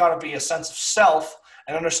kind of got to be a sense of self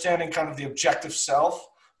and understanding kind of the objective self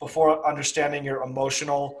before understanding your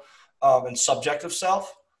emotional and subjective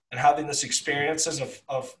self, and having this experiences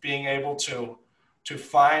of being able to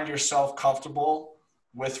find yourself comfortable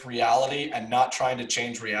with reality and not trying to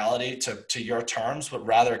change reality to your terms, but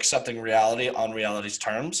rather accepting reality on reality's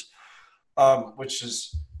terms, which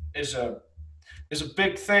is a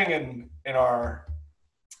big thing in our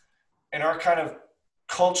kind of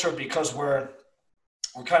culture, because we're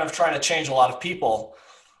kind of trying to change a lot of people.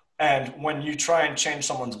 And when you try and change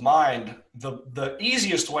someone's mind, the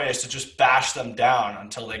easiest way is to just bash them down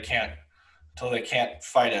until they can't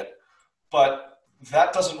fight it. But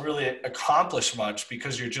that doesn't really accomplish much,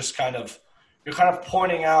 because you're kind of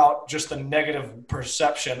pointing out just the negative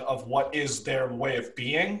perception of what is their way of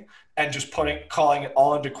being, and just calling it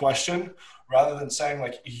all into question, rather than saying,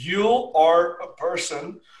 like, you are a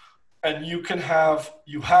person and you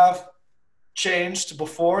have changed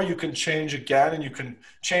before, you can change again, and you can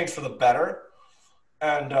change for the better.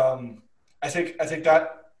 And I think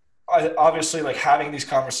that obviously, like, having these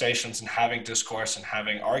conversations and having discourse and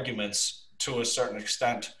having arguments to a certain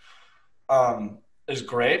extent is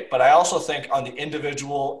great. But I also think on the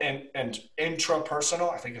individual and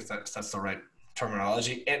intrapersonal, I think if that's the right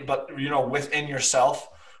terminology, but within yourself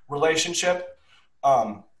relationship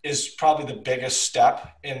is probably the biggest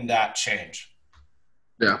step in that change.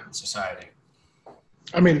 Yeah. In society.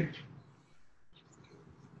 I mean,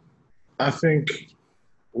 I think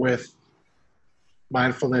with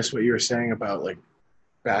mindfulness, what you were saying about, like,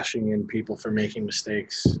 bashing in people for making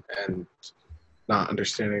mistakes and not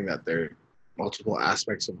understanding that there are multiple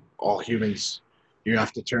aspects of all humans, you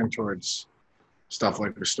have to turn towards stuff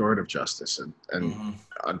like restorative justice and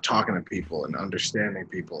talking to people and understanding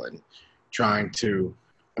people and trying to,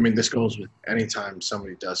 I mean, this goes with anytime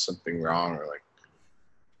somebody does something wrong or, like,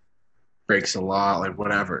 breaks the law, like,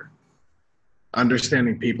 whatever.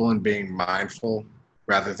 Understanding people and being mindful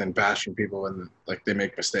rather than bashing people when, like, they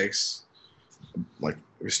make mistakes. Like,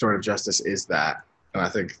 restorative justice is that. And I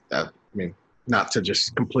think that, I mean, not to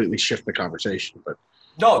just completely shift the conversation, but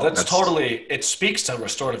no, that's totally, it speaks to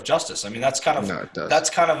restorative justice. I mean, that's kind of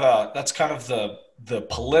the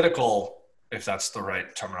political, if that's the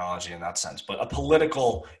right terminology in that sense, but a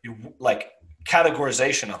political, like,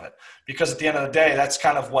 categorization of it, because at the end of the day, that's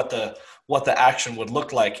kind of what the action would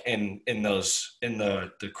look like in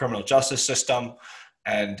the criminal justice system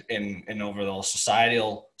and in overall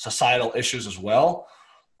societal issues as well.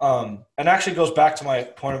 And actually goes back to my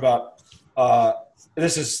point about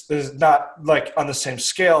this is not, like, on the same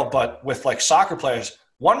scale, but with, like, soccer players,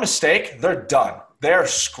 one mistake, they're done. They're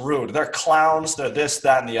screwed. They're clowns. They're this,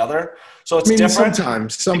 that, and the other. So it's different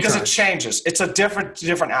sometimes because it changes. It's a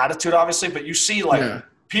different attitude, obviously. But you see, like,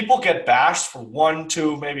 people get bashed for 1,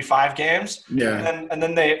 2, maybe 5 games, and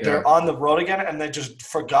then they're on the road again, and they just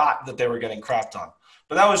forgot that they were getting crapped on.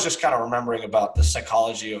 But that was just kind of remembering about the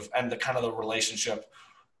psychology of, and the kind of the relationship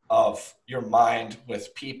of your mind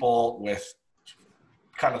with people, with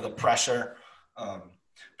kind of the pressure.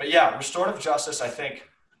 But yeah, restorative justice, I think,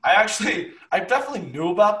 I definitely knew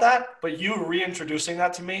about that, but you reintroducing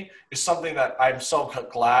that to me is something that I'm so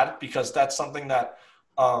glad, because that's something that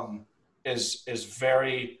is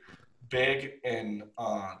very big in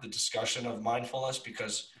the discussion of mindfulness,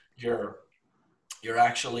 because you're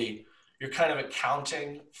kind of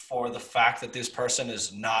accounting for the fact that this person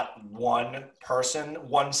is not one person,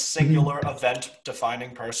 one singular event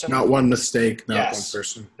defining person. Not one mistake, not one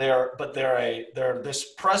person. They're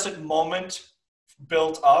this present moment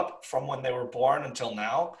built up from when they were born until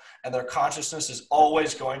now, and their consciousness is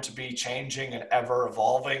always going to be changing and ever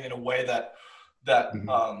evolving in a way that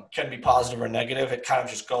can be positive or negative. It kind of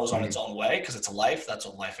just goes on its own way, because it's life. That's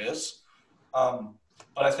what life is.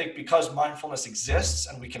 But I think because mindfulness exists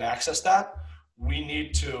and we can access that, we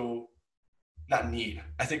need to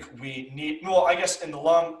I guess in the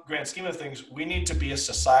long grand scheme of things, we need to be a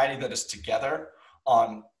society that is together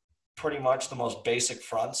on pretty much the most basic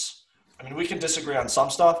fronts. I mean, we can disagree on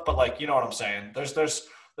some stuff, but, like, you know what I'm saying? There's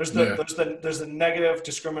the negative,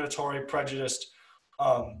 discriminatory, prejudiced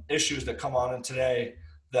issues that come on in today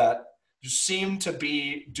that seem to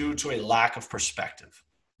be due to a lack of perspective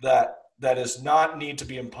that is not need to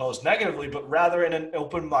be imposed negatively, but rather in an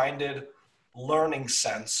open-minded learning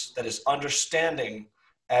sense that is understanding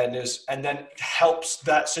and then helps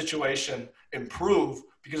that situation improve,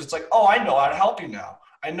 because it's like, oh, I know how to help you now.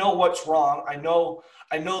 I know what's wrong. I know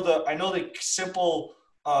the simple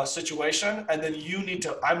situation, and then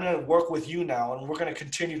I'm going to work with you now, and we're going to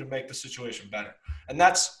continue to make the situation better. And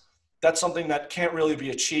that's something that can't really be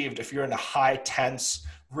achieved if you're in a high tense,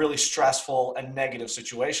 really stressful and negative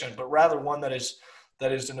situation, but rather one that is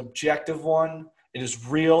an objective one. It is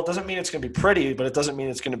real. Doesn't mean it's going to be pretty, but it doesn't mean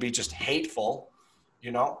it's going to be just hateful,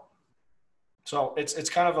 you know? So it's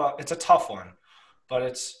kind of it's a tough one, but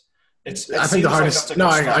I think the hardest,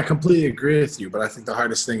 I completely agree with you, but I think the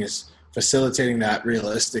hardest thing is facilitating that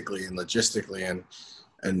realistically and logistically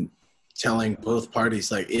and telling both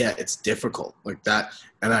parties, like, yeah, it's difficult like that.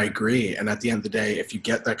 And I agree. And at the end of the day, if you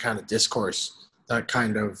get that kind of discourse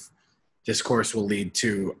will lead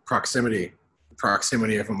to proximity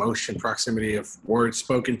of emotion, proximity of words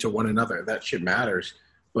spoken to one another. That shit matters.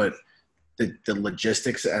 But the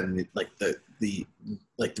logistics and the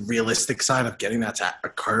realistic side of getting that to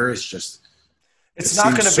occur is just, it's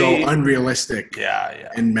not going to be so unrealistic.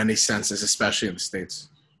 Yeah. In many senses, especially in the States.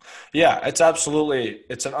 Yeah, it's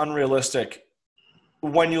an unrealistic,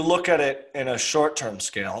 when you look at it in a short-term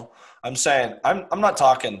scale. I'm saying, I'm not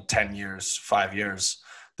talking 10 years, 5 years.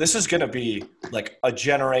 This is going to be like a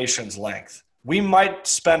generation's length. We might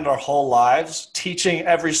spend our whole lives teaching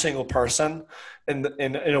every single person in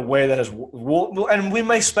a way that is, and we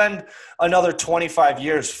may spend another 25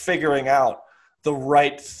 years figuring out the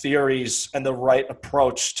right theories and the right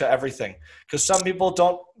approach to everything. Because some people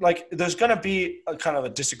don't there's going to be a kind of a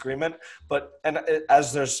disagreement,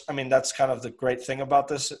 that's kind of the great thing about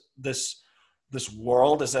this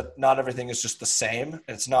world, is that not everything is just the same.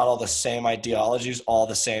 It's not all the same ideologies all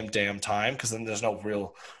the same damn time, because then there's no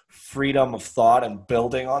real freedom of thought and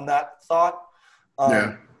building on that thought.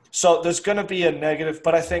 So there's going to be a negative,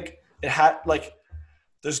 but I think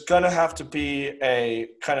there's going to have to be a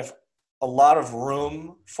kind of a lot of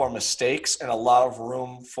room for mistakes and a lot of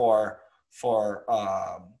room for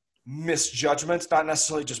misjudgments, not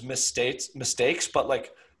necessarily just mistakes, but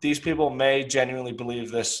like, these people may genuinely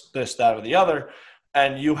believe this, that, or the other,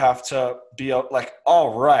 and you have to be like,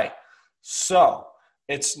 all right, so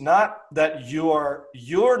it's not that you're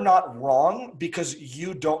not wrong because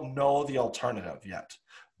you don't know the alternative yet.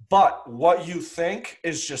 But what you think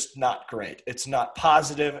is just not great. It's not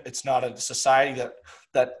positive. It's not a society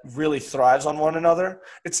that really thrives on one another.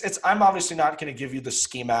 I'm obviously not going to give you the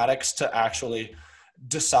schematics to actually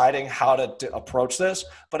deciding how to approach this,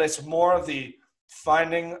 but it's more of the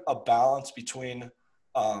finding a balance between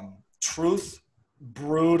truth,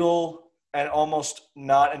 brutal, and almost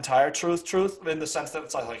not entire truth in the sense that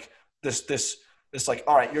it's like this like,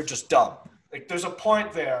 all right, you're just dumb. Like, there's a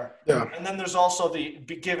point there. Yeah. And then there's also the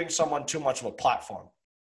giving someone too much of a platform.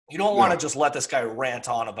 You don't want to just let this guy rant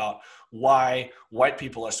on about why white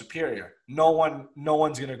people are superior. No one's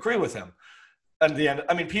going to agree with him. At the end,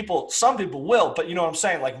 I mean, some people will, but you know what I'm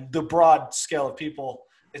saying? Like, the broad scale of people,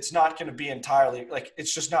 it's not going to be entirely, like,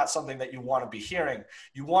 it's just not something that you want to be hearing.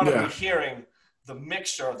 You want to be hearing the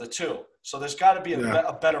mixture of the two. So there's got to be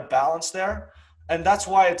a better balance there. And that's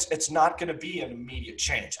why it's not going to be an immediate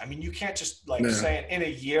change. I mean, you can't just say in a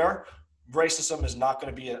year, racism is not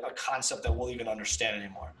going to be a concept that we'll even understand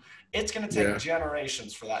anymore. It's going to take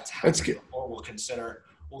generations for that to happen. Or we'll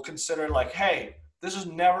consider like, hey, this is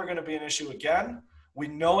never going to be an issue again. We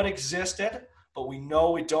know it existed, but we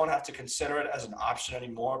know we don't have to consider it as an option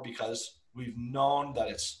anymore because we've known that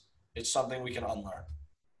it's something we can unlearn.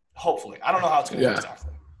 Hopefully. I don't know how it's going to go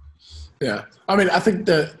exactly. Yeah. I mean, I think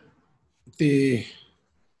that the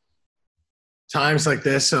times like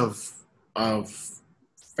this of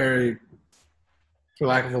very, for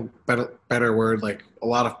lack of a better word, like a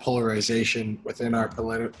lot of polarization within our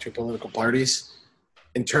two political parties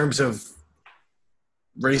in terms of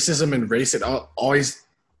racism and race, it always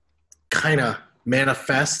kind of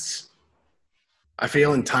manifests, I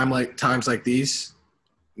feel, in times like these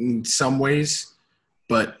in some ways.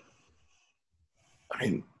 But I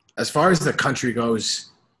mean, as far as the country goes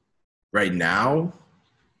right now,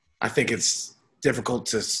 I think it's difficult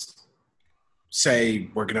to say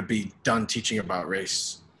we're going to be done teaching about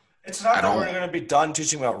race. It's not that we're going to be done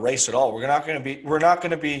teaching about race at all. We're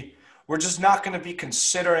just not going to be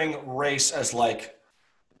considering race as like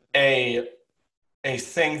a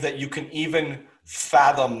thing that you can even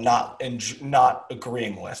fathom not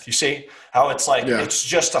agreeing with. You see how it's like, it's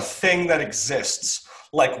just a thing that exists,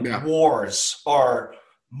 like wars or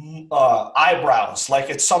eyebrows. Like,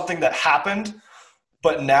 it's something that happened,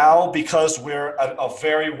 but now because we're a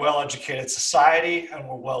very well-educated society and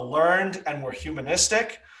we're well-learned and we're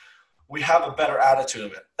humanistic, we have a better attitude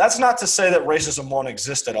of it. That's not to say that racism won't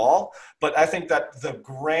exist at all, but I think that the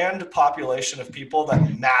grand population of people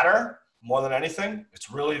that matter more than anything.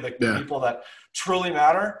 It's really the people that truly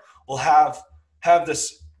matter will have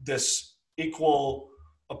this equal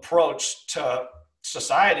approach to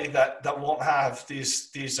society that won't have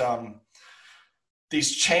these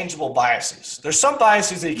changeable biases. There's some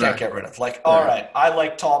biases that you can't get rid of. Like, all right, I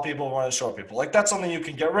like tall people more than short people. Like, that's something you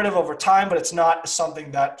can get rid of over time, but it's not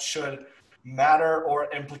something that should matter or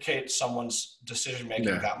implicate someone's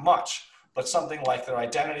decision-making that much. But something like their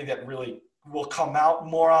identity that really will come out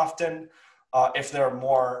more often. If they're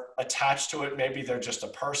more attached to it, maybe they're just a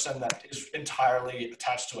person that is entirely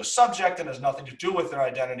attached to a subject and has nothing to do with their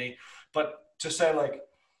identity. But to say like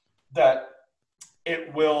that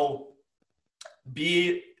it will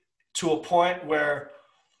be to a point where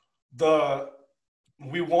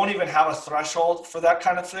we won't even have a threshold for that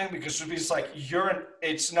kind of thing, because it's like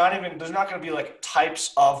there's not going to be like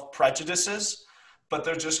types of prejudices, but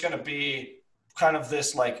they're just going to be kind of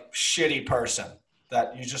this like shitty person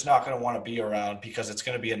that you're just not going to want to be around because it's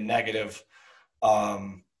going to be a negative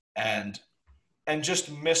and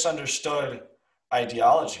just misunderstood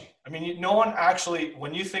ideology. I mean, no one actually,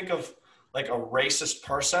 when you think of like a racist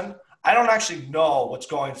person, I don't actually know what's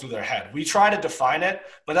going through their head. We try to define it,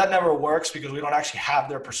 but that never works because we don't actually have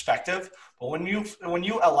their perspective. But when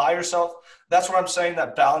you allow yourself, that's what I'm saying,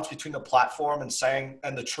 that balance between the platform and saying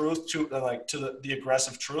and the truth to the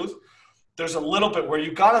aggressive truth. There's a little bit where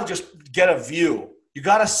you got to just get a view. You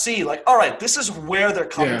got to see like, all right, this is where they're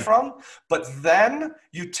coming from. But then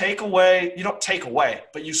you don't take away,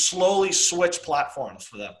 but you slowly switch platforms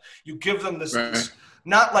for them. You give them this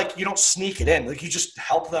not like you don't sneak it in. Like you just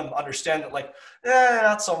help them understand that like,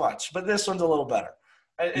 not so much, but this one's a little better.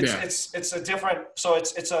 It's a different, so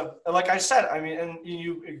it's a, like I said, I mean, and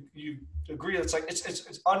you agree. It's like,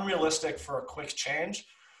 it's unrealistic for a quick change,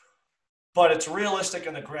 but it's realistic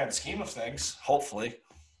in the grand scheme of things. Hopefully.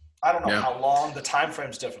 I don't know how long the time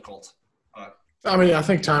frame is difficult. I mean, I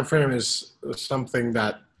think time frame is something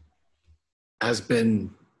that has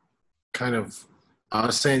been kind of, I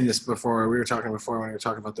was saying this before, we were talking before when we were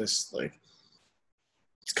talking about this, like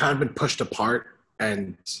it's kind of been pushed apart,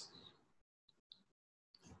 and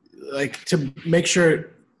like to make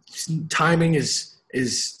sure timing is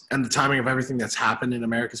and the timing of everything that's happened in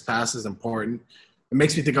America's past is important. It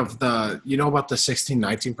makes me think of about the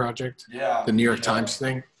 1619 Project? Yeah. The New York Times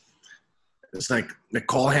thing. It's like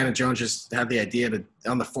Nicole Hannah-Jones just had the idea that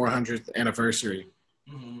on the 400th anniversary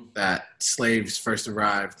that slaves first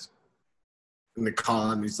arrived in the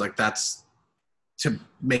colonies, like that's to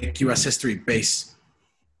make U.S. history base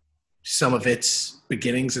some of its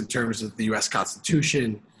beginnings in terms of the U.S.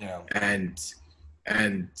 Constitution and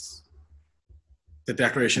the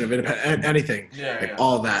Declaration of Independence, anything,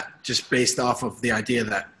 all that, just based off of the idea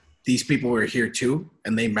that these people were here too,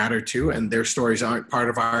 and they matter too, and their stories aren't part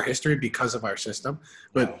of our history because of our system.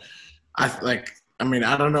 But I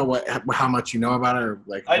don't know how much you know about it, or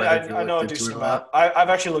like I know a decent amount. I've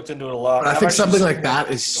actually looked into it a lot. But I think something like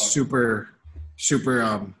that is super,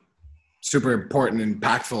 super, super important and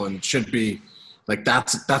impactful, and should be like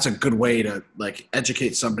that's a good way to like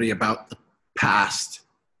educate somebody about the past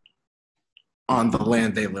on the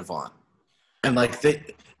land they live on, and like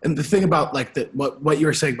and the thing about like what you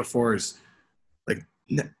were saying before is like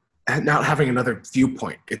not having another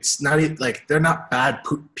viewpoint. It's not like they're not bad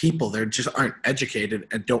people. They just aren't educated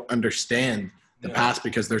and don't understand the past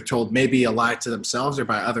because they're told maybe a lie to themselves or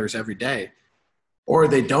by others every day, or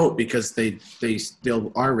they don't because they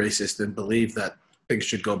still are racist and believe that things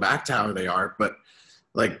should go back to how they are. But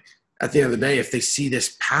like at the end of the day, if they see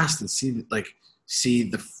this past and see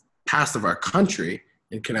the past of our country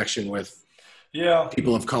in connection with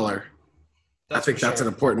people of color, I think that's an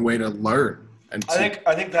important way to learn. And I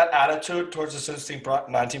think that attitude towards the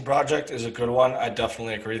 1619 Project is a good one. I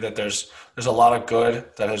definitely agree that there's a lot of good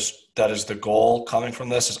that is the goal coming from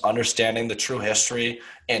this, is understanding the true history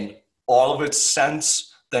in all of its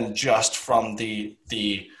sense than just from the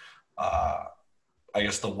I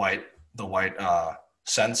guess the white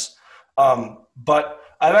sense. But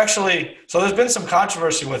I've actually, so there's been some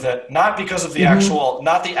controversy with it, not because of the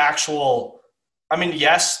actual. I mean,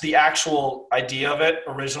 yes, the actual idea of it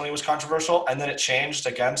originally was controversial, and then it changed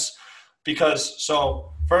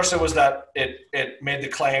so first it was that it made the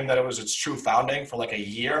claim that it was its true founding for like a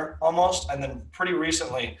year almost, and then pretty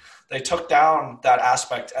recently they took down that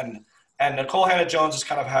aspect, and Nicole Hannah-Jones has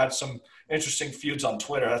kind of had some interesting feuds on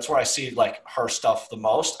Twitter. That's where I see like her stuff the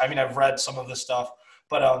most. I mean, I've read some of this stuff,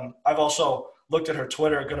 but I've also looked at her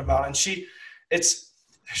Twitter a good amount, and she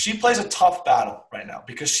plays a tough battle right now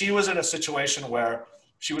because she was in a situation where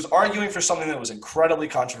she was arguing for something that was incredibly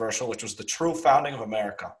controversial, which was the true founding of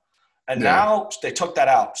America. And now they took that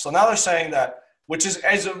out. So now they're saying that which is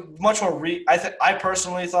a much more I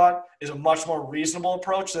personally thought is a much more reasonable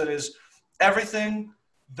approach. That is, everything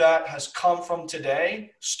that has come from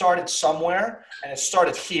today started somewhere, and it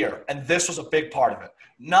started here, and this was a big part of it.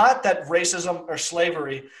 Not that racism or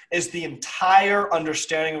slavery is the entire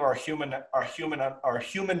understanding of our human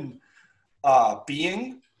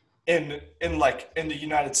being in the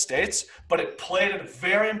United States, but it played a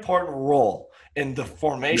very important role in the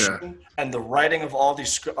formation and the writing of all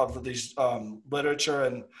these literature,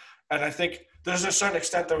 and I think there's a certain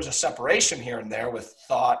extent there was a separation here and there with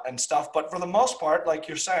thought and stuff, but for the most part, like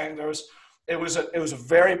you're saying, it was a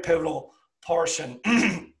very pivotal portion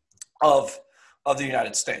of the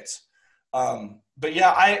United States. But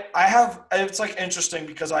yeah, it's like interesting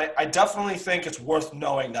because I definitely think it's worth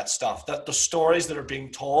knowing that stuff, that the stories that are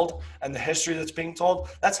being told and the history that's being told,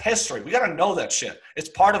 that's history. We got to know that shit. It's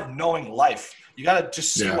part of knowing life. You got to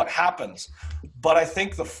just see what happens. But I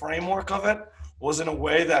think the framework of it was in a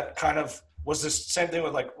way that kind of was this same thing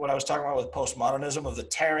with like what I was talking about with postmodernism, of the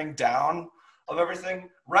tearing down of everything.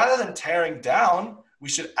 Rather than tearing down, we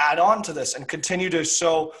should add on to this and continue to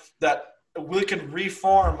show that we can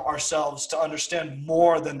reform ourselves to understand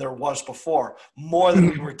more than there was before, more than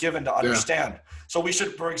we were given to understand. So we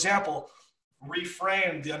should, for example,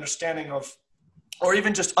 reframe the understanding of, or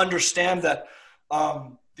even just understand that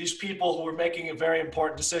these people who were making very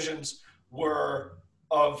important decisions were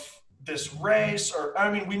of this race, or, I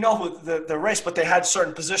mean, we know who the race, but they had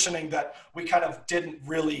certain positioning that we kind of didn't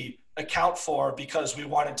really account for because we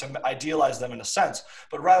wanted to idealize them in a sense,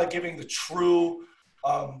 but rather giving the true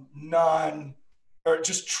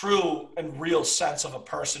just true and real sense of a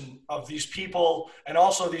person, of these people, and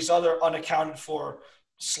also these other unaccounted for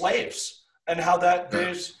slaves, and how that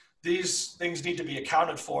these things need to be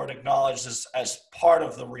accounted for and acknowledged as part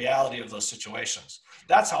of the reality of those situations.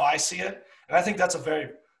 That's how I see it. And I think that's a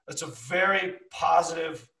very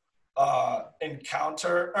positive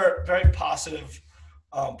encounter, or very positive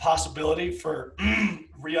possibility for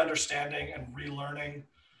re-understanding and relearning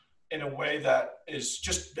in a way that is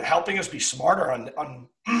just helping us be smarter on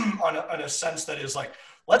a sense that is like,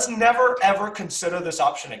 let's never ever consider this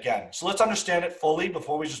option again. So let's understand it fully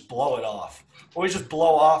before we just blow it off. Or we just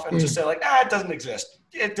blow off and just say like, it doesn't exist.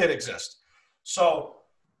 It did exist. So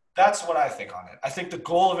that's what I think on it. I think the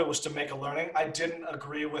goal of it was to make a learning. I didn't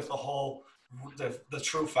agree with the whole, the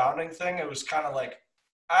true founding thing. It was kind of like,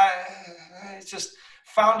 it's just,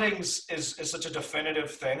 foundings is such a definitive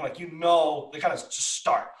thing. Like, they kind of just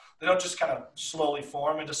start. They don't just kind of slowly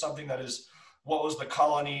form into something that is what was the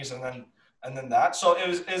colonies and then that. So it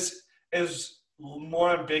was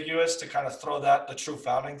more ambiguous to kind of throw the true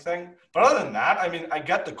founding thing. But other than that, I mean, I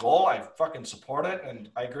get the goal. I fucking support it, and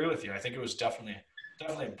I agree with you. I think it was definitely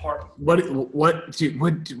important. What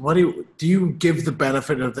do you give the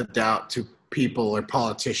benefit of the doubt to people or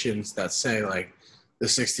politicians that say like the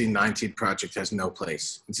 1619 Project has no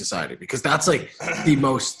place in society? Because that's like the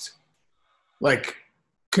most like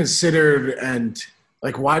considered, and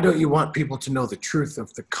like, why don't you want people to know the truth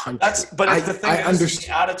of the country? The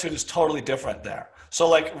attitude is totally different there. So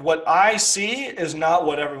like what I see is not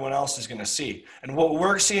what everyone else is going to see. And what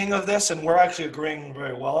we're seeing of this, and we're actually agreeing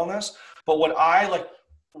very well on this, but what I like,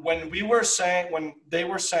 when they were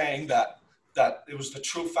saying that it was the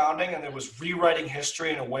true founding and it was rewriting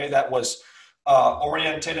history in a way that was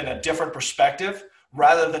oriented in a different perspective,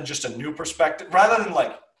 rather than just a new perspective, rather than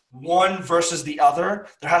like one versus the other,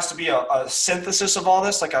 there has to be a synthesis of all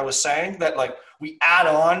this. Like I was saying, that like we add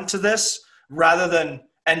on to this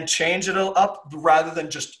and change it up rather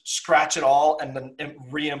than just scratch it all and then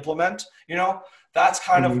re-implement, that's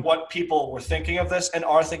kind of what people were thinking of this and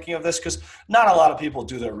are thinking of this, because not a lot of people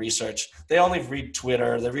do their research. They only read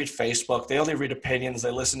Twitter, they read Facebook, they only read opinions,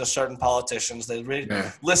 they listen to certain politicians, they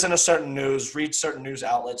listen to certain news, read certain news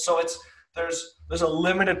outlets. So there's a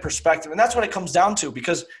limited perspective, and that's what it comes down to,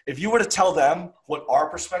 because if you were to tell them what our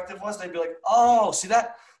perspective was, they'd be like, oh, see,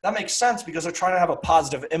 that makes sense, because they're trying to have a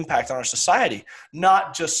positive impact on our society,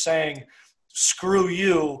 not just saying, screw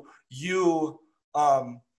you, you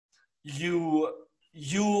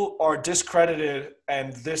are discredited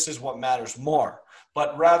and this is what matters more.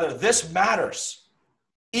 But rather, this matters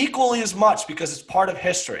equally as much because it's part of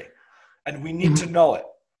history and we need to know it.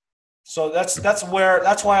 So that's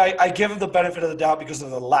why I give them the benefit of the doubt, because of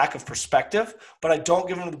the lack of perspective, but I don't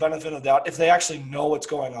give them the benefit of the doubt if they actually know what's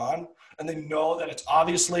going on and they know that it's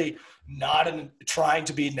obviously not trying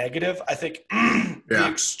to be negative. I think the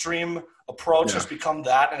extreme approach has become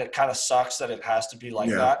that, and it kind of sucks that it has to be like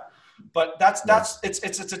that. But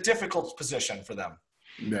it's a difficult position for them.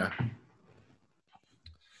 Yeah.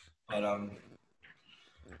 But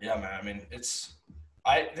yeah, man. I mean, it's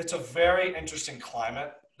It's a very interesting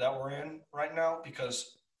climate that we're in right now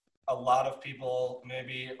because a lot of people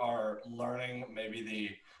maybe are learning maybe the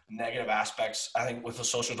negative aspects. I think with the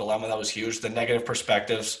social dilemma, that was huge. The negative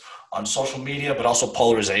perspectives on social media, but also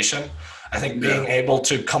polarization. I think being able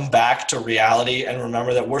to come back to reality and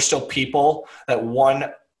remember that we're still people, that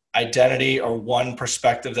one identity or one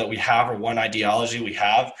perspective that we have or one ideology we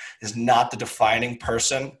have is not the defining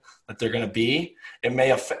person that they're going to be. It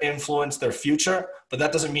may influence their future, but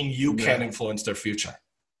that doesn't mean you can't influence their future.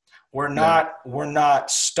 We're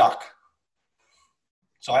not stuck.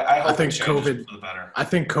 So I hope think it changes COVID for the better. I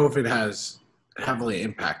think COVID has heavily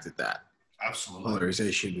impacted that Absolutely.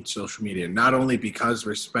 polarization in social media. Not only because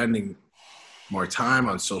we're spending more time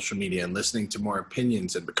on social media and listening to more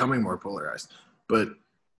opinions and becoming more polarized, but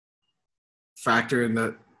factor in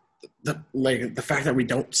the fact that we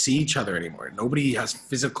don't see each other anymore. Nobody has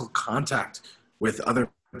physical contact with other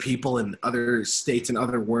people in other states and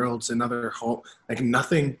other worlds and other home. Like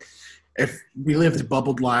nothing. If we lived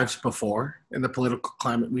bubbled lives before in the political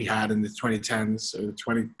climate we had in the 2010s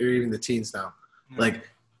or even the teens now, like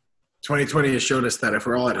 2020 has showed us that if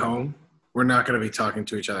we're all at home, we're not going to be talking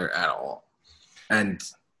to each other at all. And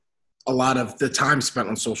a lot of the time spent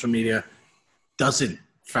on social media doesn't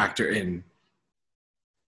factor in,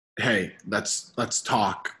 hey, let's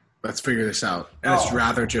talk, let's figure this out. And it's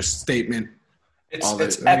rather just statement.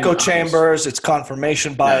 It's echo chambers, it's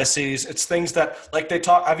confirmation biases, it's things that like they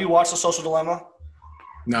talk. Have you watched The Social Dilemma?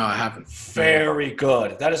 No, I haven't. Very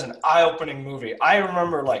good. That is an eye-opening movie. I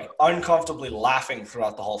remember like uncomfortably laughing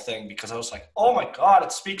throughout the whole thing because I was like, oh my God,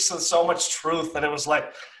 it speaks to so much truth that it was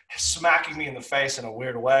like smacking me in the face in a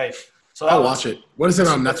weird way. So I'll watch it. What is it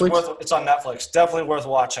on Netflix? It's on Netflix. Definitely worth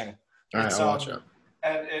watching. All right, I'll watch it.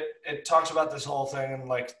 And it talks about this whole thing and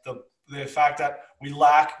like the fact that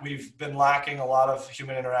we've been lacking a lot of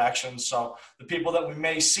human interactions. So the people that we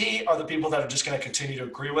may see are the people that are just going to continue to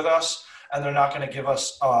agree with us, and they're not going to give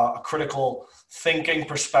us a critical thinking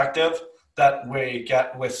perspective that we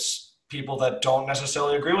get with people that don't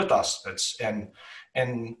necessarily agree with us. It's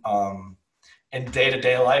in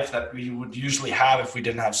day-to-day life that we would usually have if we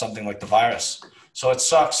didn't have something like the virus. So it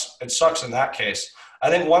sucks. It sucks in that case. I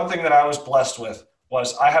think one thing that I was blessed with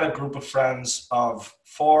was I had a group of friends of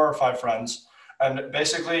 4 or 5 friends, and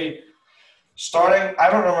basically starting, I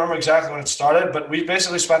don't remember exactly when it started, but we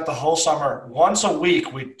basically spent the whole summer, once a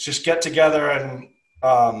week, we just get together and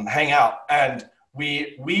hang out. And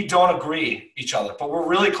we don't agree each other, but we're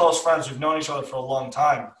really close friends. We've known each other for a long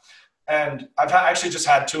time. And I've actually just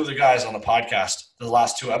had 2 of the guys on the podcast, the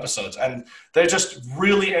last 2 episodes, and they're just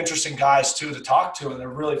really interesting guys too to talk to, and they're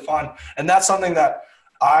really fun. And that's something that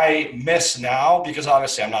I miss now because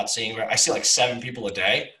obviously I'm not seeing, I see like 7 people a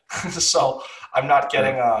day. So I'm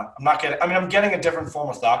getting a different form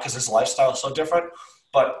of thought because his lifestyle is so different,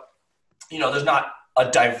 but there's not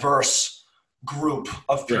a diverse group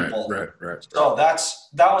of people. Right. So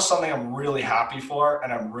that was something I'm really happy for.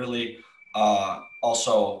 And I'm really,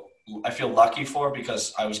 also, I feel lucky for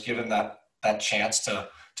because I was given that chance to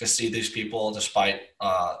see these people despite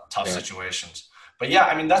tough situations. But yeah,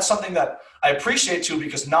 I mean, that's something that I appreciate too,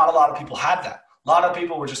 because not a lot of people had that. A lot of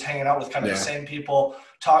people were just hanging out with kind of the same people,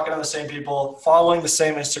 talking to the same people, following the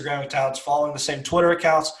same Instagram accounts, following the same Twitter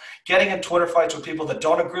accounts, getting in Twitter fights with people that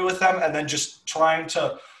don't agree with them, and then just trying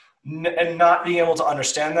to and not being able to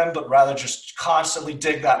understand them, but rather just constantly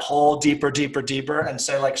dig that hole deeper and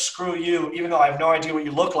say like, screw you, even though I have no idea what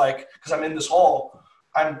you look like because I'm in this hole,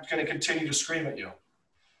 I'm going to continue to scream at you.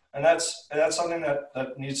 And that's something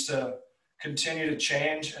that needs to continue to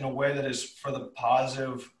change in a way that is for the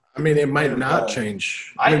positive. I mean, it might not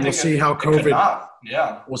change. I mean, we'll see how COVID.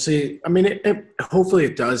 We'll see. I mean, hopefully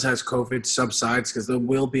it does as COVID subsides, because there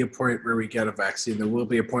will be a point where we get a vaccine. There will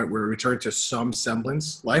be a point where we return to some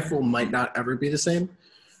semblance. Life might not ever be the same,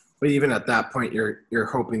 but even at that point, you're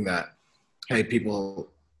hoping that, hey, people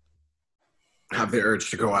have the urge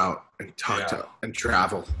to go out and talk to and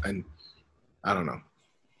travel, and I don't know. I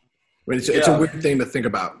mean, it's a weird thing to think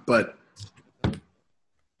about, but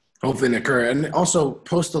hopefully it occur. And also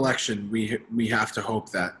post-election, we have to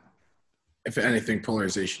hope that, if anything,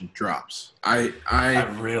 polarization drops. I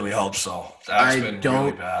really hope so. That's been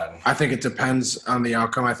really bad. I think it depends on the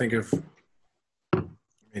outcome. I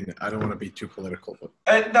don't want to be too political,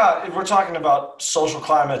 but no, we're talking about social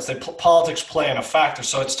climates. Politics play in a factor,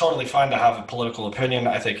 so it's totally fine to have a political opinion.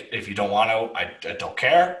 I think if you don't want to, I don't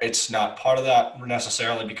care. It's not part of that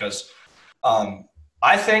necessarily, because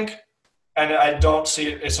I think, and I don't see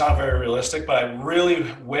it, it's not very realistic, but I really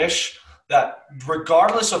wish that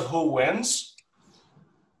regardless of who wins,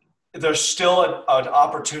 there's still an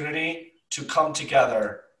opportunity to come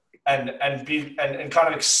together and kind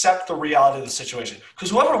of accept the reality of the situation.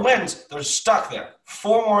 Because whoever wins, they're stuck there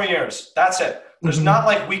 4 more years. That's it. There's not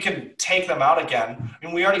like we can take them out again. I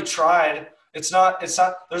mean, we already tried. It's not,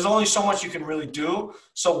 there's only so much you can really do.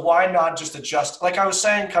 So why not just adjust? Like I was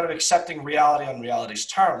saying, kind of accepting reality on reality's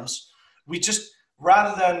terms. We just,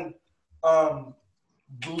 rather than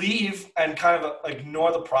leave and kind of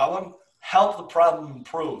ignore the problem, help the problem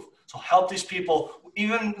improve. So help these people,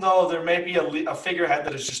 even though there may be a figurehead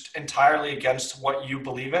that is just entirely against what you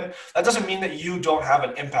believe in, that doesn't mean that you don't have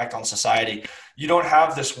an impact on society. You don't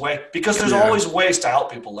have this way, because there's always ways to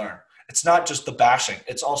help people learn. It's not just the bashing.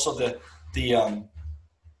 It's also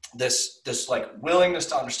this like willingness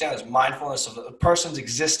to understand, this mindfulness of a person's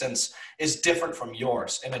existence is different from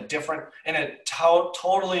yours in a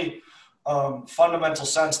totally fundamental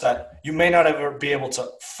sense that you may not ever be able to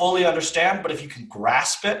fully understand, but if you can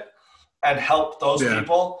grasp it and help those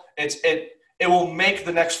people, it will make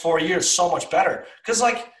the next 4 years so much better. Because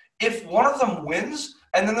like if one of them wins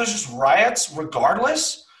and then there's just riots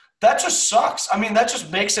regardless, that just sucks. I mean, that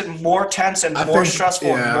just makes it more tense and more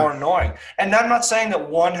stressful and more annoying. And I'm not saying that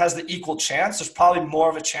one has the equal chance. There's probably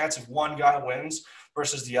more of a chance if one guy wins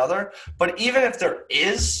versus the other. But even if there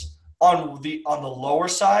is on the lower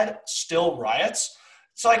side still riots,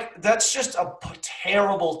 it's like that's just a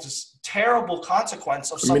terrible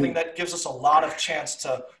consequence of something that gives us a lot of chance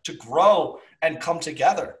to grow and come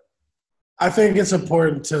together. I think it's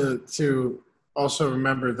important to also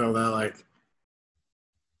remember though that like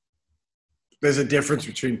there's a difference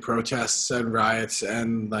between protests and riots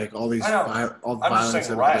and like all these all the violence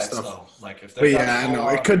and riots, stuff. Though. Like if I know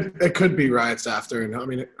it could be riots after, and I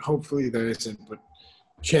mean hopefully there isn't, but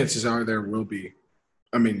chances are there will be.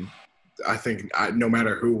 I mean, I think no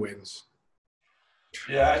matter who wins.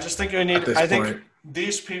 Yeah, I just think you need. I think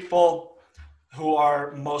these people who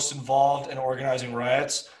are most involved in organizing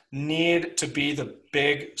riots need to be the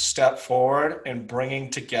big step forward in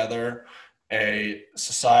bringing together a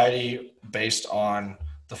society based on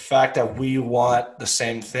the fact that we want the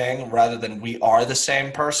same thing rather than we are the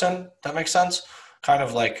same person. That makes sense? Kind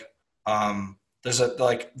of like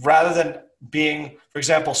rather than being, for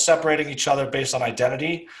example, separating each other based on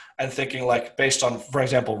identity and thinking like based on, for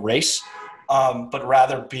example, race, but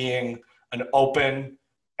rather being an open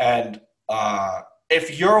and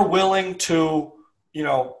if you're willing to,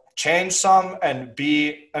 change some and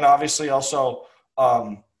obviously also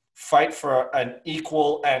fight for an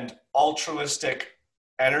equal and altruistic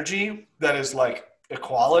energy that is like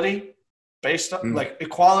equality based on like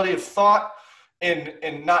equality of thought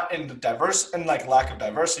in not in the diverse and like lack of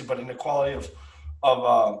diversity, but in equality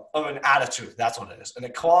of an attitude. That's what it is. An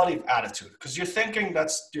equality of attitude. Because you're thinking,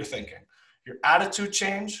 your attitude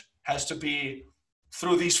change has to be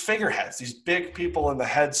through these figureheads, these big people in the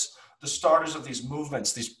heads, the starters of these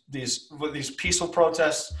movements, these peaceful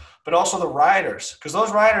protests, but also the rioters, because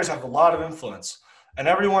those rioters have a lot of influence, and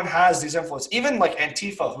everyone has these influence. Even like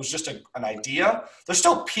Antifa, who's just an idea, there's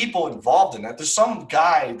still people involved in it. There's some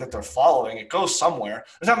guy that they're following. It goes somewhere.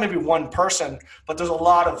 There's not maybe one person, but there's a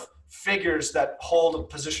lot of figures that hold a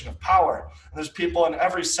position of power. And there's people in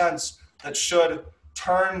every sense that should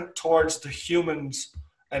turn towards the humans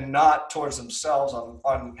and not towards themselves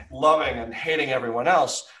on loving and hating everyone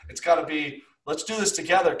else. It's got to be, let's do this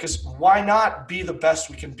together, because why not be the best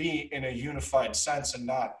we can be in a unified sense and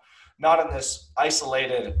not in this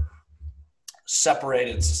isolated,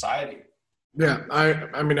 separated society. Yeah,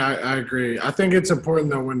 I mean, I agree. I think it's important,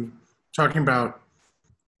 though, when talking about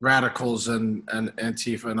radicals and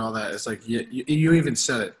Antifa and all that, it's like you even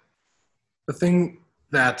said it. The thing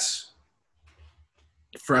that's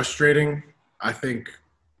frustrating, I think,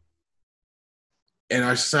 in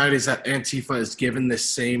our society is that Antifa is given the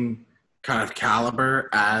same kind of caliber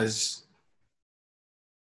as,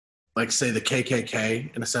 like, say, the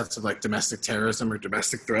KKK in a sense of, like, domestic terrorism or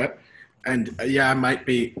domestic threat. And, I might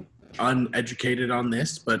be uneducated on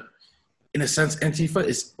this, but in a sense, Antifa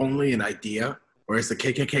is only an idea, whereas the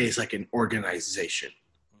KKK is, like, an organization.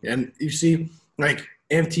 And you see, like,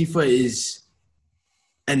 Antifa is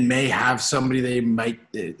and may have somebody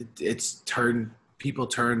people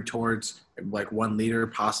turn towards, like, one leader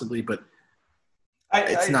possibly, but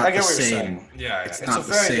it's not the same. Yeah, it's not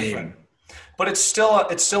the same. Different. But it's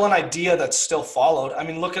still an idea that's still followed. I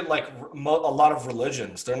mean, look at like a lot of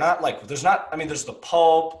religions. They're not like there's the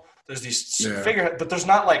Pope, there's these figureheads, but there's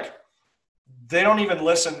not like they don't even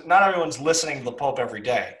listen. Not everyone's listening to the Pope every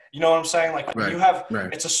day. You know what I'm saying? Like you have,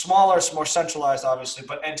 it's a smaller, it's more centralized, obviously,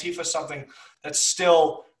 but Antifa is something that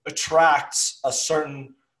still attracts a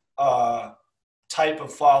certain type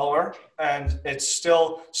of follower, and it's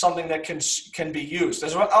still something that can be used.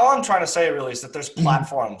 All I'm trying to say really is that there's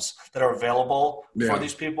platforms that are available for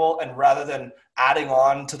these people, and rather than adding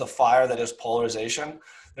on to the fire that is polarization,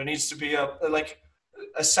 there needs to be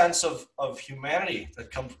a sense of humanity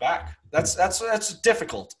that comes back. That's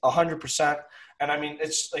difficult, 100%. And I mean,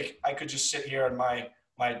 it's like I could just sit here in my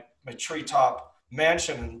treetop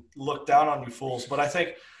mansion and look down on you fools, but I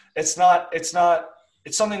think it's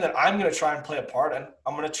something that I'm going to try and play a part in.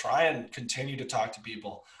 I'm going to try and continue to talk to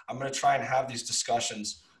people. I'm going to try and have these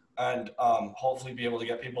discussions and hopefully be able to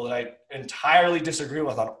get people that I entirely disagree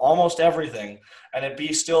with on almost everything, and it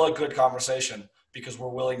be still a good conversation because we're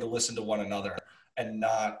willing to listen to one another and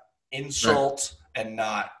not insult and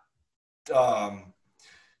not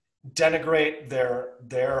denigrate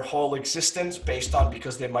their whole existence based on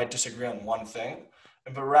because they might disagree on one thing,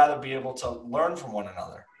 but rather be able to learn from one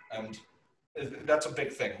another. And that's a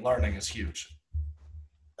big thing. Learning is huge.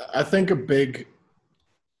 I think a big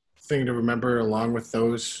thing to remember along with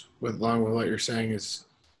what you're saying is,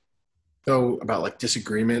 though, about like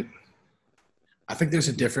disagreement. I think there's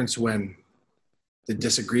a difference when the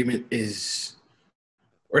disagreement is,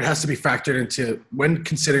 or it has to be factored into, when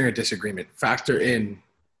considering a disagreement, factor in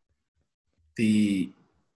the,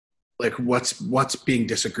 like, what's being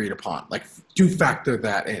disagreed upon. Like, do factor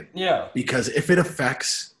that in. Yeah. Because if it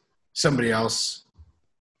affects somebody else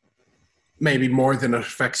maybe more than it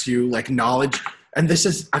affects you, like knowledge, and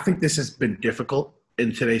I think this has been difficult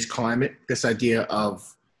in today's climate, this idea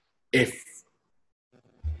of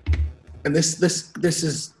and this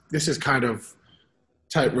is kind of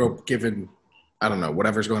tightrope given, I don't know,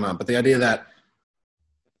 whatever's going on, but the idea that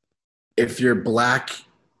if you're black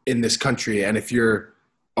in this country and if you're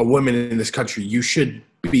a woman in this country,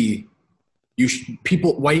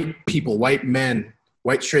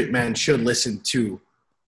 white straight men should listen to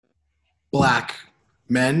black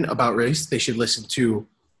men about race. They should listen to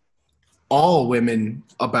all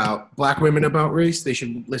black women about race. They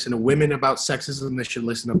should listen to women about sexism. They should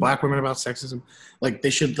listen to black women about sexism. Like, they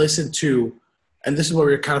should listen to, and this is what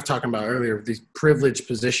we were kind of talking about earlier, these privileged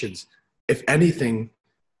positions. If anything,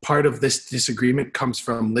 part of this disagreement comes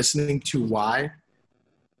from listening to why.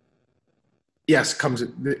 Yes,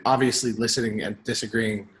 obviously listening and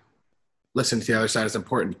disagreeing, listening to the other side is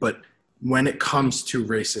important, but when it comes to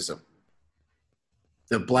racism,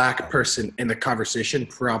 the black person in the conversation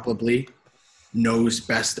probably knows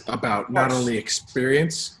best about not only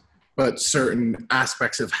experience, but certain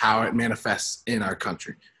aspects of how it manifests in our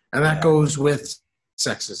country. And that goes with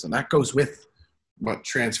sexism. That goes with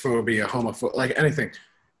transphobia, homophobia, like anything.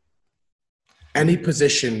 Any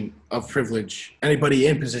position of privilege, anybody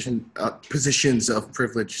in positions of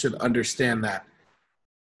privilege should understand that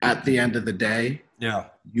at the end of the day,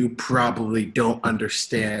 you probably don't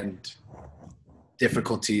understand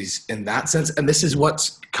difficulties in that sense. And this is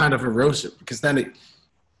what's kind of erosive, because then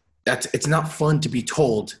it's not fun to be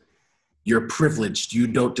told you're privileged, you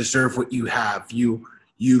don't deserve what you have,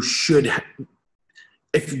 you should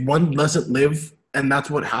if one doesn't live, and that's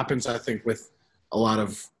what happens, I think, with a lot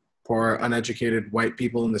of poor, uneducated white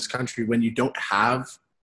people in this country, when you don't have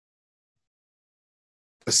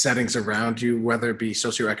the settings around you, whether it be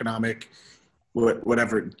socioeconomic,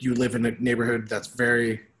 whatever, you live in a neighborhood that's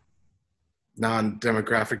very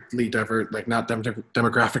non-demographically diverse, like not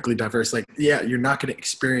demographically diverse, like, you're not going to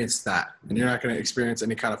experience that, and you're not going to experience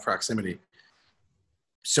any kind of proximity.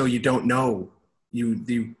 So you don't know,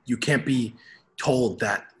 you can't be told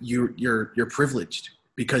that you're privileged,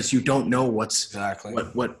 because you don't know what's exactly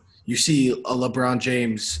what you see a LeBron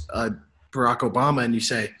James, Barack Obama, and you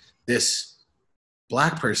say, this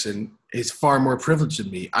black person is far more privileged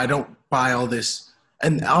than me. I don't buy all this.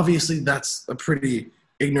 And obviously that's a pretty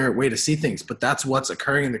ignorant way to see things, but that's what's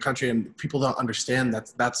occurring in the country, and people don't understand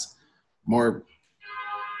that that's more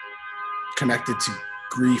connected to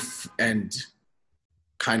grief and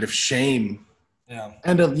kind of shame. Yeah.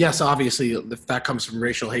 And yes, obviously, if that comes from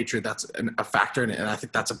racial hatred, that's a factor in it, and I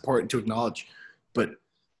think that's important to acknowledge. But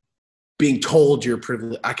being told you're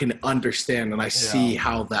privileged, I can understand, and I see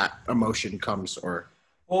how that emotion comes.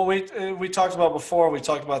 Well, we talked about before. We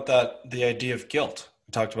talked about the idea of guilt.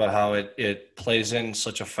 We talked about how it plays in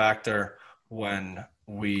such a factor when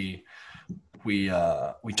we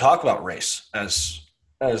talk about race as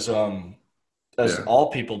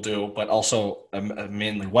all people do, but also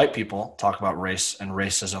mainly white people talk about race and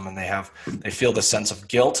racism, and they feel the sense of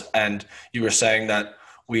guilt. And you were saying that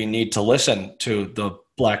we need to listen to the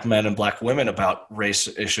black men and black women about race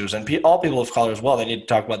issues, and all people of color as well. They need to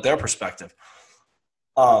talk about their perspective.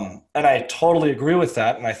 And I totally agree with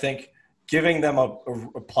that. And I think giving them a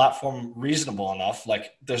platform reasonable enough,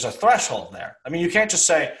 like there's a threshold there. I mean, you can't just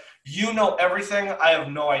say, you know everything, I have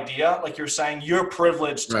no idea. Like you're saying, you're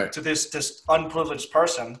privileged Right. to this unprivileged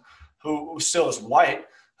person who still is white,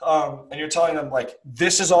 and you're telling them like,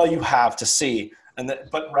 this is all you have to see,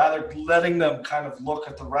 but rather letting them kind of look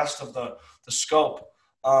at the rest of the scope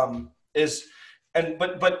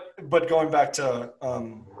but going back to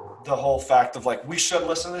the whole fact of like, we should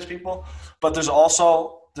listen to these people, but there's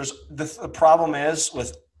the problem is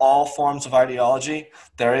with all forms of ideology,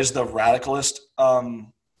 there is the radicalist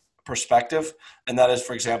perspective, and that is,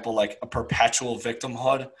 for example, like a perpetual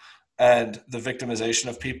victimhood and the victimization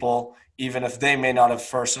of people, even if they may not have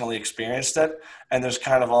personally experienced it. And there's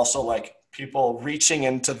kind of also like people reaching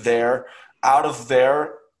into out of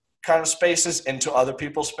their kind of spaces into other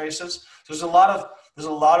people's spaces. There's a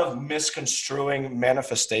lot of misconstruing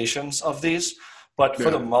manifestations of these, but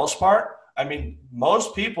for the most part, I mean,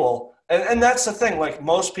 most people, and that's the thing, like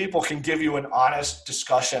most people can give you an honest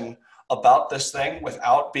discussion about this thing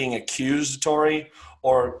without being accusatory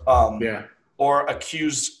or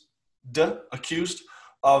accused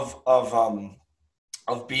of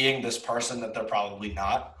being this person that they're probably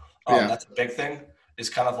not. That's a big thing. Is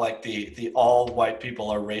kind of like the all white people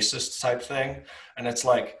are racist type thing. And it's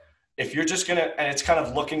like, if you're just gonna, and it's kind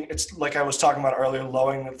of looking, it's like I was talking about earlier,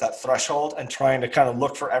 lowering that threshold and trying to kind of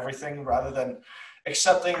look for everything rather than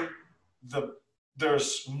accepting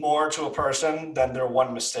there's more to a person than their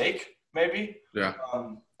one mistake, maybe. Yeah.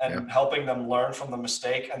 Helping them learn from the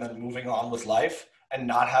mistake and then moving on with life and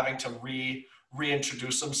not having to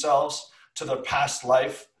reintroduce themselves to their past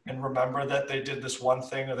life and remember that they did this one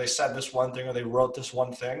thing or they said this one thing or they wrote this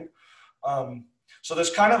one thing. So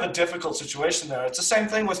there's kind of a difficult situation there. It's the same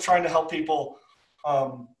thing with trying to help people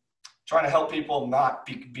not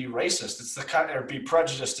be racist. It's the kind, or be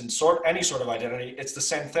prejudiced in any sort of identity. It's the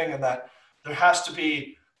same thing in that there has to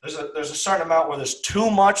be, there's a certain amount where there's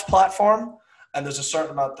too much platform and there's a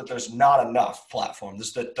certain amount that there's not enough platform.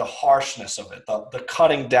 There's the harshness of it, the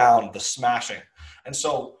cutting down, the smashing. And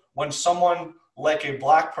so when someone like a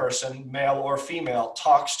black person, male or female,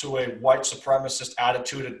 talks to a white supremacist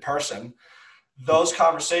attituded person, those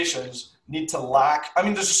conversations need to lack, I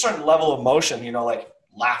mean, there's a certain level of emotion, like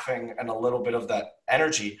laughing and a little bit of that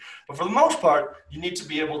energy. But for the most part, you need to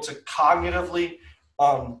be able to cognitively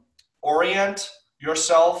orient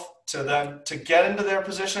yourself to them to get into their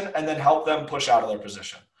position and then help them push out of their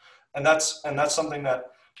position. And that's something that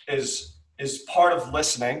is part of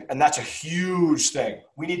listening. And that's a huge thing.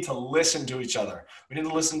 We need to listen to each other. We need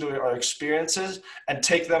to listen to our experiences and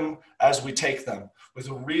take them as we take them with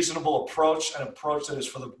a reasonable approach, an approach that is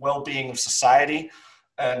for the well-being of society.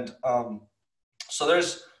 And so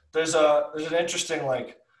there's an interesting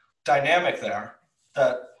like dynamic there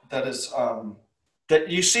that is that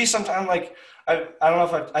you see sometimes. Like I don't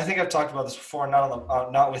know if I think I've talked about this before,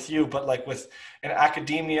 not with you, but like in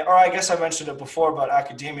academia, or I guess I mentioned it before about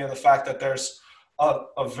academia, the fact that there's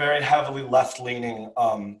a very heavily left-leaning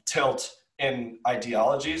tilt in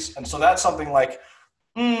ideologies. And so that's something like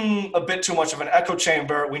a bit too much of an echo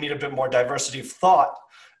chamber. We need a bit more diversity of thought,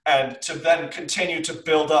 and to then continue to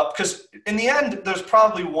build up, because in the end, there's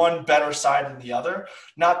probably one better side than the other.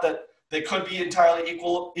 Not that they could be entirely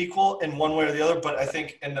equal in one way or the other, but I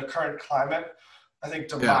think in the current climate, I think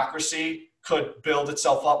democracy could build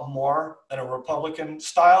itself up more than a Republican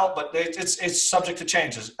style, but it's subject to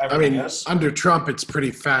changes. Everything is. Under Trump, it's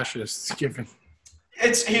pretty fascist, given.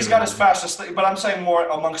 He's got his fascist thing, but I'm saying more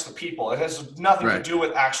amongst the people. It has nothing to do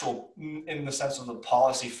with actual, in the sense of the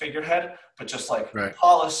policy figurehead, but just like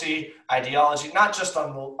policy, ideology, not just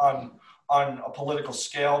on a political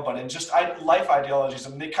scale, but in just life ideologies. I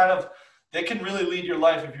mean, they can really lead your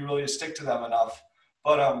life if you really stick to them enough.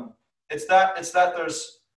 But it's that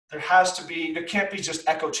there can't be just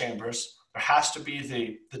echo chambers. There has to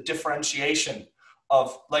be the differentiation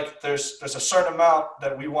of like, there's a certain amount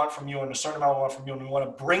that we want from you and a certain amount we want from you. And we want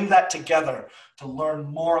to bring that together to learn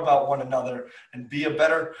more about one another and be a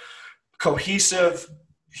better cohesive,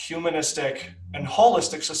 humanistic, and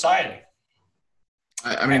holistic society.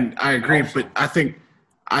 I mean, I agree, but I think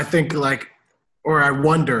like, or I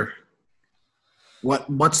wonder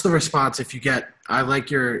what's the response if you get, I like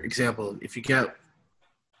your example, if you get,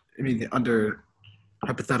 I mean, under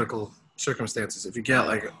hypothetical circumstances, if you get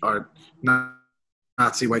like a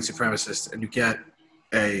Nazi white supremacist and you get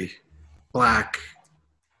a black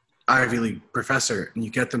Ivy League professor and you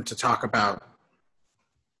get them to talk about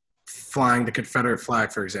flying the Confederate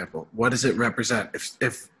flag, for example, what does it represent?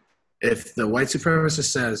 If the white supremacist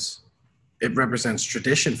says it represents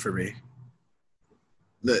tradition for me,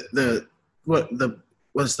 the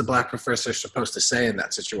was the black professor supposed to say in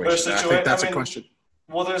that situation? I think that's a question.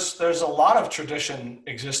 Well, there's a lot of tradition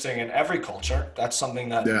existing in every culture. That's something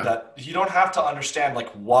that you don't have to understand, like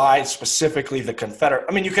why specifically the Confederate.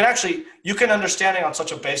 I mean, you can understand it on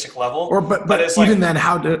such a basic level. But it's even like, then,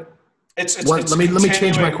 how do it's let me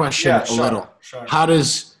change my question a little. Sure. How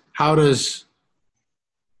does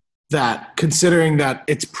that, considering that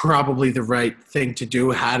it's probably the right thing to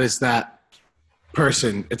do, how does that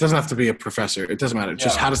person? It doesn't have to be a professor. It doesn't matter.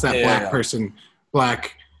 Just how does that black person,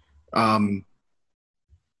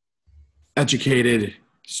 educated,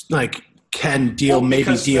 like, can deal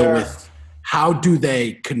with, how do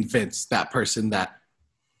they convince that person that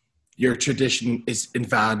your tradition is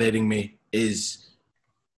invalidating me, is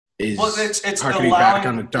it's harkening back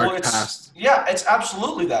on a dark past? Yeah, it's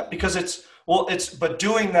absolutely that, because but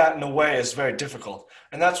doing that in a way is very difficult.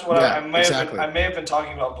 And that's what I may have been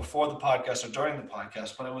talking about before the podcast or during the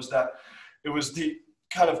podcast, but it was the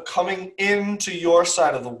kind of coming into your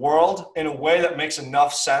side of the world in a way that makes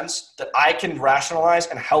enough sense that I can rationalize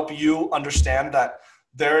and help you understand that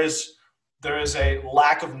there is a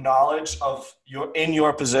lack of knowledge of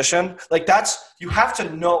your position. Like, you have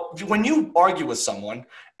to know, when you argue with someone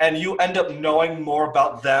and you end up knowing more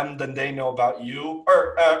about them than they know about you,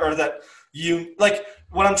 or that you, like,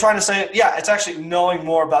 what I'm trying to say, it's actually knowing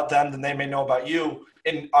more about them than they may know about you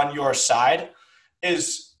on your side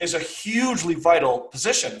is a hugely vital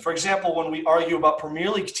position. For example, when we argue about Premier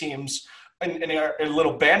League teams in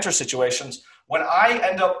little banter situations,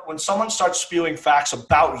 when someone starts spewing facts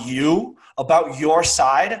about you, about your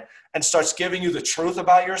side, and starts giving you the truth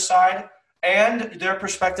about your side and their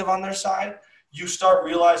perspective on their side, you start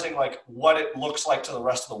realizing, like, what it looks like to the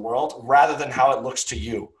rest of the world rather than how it looks to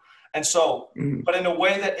you. And so, but in a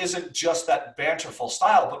way that isn't just that banterful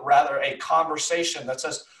style, but rather a conversation that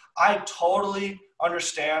says, I totally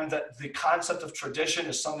understand that the concept of tradition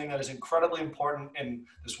is something that is incredibly important in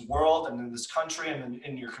this world and in this country and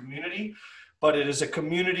in your community, but it is a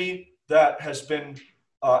community that has been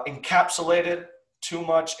encapsulated too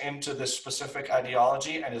much into this specific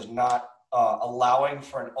ideology and is not allowing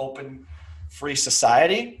for an open, free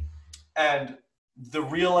society. And the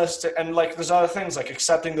realistic, and like, there's other things like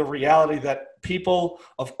accepting the reality that people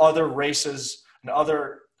of other races and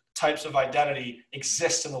other types of identity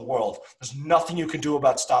exist in the world. There's nothing you can do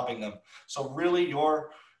about stopping them. So really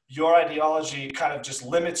your ideology kind of just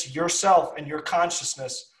limits yourself and your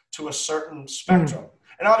consciousness to a certain spectrum.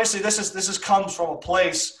 And obviously this comes from a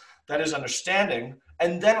place that is understanding,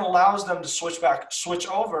 and then allows them to switch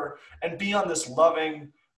over and be on this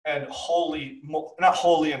loving and holy, not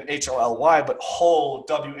holy in HOLY, but whole,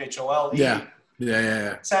 WHOLE.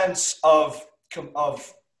 Yeah. Sense of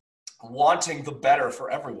wanting the better for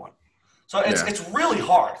everyone. So it's really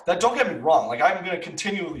hard. Don't get me wrong. Like, I'm going to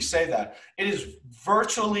continually say that it is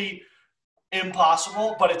virtually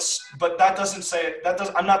impossible, but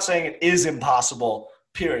I'm not saying it is impossible,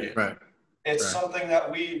 period. Right. It's something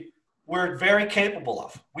that we're very capable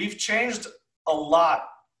of. We've changed a lot.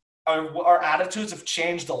 Our attitudes have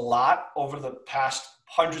changed a lot over the past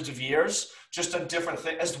hundreds of years, just on different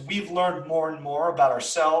things. As we've learned more and more about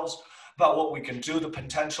ourselves, about what we can do, the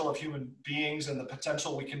potential of human beings, and the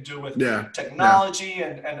potential we can do with technology,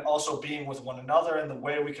 and also being with one another, and the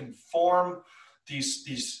way we can form these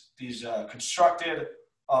constructed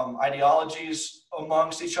ideologies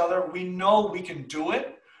amongst each other. We know we can do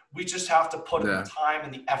it. We just have to put in the time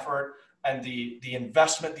and the effort and the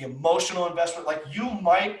investment, the emotional investment. Like, you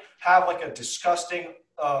might have like a disgusting,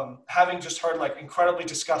 having just heard like incredibly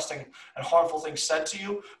disgusting and harmful things said to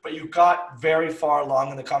you, but you got very far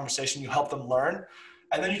along in the conversation, you helped them learn,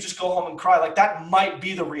 and then you just go home and cry. Like, that might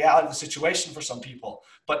be the reality of the situation for some people,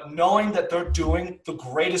 but knowing that they're doing the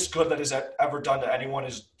greatest good that is ever done to anyone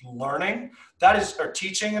is learning, or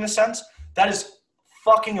teaching in a sense, that is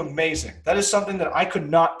fucking amazing. That is something that I could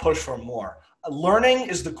not push for more. Learning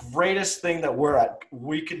is the greatest thing that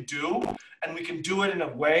we can do, and we can do it in a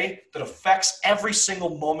way that affects every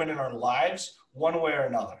single moment in our lives, one way or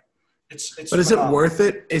another. But is it worth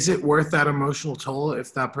it? Is it worth that emotional toll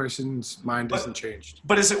if that person's mind isn't changed?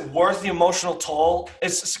 But is it worth the emotional toll?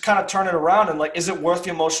 It's kind of turn it around, and like, is it worth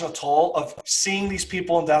the emotional toll of seeing these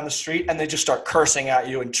people down the street and they just start cursing at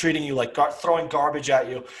you and treating you like throwing garbage at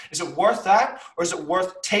you? Is it worth that, or is it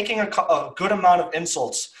worth taking a good amount of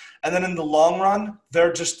insults, and then in the long run,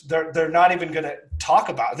 they're not even going to talk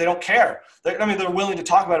about it. They don't care. They're willing to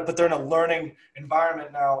talk about it, but they're in a learning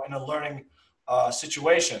environment now, in a learning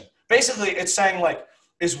situation. Basically, it's saying, like,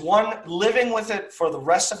 is one living with it for the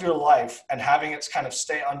rest of your life and having it kind of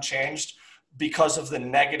stay unchanged because of the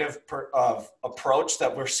negative approach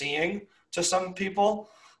that we're seeing to some people,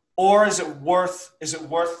 or is it worth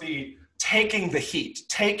the taking the heat,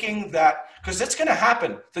 taking that, because it's going to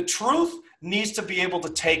happen. The truth needs to be able to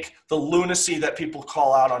take the lunacy that people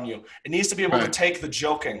call out on you. It needs to be able to take the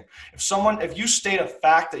joking. If you state a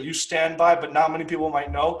fact that you stand by, but not many people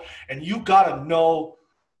might know, and you got to know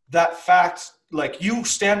that fact, like you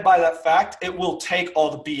stand by that fact, it will take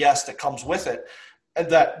all the BS that comes with it, and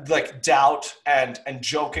that like doubt and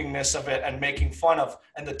jokingness of it and making fun of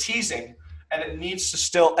and the teasing, and it needs to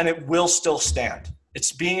still, and it will still stand.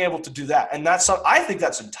 It's being able to do that. And I think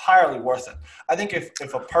that's entirely worth it. I think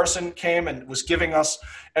if a person came and was giving us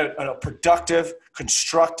a productive,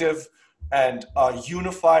 constructive, and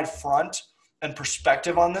unified front and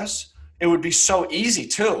perspective on this, it would be so easy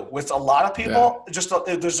too. With a lot of people,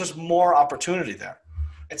 there's just more opportunity there.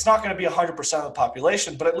 It's not going to be 100% of the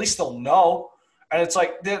population, but at least they'll know. And it's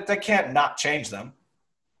like they can't not change them.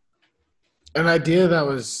 An idea that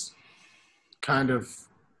was kind of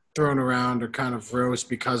thrown around or kind of rose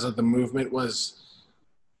because of the movement was,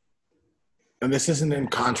 and this isn't in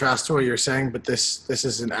contrast to what you're saying, but this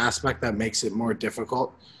is an aspect that makes it more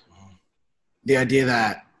difficult. The idea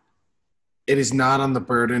that it is not on the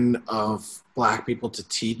burden of Black people to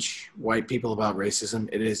teach white people about racism.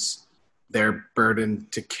 It is their burden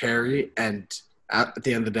to carry, and at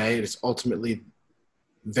the end of the day, it is ultimately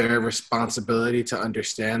their responsibility to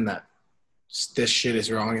understand that this shit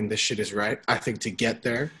is wrong and this shit is right. I think to get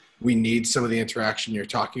there, we need some of the interaction you're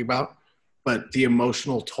talking about, but the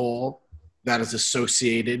emotional toll that is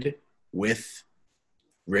associated with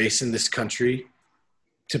race in this country,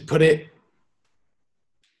 to put it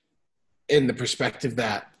in the perspective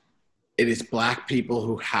that it is Black people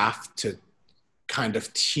who have to kind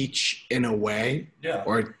of teach in a way,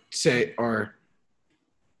 take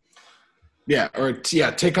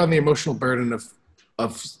on the emotional burden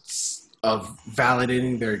of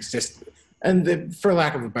validating their existence, and for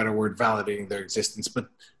lack of a better word, validating their existence. But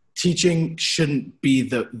teaching shouldn't be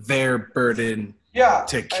their burden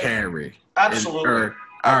to carry. Absolutely. Or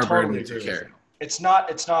our burden to carry. It's not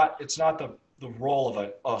the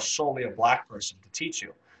role of solely a Black person to teach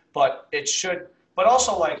you, but it should. But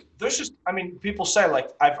also, like, there's just, I mean, people say, like,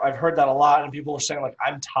 I've heard that a lot, and people are saying, like,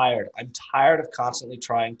 I'm tired of constantly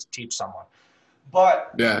trying to teach someone.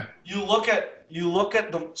 But you look at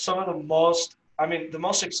some of the most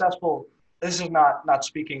successful. This is not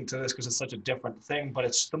speaking to this because it's such a different thing, but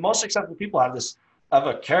it's the most successful people have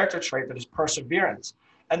a character trait that is perseverance,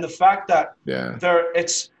 and the fact that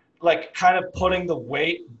it's like kind of putting the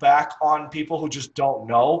weight back on people who just don't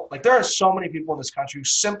know. Like, there are so many people in this country who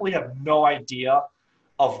simply have no idea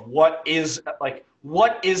of what is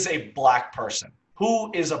a Black person.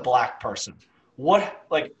 Who is a Black person? What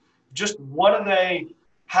are they?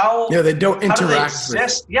 How? Yeah, they don't interact. How do they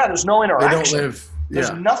exist? There's no interaction. They don't live.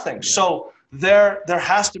 There's nothing. Yeah. So there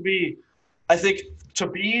has to be, I think, to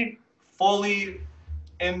be fully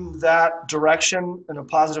in that direction in a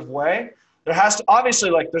positive way, there has to, obviously,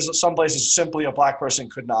 like, there's some places simply a Black person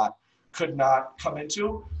could not come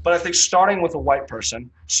into, but I think starting with a white person,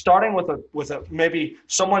 starting with a maybe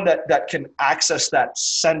someone that can access that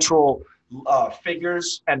central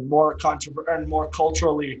figures and more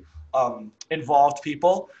culturally involved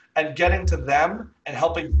people, and getting to them and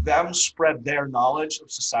helping them spread their knowledge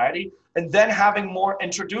of society, and then having more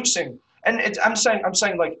introducing. And I'm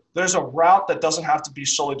saying like, there's a route that doesn't have to be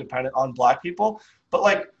solely dependent on Black people, but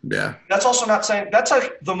like, that's also not saying, that's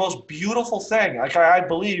like the most beautiful thing. Like, I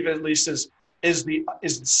believe, at least, is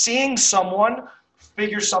seeing someone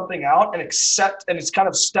figure something out and accept, and it's kind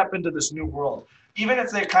of step into this new world, even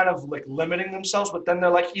if they're kind of like limiting themselves, but then they're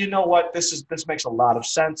like, you know what, this makes a lot of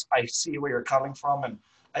sense. I see where you're coming from, and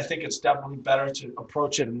I think it's definitely better to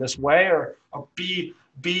approach it in this way, or be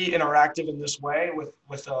interactive in this way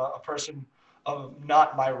with a person of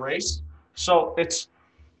not my race. So it's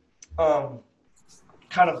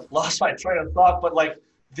kind of lost my train of thought, but like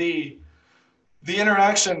the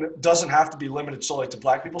interaction doesn't have to be limited solely to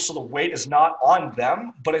Black people. So the weight is not on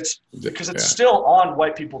them, but it's because it's still on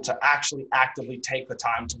white people to actually actively take the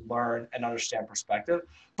time to learn and understand perspective.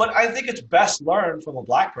 But I think it's best learned from a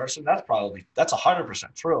Black person. That's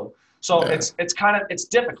 100% true. So it's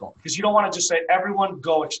difficult because you don't want to just say, everyone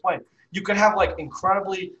go explain. You can have like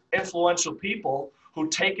incredibly influential people who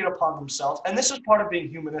take it upon themselves. And this is part of being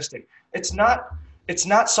humanistic. It's not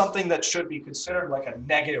something that should be considered like a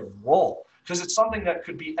negative role, because it's something that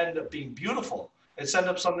could end up being beautiful. It's end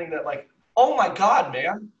up something that, like, oh my God,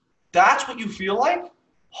 man, that's what you feel like?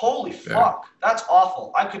 Holy fuck, that's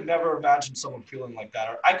awful. I could never imagine someone feeling like that,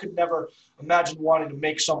 or I could never imagine wanting to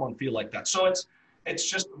make someone feel like that. So it's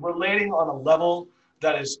just relating on a level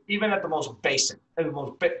that is even at the most basic and the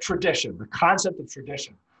most tradition, the concept of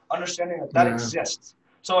tradition. understanding that exists.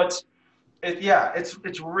 So it's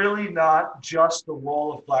really not just the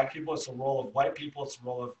role of black people. It's the role of white people. It's the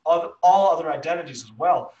role of all other identities as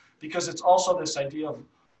well, because it's also this idea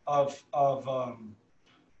of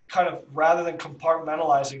kind of, rather than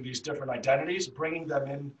compartmentalizing these different identities, bringing them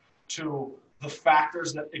into the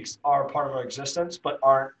factors that are part of our existence, but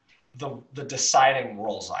aren't the deciding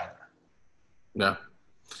roles either. Yeah.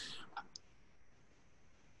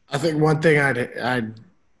 I think one thing I'd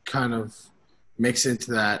kind of mix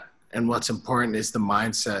into that, and what's important is the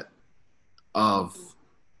mindset of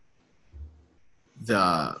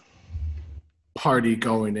the party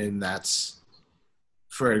going in. That's,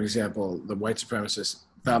 for example, the white supremacist.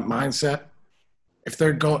 That mindset. If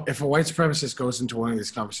a white supremacist goes into one of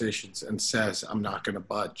these conversations and says, "I'm not going to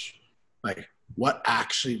budge," like, what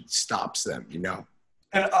actually stops them? You know.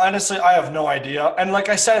 And honestly, I have no idea. And like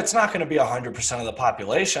I said, it's not going to be 100% of the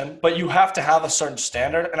population, but you have to have a certain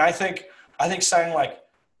standard. And I think saying like,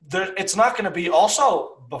 it's not going to be,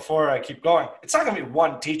 also, before I keep going, it's not going to be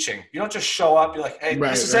one teaching. You don't just show up, you're like, hey,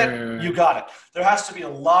 this is it, you got it. There has to be a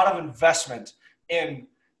lot of investment in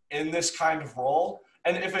this kind of role.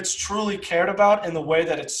 And if it's truly cared about in the way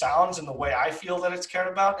that it sounds and the way I feel that it's cared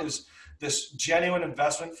about is this genuine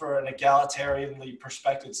investment for an egalitarianly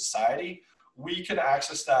perspective society, we can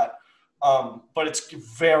access that. But it's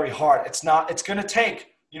very hard. It's going to take,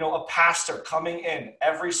 a pastor coming in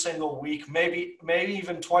every single week, maybe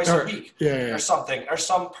even twice a week or something, or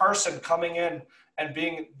some person coming in and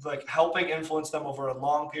being like helping influence them over a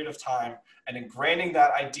long period of time and ingraining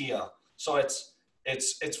that idea. So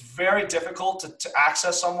it's very difficult to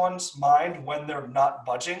access someone's mind when they're not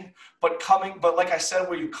budging, but like I said,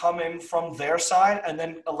 where you come in from their side and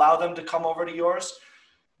then allow them to come over to yours,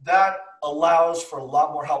 that allows for a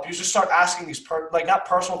lot more help. You just start asking these not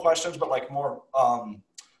personal questions, but like more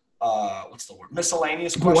what's the word?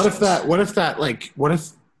 Miscellaneous questions. But what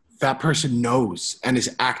if that person knows and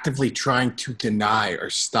is actively trying to deny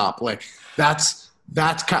or stop? Like that's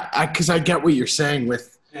because I get what you're saying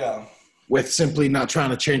with simply not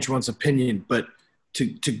trying to change one's opinion, but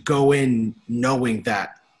to go in knowing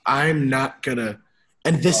that I'm not gonna,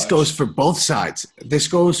 and this goes for both sides.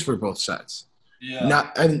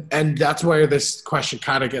 Yeah. And that's where this question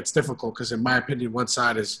kind of gets difficult, because in my opinion, one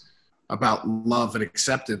side is about love and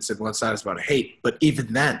acceptance and one side is about hate. But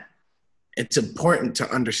even then, it's important to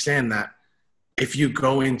understand that if you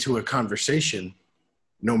go into a conversation,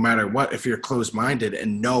 no matter what, if you're closed-minded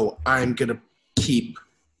and know I'm going to keep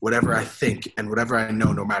whatever I think and whatever I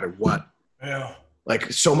know, no matter what. Yeah.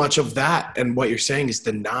 Like so much of that and what you're saying is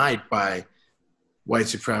denied by white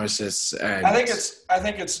supremacists. And I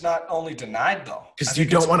think it's not only denied though, because you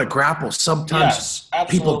don't want to grapple. Sometimes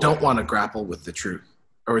people don't want to grapple with the truth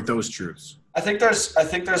or those truths. I think there's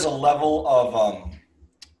a level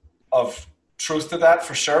of truth to that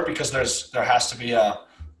for sure, because there has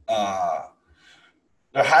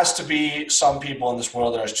to be some people in this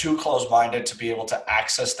world that are too close-minded to be able to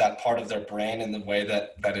access that part of their brain in the way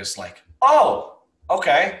that is like, oh,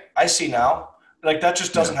 okay, I see now. Like that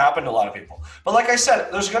just doesn't happen to a lot of people. But like I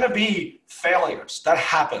said, there's going to be failures. That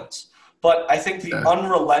happens. But I think the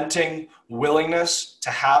unrelenting willingness to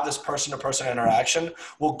have this person-to-person interaction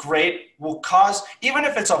will cause, even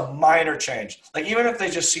if it's a minor change, like even if they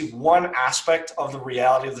just see one aspect of the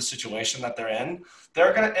reality of the situation that they're in,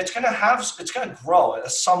 it's going to grow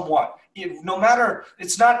somewhat. No matter,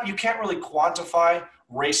 you can't really quantify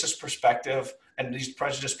racist perspective and these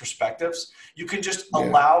prejudiced perspectives. You can just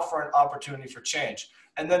allow for an opportunity for change.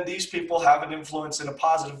 And then these people have an influence in a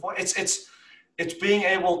positive way. It's being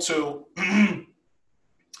able to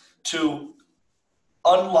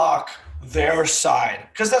unlock their side,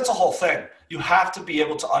 because that's the whole thing. You have to be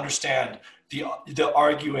able to understand the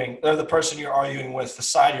arguing, or the person you're arguing with, the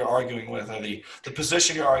side you're arguing with, or the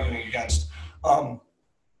position you're arguing against,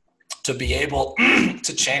 to be able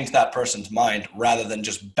to change that person's mind rather than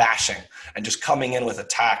just bashing and just coming in with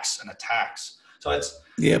attacks. So it's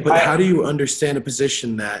how do you understand a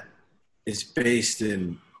position that is based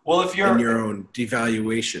in your own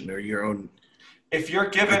devaluation or your own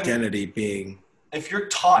identity being, if you're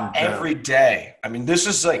taught every day, I mean, this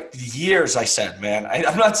is like years, I said, man,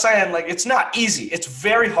 I'm not saying like, it's not easy. It's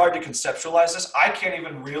very hard to conceptualize this. I can't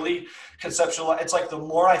even really conceptualize. It's like the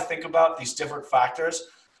more I think about these different factors,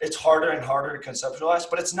 it's harder and harder to conceptualize,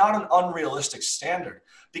 but it's not an unrealistic standard,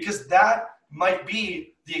 because that might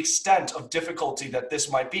be the extent of difficulty that this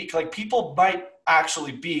might be. Like people might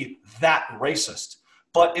actually be that racist.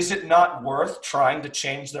 But is it not worth trying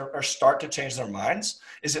to start to change their minds?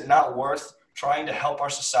 Is it not worth trying to help our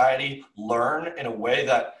society learn in a way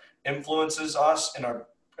that influences us in our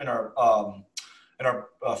in our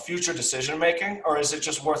future decision making, or is it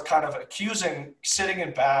just worth kind of sitting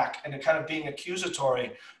in back and kind of being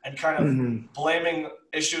accusatory and kind of blaming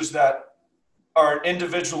issues that are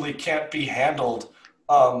individually can't be handled,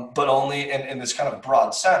 but only in this kind of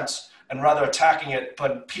broad sense, and rather attacking it,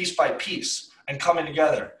 but piece by piece and coming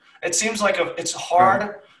together. It seems like it's hard.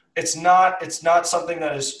 Right. It's not something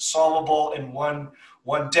that is solvable in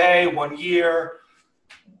one day, 1 year,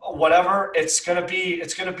 whatever. It's gonna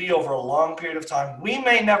be over a long period of time. We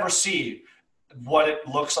may never see what it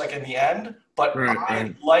looks like in the end, but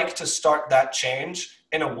I'd like to start that change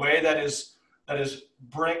in a way that is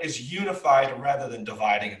unified rather than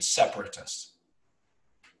dividing and separatist.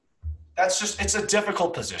 It's a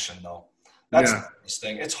difficult position though. That's this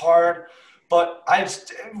thing. It's hard, but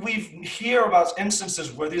we hear about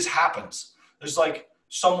instances where this happens. There's like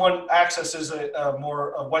someone accesses a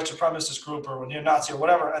white supremacist group or a neo-Nazi or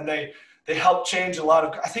whatever, and they help change a lot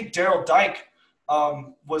of. I think Daryl Dyke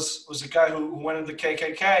was a guy who went into the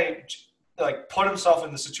KKK, like put himself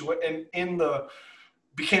in the situation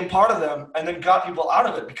became part of them, and then got people out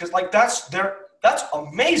of it, because like that's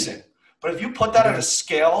amazing. But if you put that at a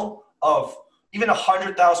scale of even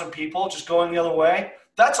 100,000 people just going the other way,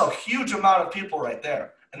 that's a huge amount of people right there,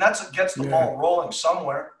 and that's what gets the ball rolling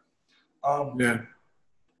somewhere.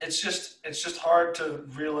 It's just hard to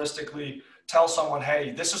realistically tell someone,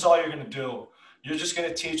 hey, this is all you're going to do. You're just going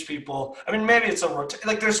to teach people. I mean, maybe it's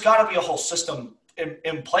there's got to be a whole system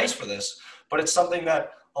in place for this, but it's something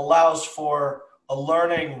that allows for a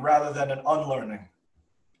learning rather than an unlearning,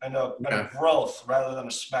 and a growth rather than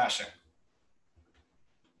a smashing.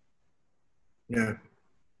 Yeah.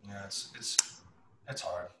 Yeah, it's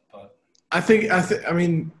hard, but I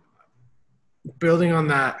mean, building on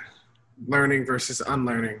that, learning versus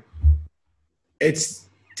unlearning, it's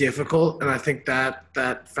difficult, and I think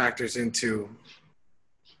that factors into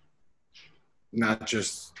not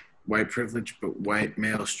just white privilege, but white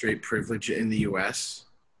male straight privilege in the U.S.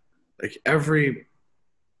 Like every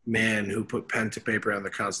man who put pen to paper on the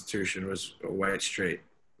Constitution was a white straight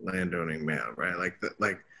landowning male, right?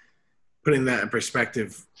 Like putting that in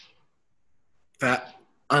perspective, that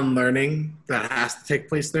unlearning that has to take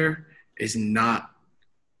place there is not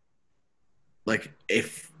like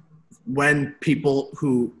when people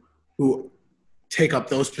who take up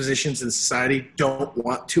those positions in society don't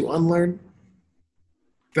want to unlearn,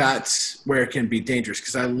 that's where it can be dangerous.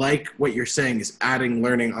 Because I like what you're saying is adding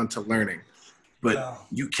learning onto learning, but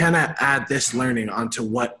you cannot add this learning onto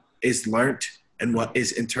what is learned and what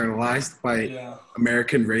is internalized by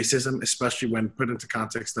American racism, especially when put into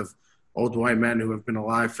context of old white men who have been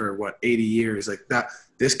alive for 80 years. Like that,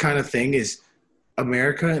 this kind of thing is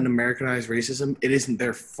America and Americanized racism. It isn't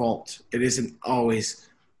their fault. It isn't always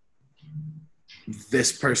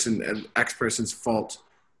this person and X person's fault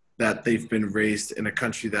that they've been raised in a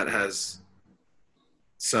country that has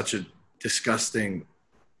such a disgusting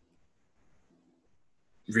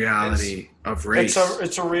reality of race.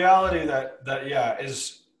 It's a reality that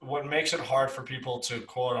is what makes it hard for people to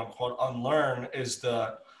quote unquote unlearn is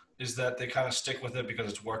that they kind of stick with it because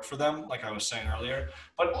it's worked for them, like I was saying earlier.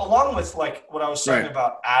 But along with like what I was saying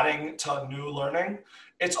about adding to new learning,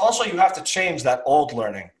 it's also you have to change that old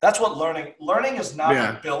learning. That's what learning is not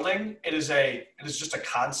a building. It is just a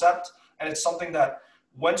concept, and it's something that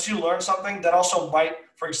once you learn something, that also might,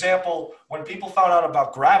 for example, when people found out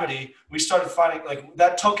about gravity, we started finding like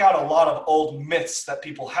that took out a lot of old myths that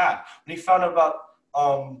people had. When you found out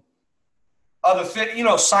about other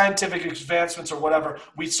things, scientific advancements or whatever,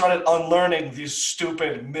 we started unlearning these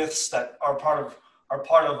stupid myths that are part of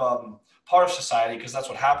society, because that's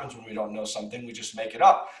what happens when we don't know something. We just make it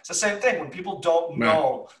up. It's the same thing when people don't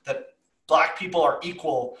know that black people are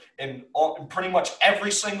equal in pretty much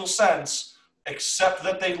every single sense, except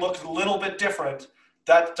that they look a little bit different.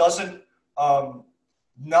 That doesn't,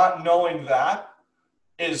 not knowing that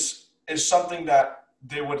is something that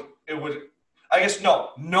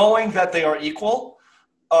knowing that they are equal,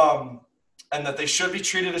 and that they should be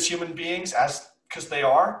treated as human beings because they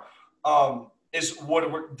are,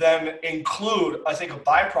 would then include, I think, a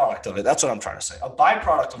byproduct of it. That's what I'm trying to say. A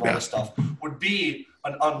byproduct of all this stuff would be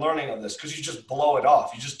an unlearning of this, because you just blow it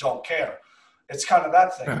off. You just don't care. It's kind of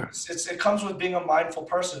that thing. It comes with being a mindful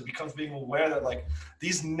person. It becomes being aware that like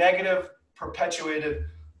these negative perpetuated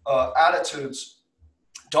attitudes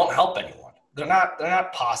don't help anyone. They're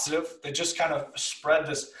not positive. They just kind of spread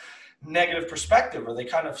this negative perspective, or they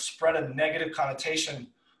kind of spread a negative connotation,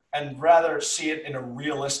 and rather see it in a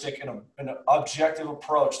realistic and an objective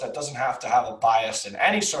approach that doesn't have to have a bias in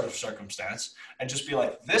any sort of circumstance, and just be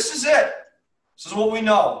like, this is it. This is what we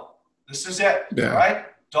know. This is it. Yeah. Right?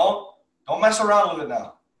 Don't mess around with it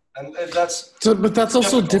now. and that's So, but that's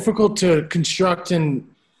also difficult. difficult to construct,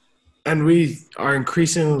 and we are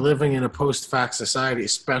increasingly living in a post-fact society,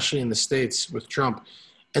 especially in the States with Trump,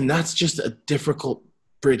 and that's just a difficult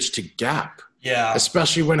bridge to gap, Yeah,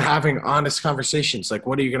 especially when having honest conversations. Like,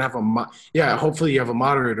 what are you gonna have yeah, hopefully you have a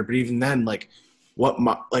moderator, but even then, like,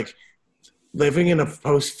 like living in a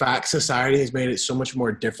post-fact society has made it so much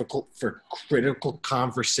more difficult for critical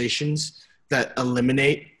conversations that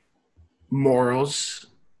eliminate morals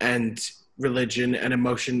and religion and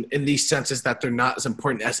emotion in these senses that they're not as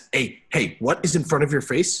important as hey, what is in front of your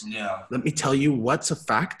face? yeah, Let me tell you what's a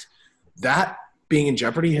fact. That being in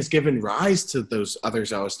jeopardy has given rise to those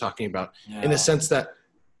others I was talking about, in the yeah. sense that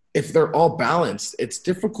if they're all balanced, it's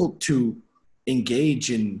difficult to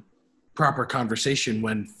engage in proper conversation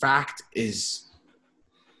when fact is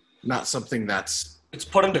not something that's It's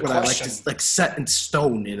put into what I like to question. like set in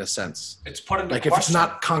stone in a sense. It's put into Like if it's question.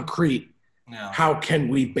 not concrete, Yeah, how can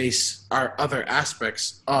we base our other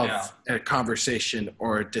aspects yeah. of a conversation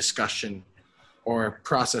or a discussion or a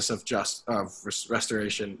process of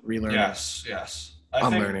restoration, relearning, Yes, yes.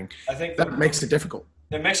 unlearning? I think That makes it difficult.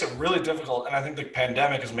 it makes it really difficult, and I think the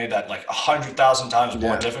pandemic has made that like 100,000 times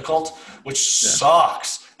more Yeah, difficult, which yeah,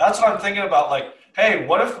 sucks. That's what I'm thinking about. Like, hey,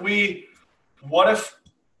 what if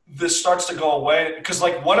this starts to go away? Because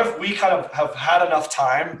like, what if we kind of have had enough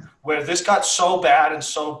time where this got so bad and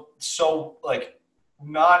so like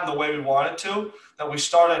not in the way we wanted to, that we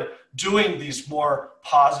started doing these more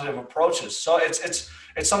positive approaches. So it's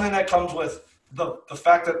something that comes with the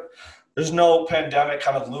fact that there's no pandemic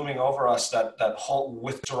kind of looming over us that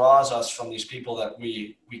withdraws us from these people that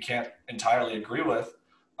we can't entirely agree with.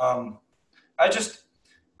 Um, I just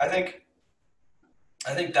I think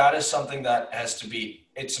I think that is something that has to be.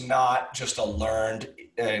 It's not just a learned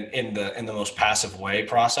in the most passive way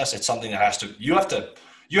process. It's something that has to.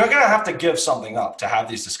 You're gonna have to give something up to have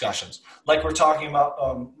these discussions. Like we're talking about,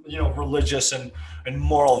 religious and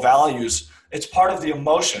moral values. It's part of the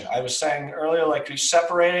emotion. I was saying earlier, like you're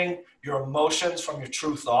separating your emotions from your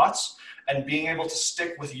true thoughts and being able to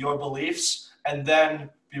stick with your beliefs and then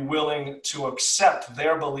be willing to accept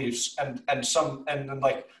their beliefs and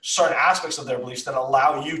like certain aspects of their beliefs that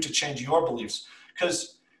allow you to change your beliefs.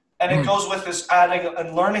 Because and it mm, goes with this adding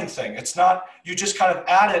and learning thing. It's not you just kind of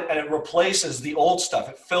add it and it replaces the old stuff.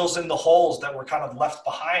 It fills in the holes that were kind of left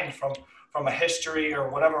behind from a history or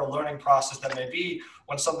whatever a learning process that may be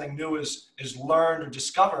when something new is learned or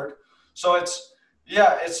discovered. So it's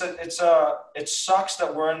yeah, it sucks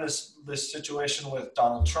that we're in this situation with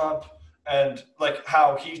Donald Trump and like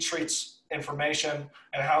how he treats information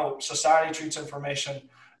and how society treats information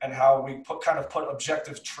and how we put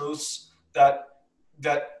objective truths that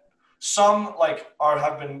some like are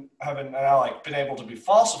have been now like been able to be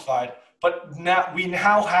falsified, but now we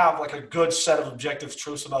now have like a good set of objective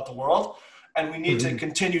truths about the world, and we need to mhm,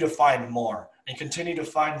 continue to find more and continue to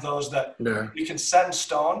find those that yeah, we can set in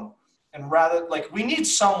stone. And rather like we need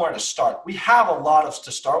somewhere to start. We have a lot of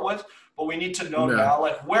to start with, but we need to know yeah, now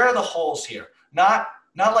like where are the holes here. Not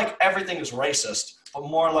like everything is racist, but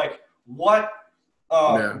more like what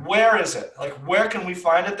yeah, where is it? Like, where can we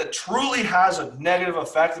find it that truly has a negative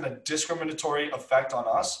effect and a discriminatory effect on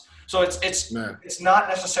us? So yeah, it's not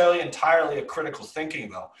necessarily entirely a critical thinking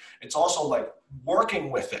though. It's also like working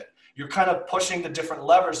with it. You're kind of pushing the different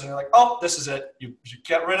levers, and you're like, oh, this is it. You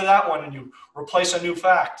get rid of that one, and you replace a new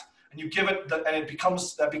fact, and you give it, and it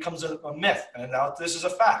becomes a myth, and now this is a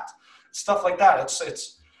fact. Stuff like that.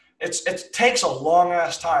 It takes a long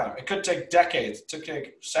ass time. It could take decades. It could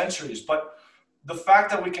take centuries, but the fact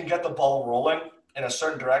that we can get the ball rolling in a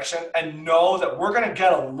certain direction and know that we're going to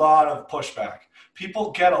get a lot of pushback.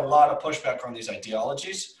 People get a lot of pushback on these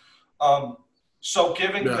ideologies. Um, so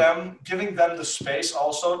yeah, giving them the space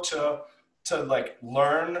also to like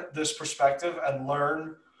learn this perspective and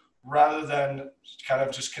learn rather than kind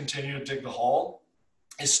of just continue to dig the hole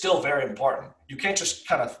is still very important. You can't just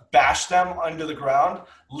kind of bash them under the ground,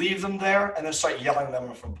 leave them there, and then start yelling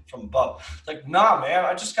them from above. Like, nah, man,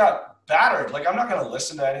 I just got battered. Like, I'm not going to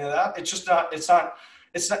listen to any of that. It's just not.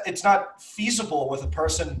 It's not feasible with a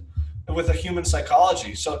person with a human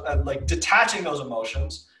psychology. So, like, detaching those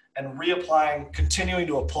emotions and reapplying, continuing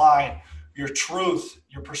to apply your truth,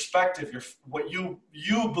 your perspective, your what you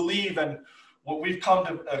believe, and what we've come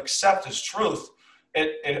to accept as truth.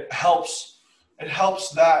 It helps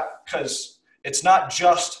that because it's not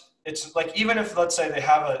just it's like even if let's say they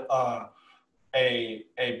have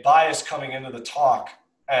a bias coming into the talk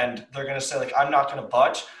and they're going to say like I'm not going to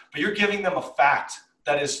budge, but you're giving them a fact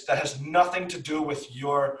that has nothing to do with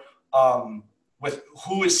your with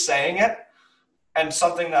who is saying it. and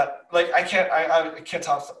something that like I can't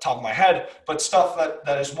top of my head, but stuff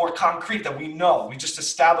that is more concrete that we know. We just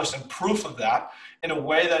established and proof of that in a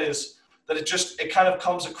way that it kind of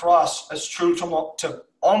comes across as true to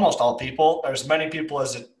almost all people, or as many people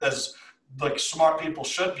as like smart people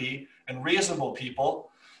should be and reasonable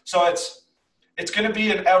people. So it's going to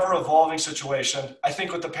be an ever evolving situation. I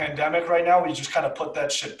think with the pandemic right now, we just kind of put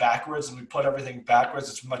that shit backwards and we put everything backwards.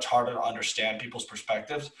 It's much harder to understand people's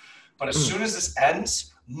perspectives. But as soon as this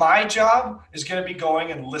ends, my job is going to be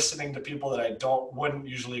going and listening to people that I wouldn't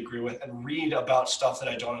usually agree with and read about stuff that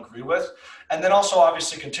I don't agree with. And then also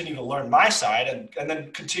obviously continue to learn my side and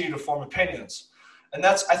then continue to form opinions. And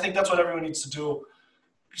I think that's what everyone needs to do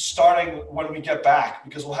starting when we get back,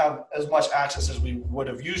 because we'll have as much access as we would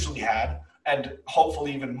have usually had, and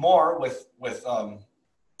hopefully even more with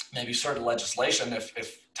maybe certain legislation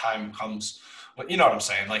if time comes. You know what I'm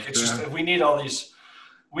saying? Like it's just we need all these.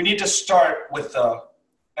 We need to start with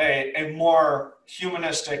a more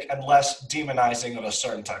humanistic and less demonizing of a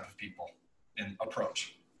certain type of people in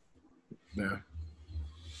approach. Yeah,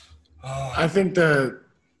 I think the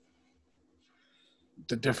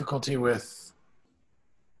difficulty with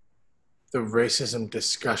the racism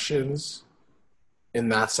discussions in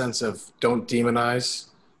that sense of don't demonize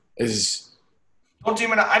is don't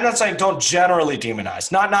demonize. I'm not saying don't generally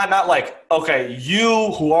demonize. Not like, okay,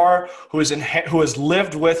 you who has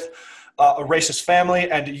lived with a racist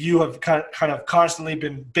family and you have kind of constantly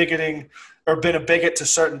been bigoting or been a bigot to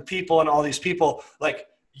certain people and all these people. Like,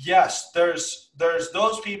 yes, there's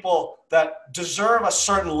those people that deserve a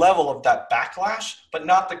certain level of that backlash, but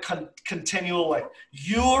not the continual like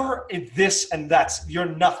you're this and that's you're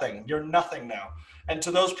nothing now. And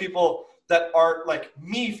to those people that are like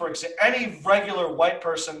me, for example, any regular white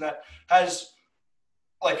person that has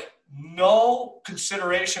like no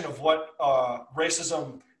consideration of what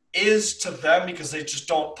racism is to them because they just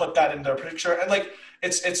don't put that in their picture. And like,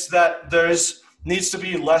 it's that needs to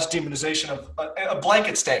be less demonization of a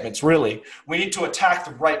blanket statements. Really, we need to attack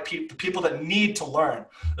the right people, the people that need to learn.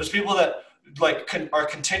 There's people that like are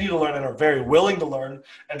continue to learn and are very willing to learn,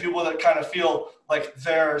 and people that kind of feel like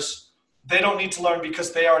they don't need to learn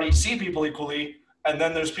because they already see people equally. And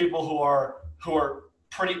then there's people who are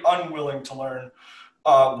pretty unwilling to learn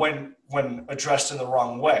when addressed in the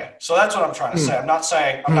wrong way. So that's what I'm trying to say. I'm not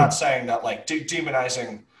saying that like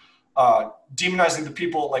demonizing the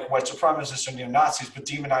people like white supremacists and neo-Nazis,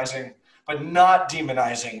 but not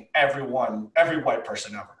demonizing every white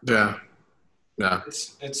person ever. Yeah.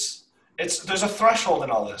 It's there's a threshold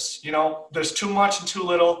in all this. You know, there's too much and too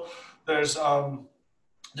little. There's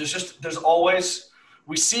always,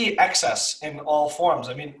 we see excess in all forms.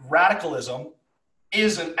 I mean, radicalism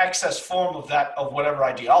is an excess form of whatever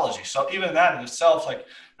ideology. So even that in itself, like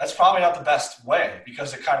that's probably not the best way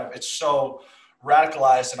because it's so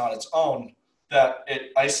radicalized and on its own that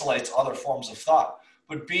it isolates other forms of thought.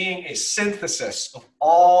 But being a synthesis of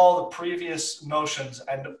all the previous notions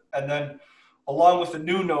and then along with the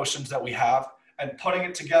new notions that we have and putting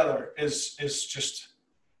it together is just,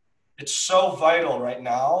 it's so vital right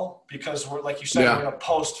now because we're, like you said, we're in a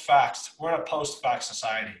post-fact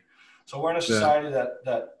society. So we're in a society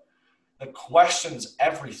that questions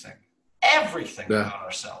everything about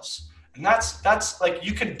ourselves. And that's like,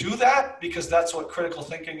 you can do that because that's what critical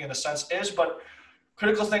thinking in a sense is, but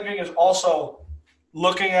critical thinking is also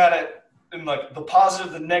looking at it in like the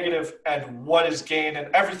positive, the negative, and what is gained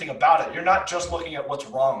and everything about it. You're not just looking at what's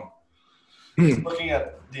wrong. It's looking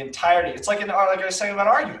at the entirety. It's like I was saying about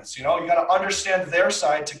arguments, you got to understand their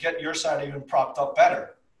side to get your side even propped up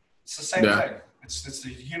better. It's the same thing. It's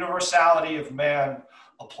the universality of man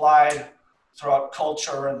applied throughout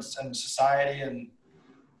culture and society and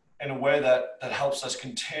in a way that helps us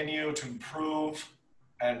continue to improve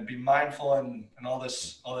and be mindful and all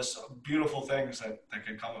this beautiful things that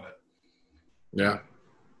can come of it. Yeah.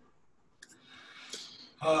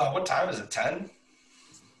 What time is it? 10?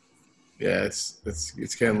 Yeah,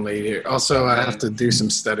 it's getting late here. Also, I have to do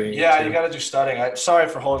some studying. Yeah, too. You got to do studying. I'm sorry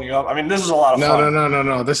for holding you up. I mean, this is a lot of fun.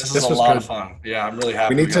 No. This was a lot of fun. Yeah, I'm really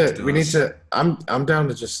happy. We need to. I'm down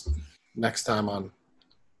to just next time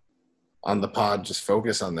on the pod, just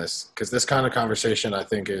focus on this because this kind of conversation I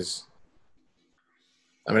think is.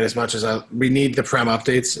 I mean, as much as we need the Prem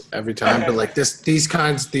updates every time, but like these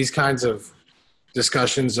kinds of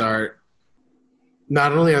discussions are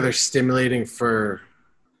not only are they stimulating for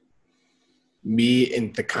me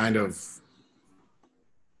in the kind of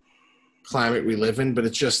climate we live in, but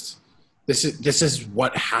it's just this is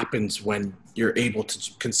what happens when you're able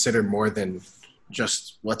to consider more than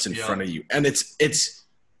just what's in front of you. And it's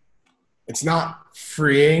not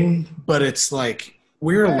freeing, but it's like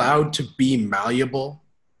we're allowed to be malleable,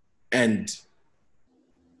 and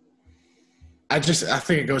I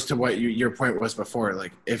think it goes to what your point was before.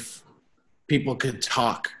 Like, if people could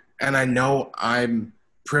talk, and I know I'm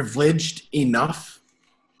privileged enough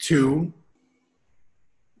to,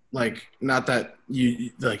 like, not that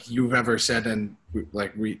you've ever said, and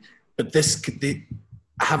like but this could be,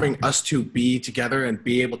 having us two be together and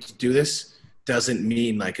be able to do this doesn't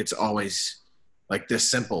mean like it's always like this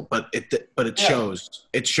simple, but it shows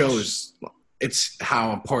it's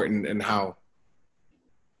how important and how,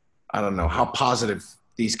 I don't know, how positive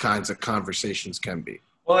these kinds of conversations can be.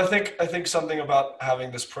 Well, I think something about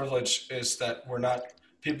having this privilege is that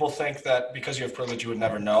people think that because you have privilege, you would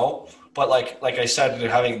never know. But like I said,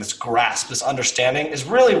 having this grasp, this understanding is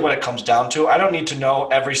really what it comes down to. I don't need to know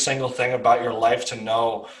every single thing about your life to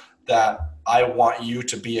know that I want you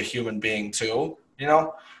to be a human being too, you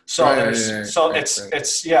know? So there's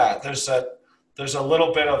a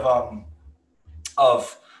little bit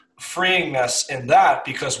of freeingness in that,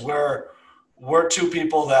 because we're two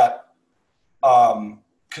people that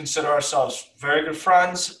consider ourselves very good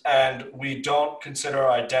friends, and we don't consider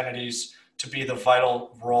our identities to be the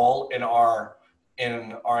vital role in our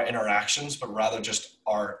interactions, but rather just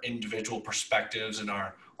our individual perspectives and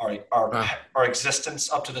our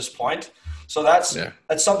existence up to this point. So that's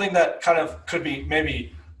something that kind of could be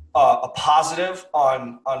maybe a positive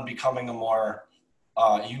on becoming a more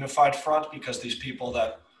unified front, because these people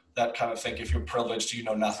that kind of think if you're privileged, you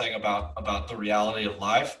know nothing about the reality of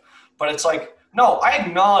life. But it's like, no, I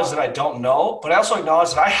acknowledge that I don't know, but I also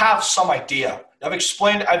acknowledge that I have some idea.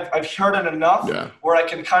 I've heard it enough where I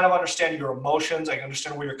can kind of understand your emotions. I can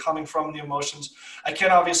understand where you're coming from in the emotions. I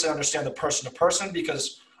can't obviously understand the person to person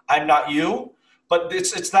because I'm not you, but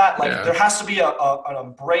it's that, like, there has to be an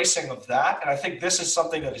embracing of that. And I think this is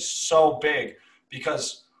something that is so big,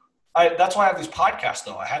 because that's why I have these podcasts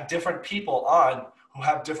though. I have different people on who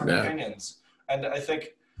have different opinions. And I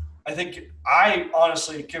think I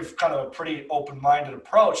honestly give kind of a pretty open-minded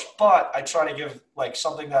approach, but I try to give like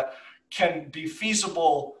something that can be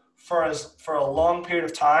feasible for a long period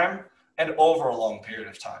of time and over a long period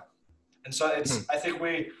of time. And so I think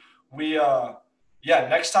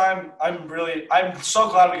next time I'm so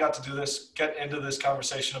glad we got to do this, get into this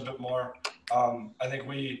conversation a bit more. I think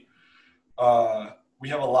we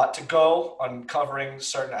have a lot to go on covering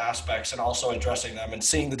certain aspects and also addressing them and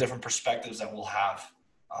seeing the different perspectives that we'll have.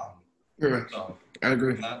 So, I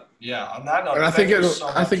agree. On that note, and I think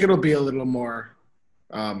it'll be a little more.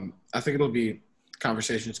 I think it'll be,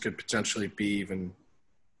 conversations could potentially be even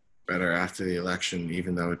better after the election,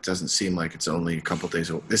 even though it doesn't seem like it's only a couple days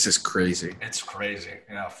old. This is crazy. It's crazy.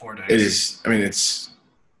 Yeah, 4 days. It is. I mean, it's.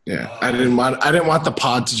 Yeah, I didn't want the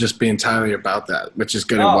pod to just be entirely about that, which is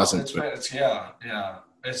good. It wasn't. It's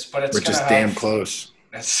which is damn close.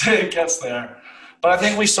 It gets there, but I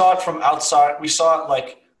think we saw it from outside. We saw it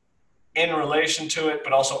like in relation to it,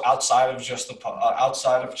 but also outside of just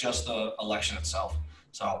the election itself.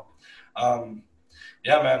 So,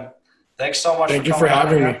 man, thanks so much. Thank you for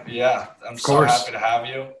having me. Yeah, I'm so happy to have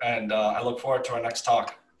you, and I look forward to our next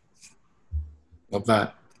talk. Love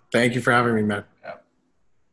that. Thank you for having me, man.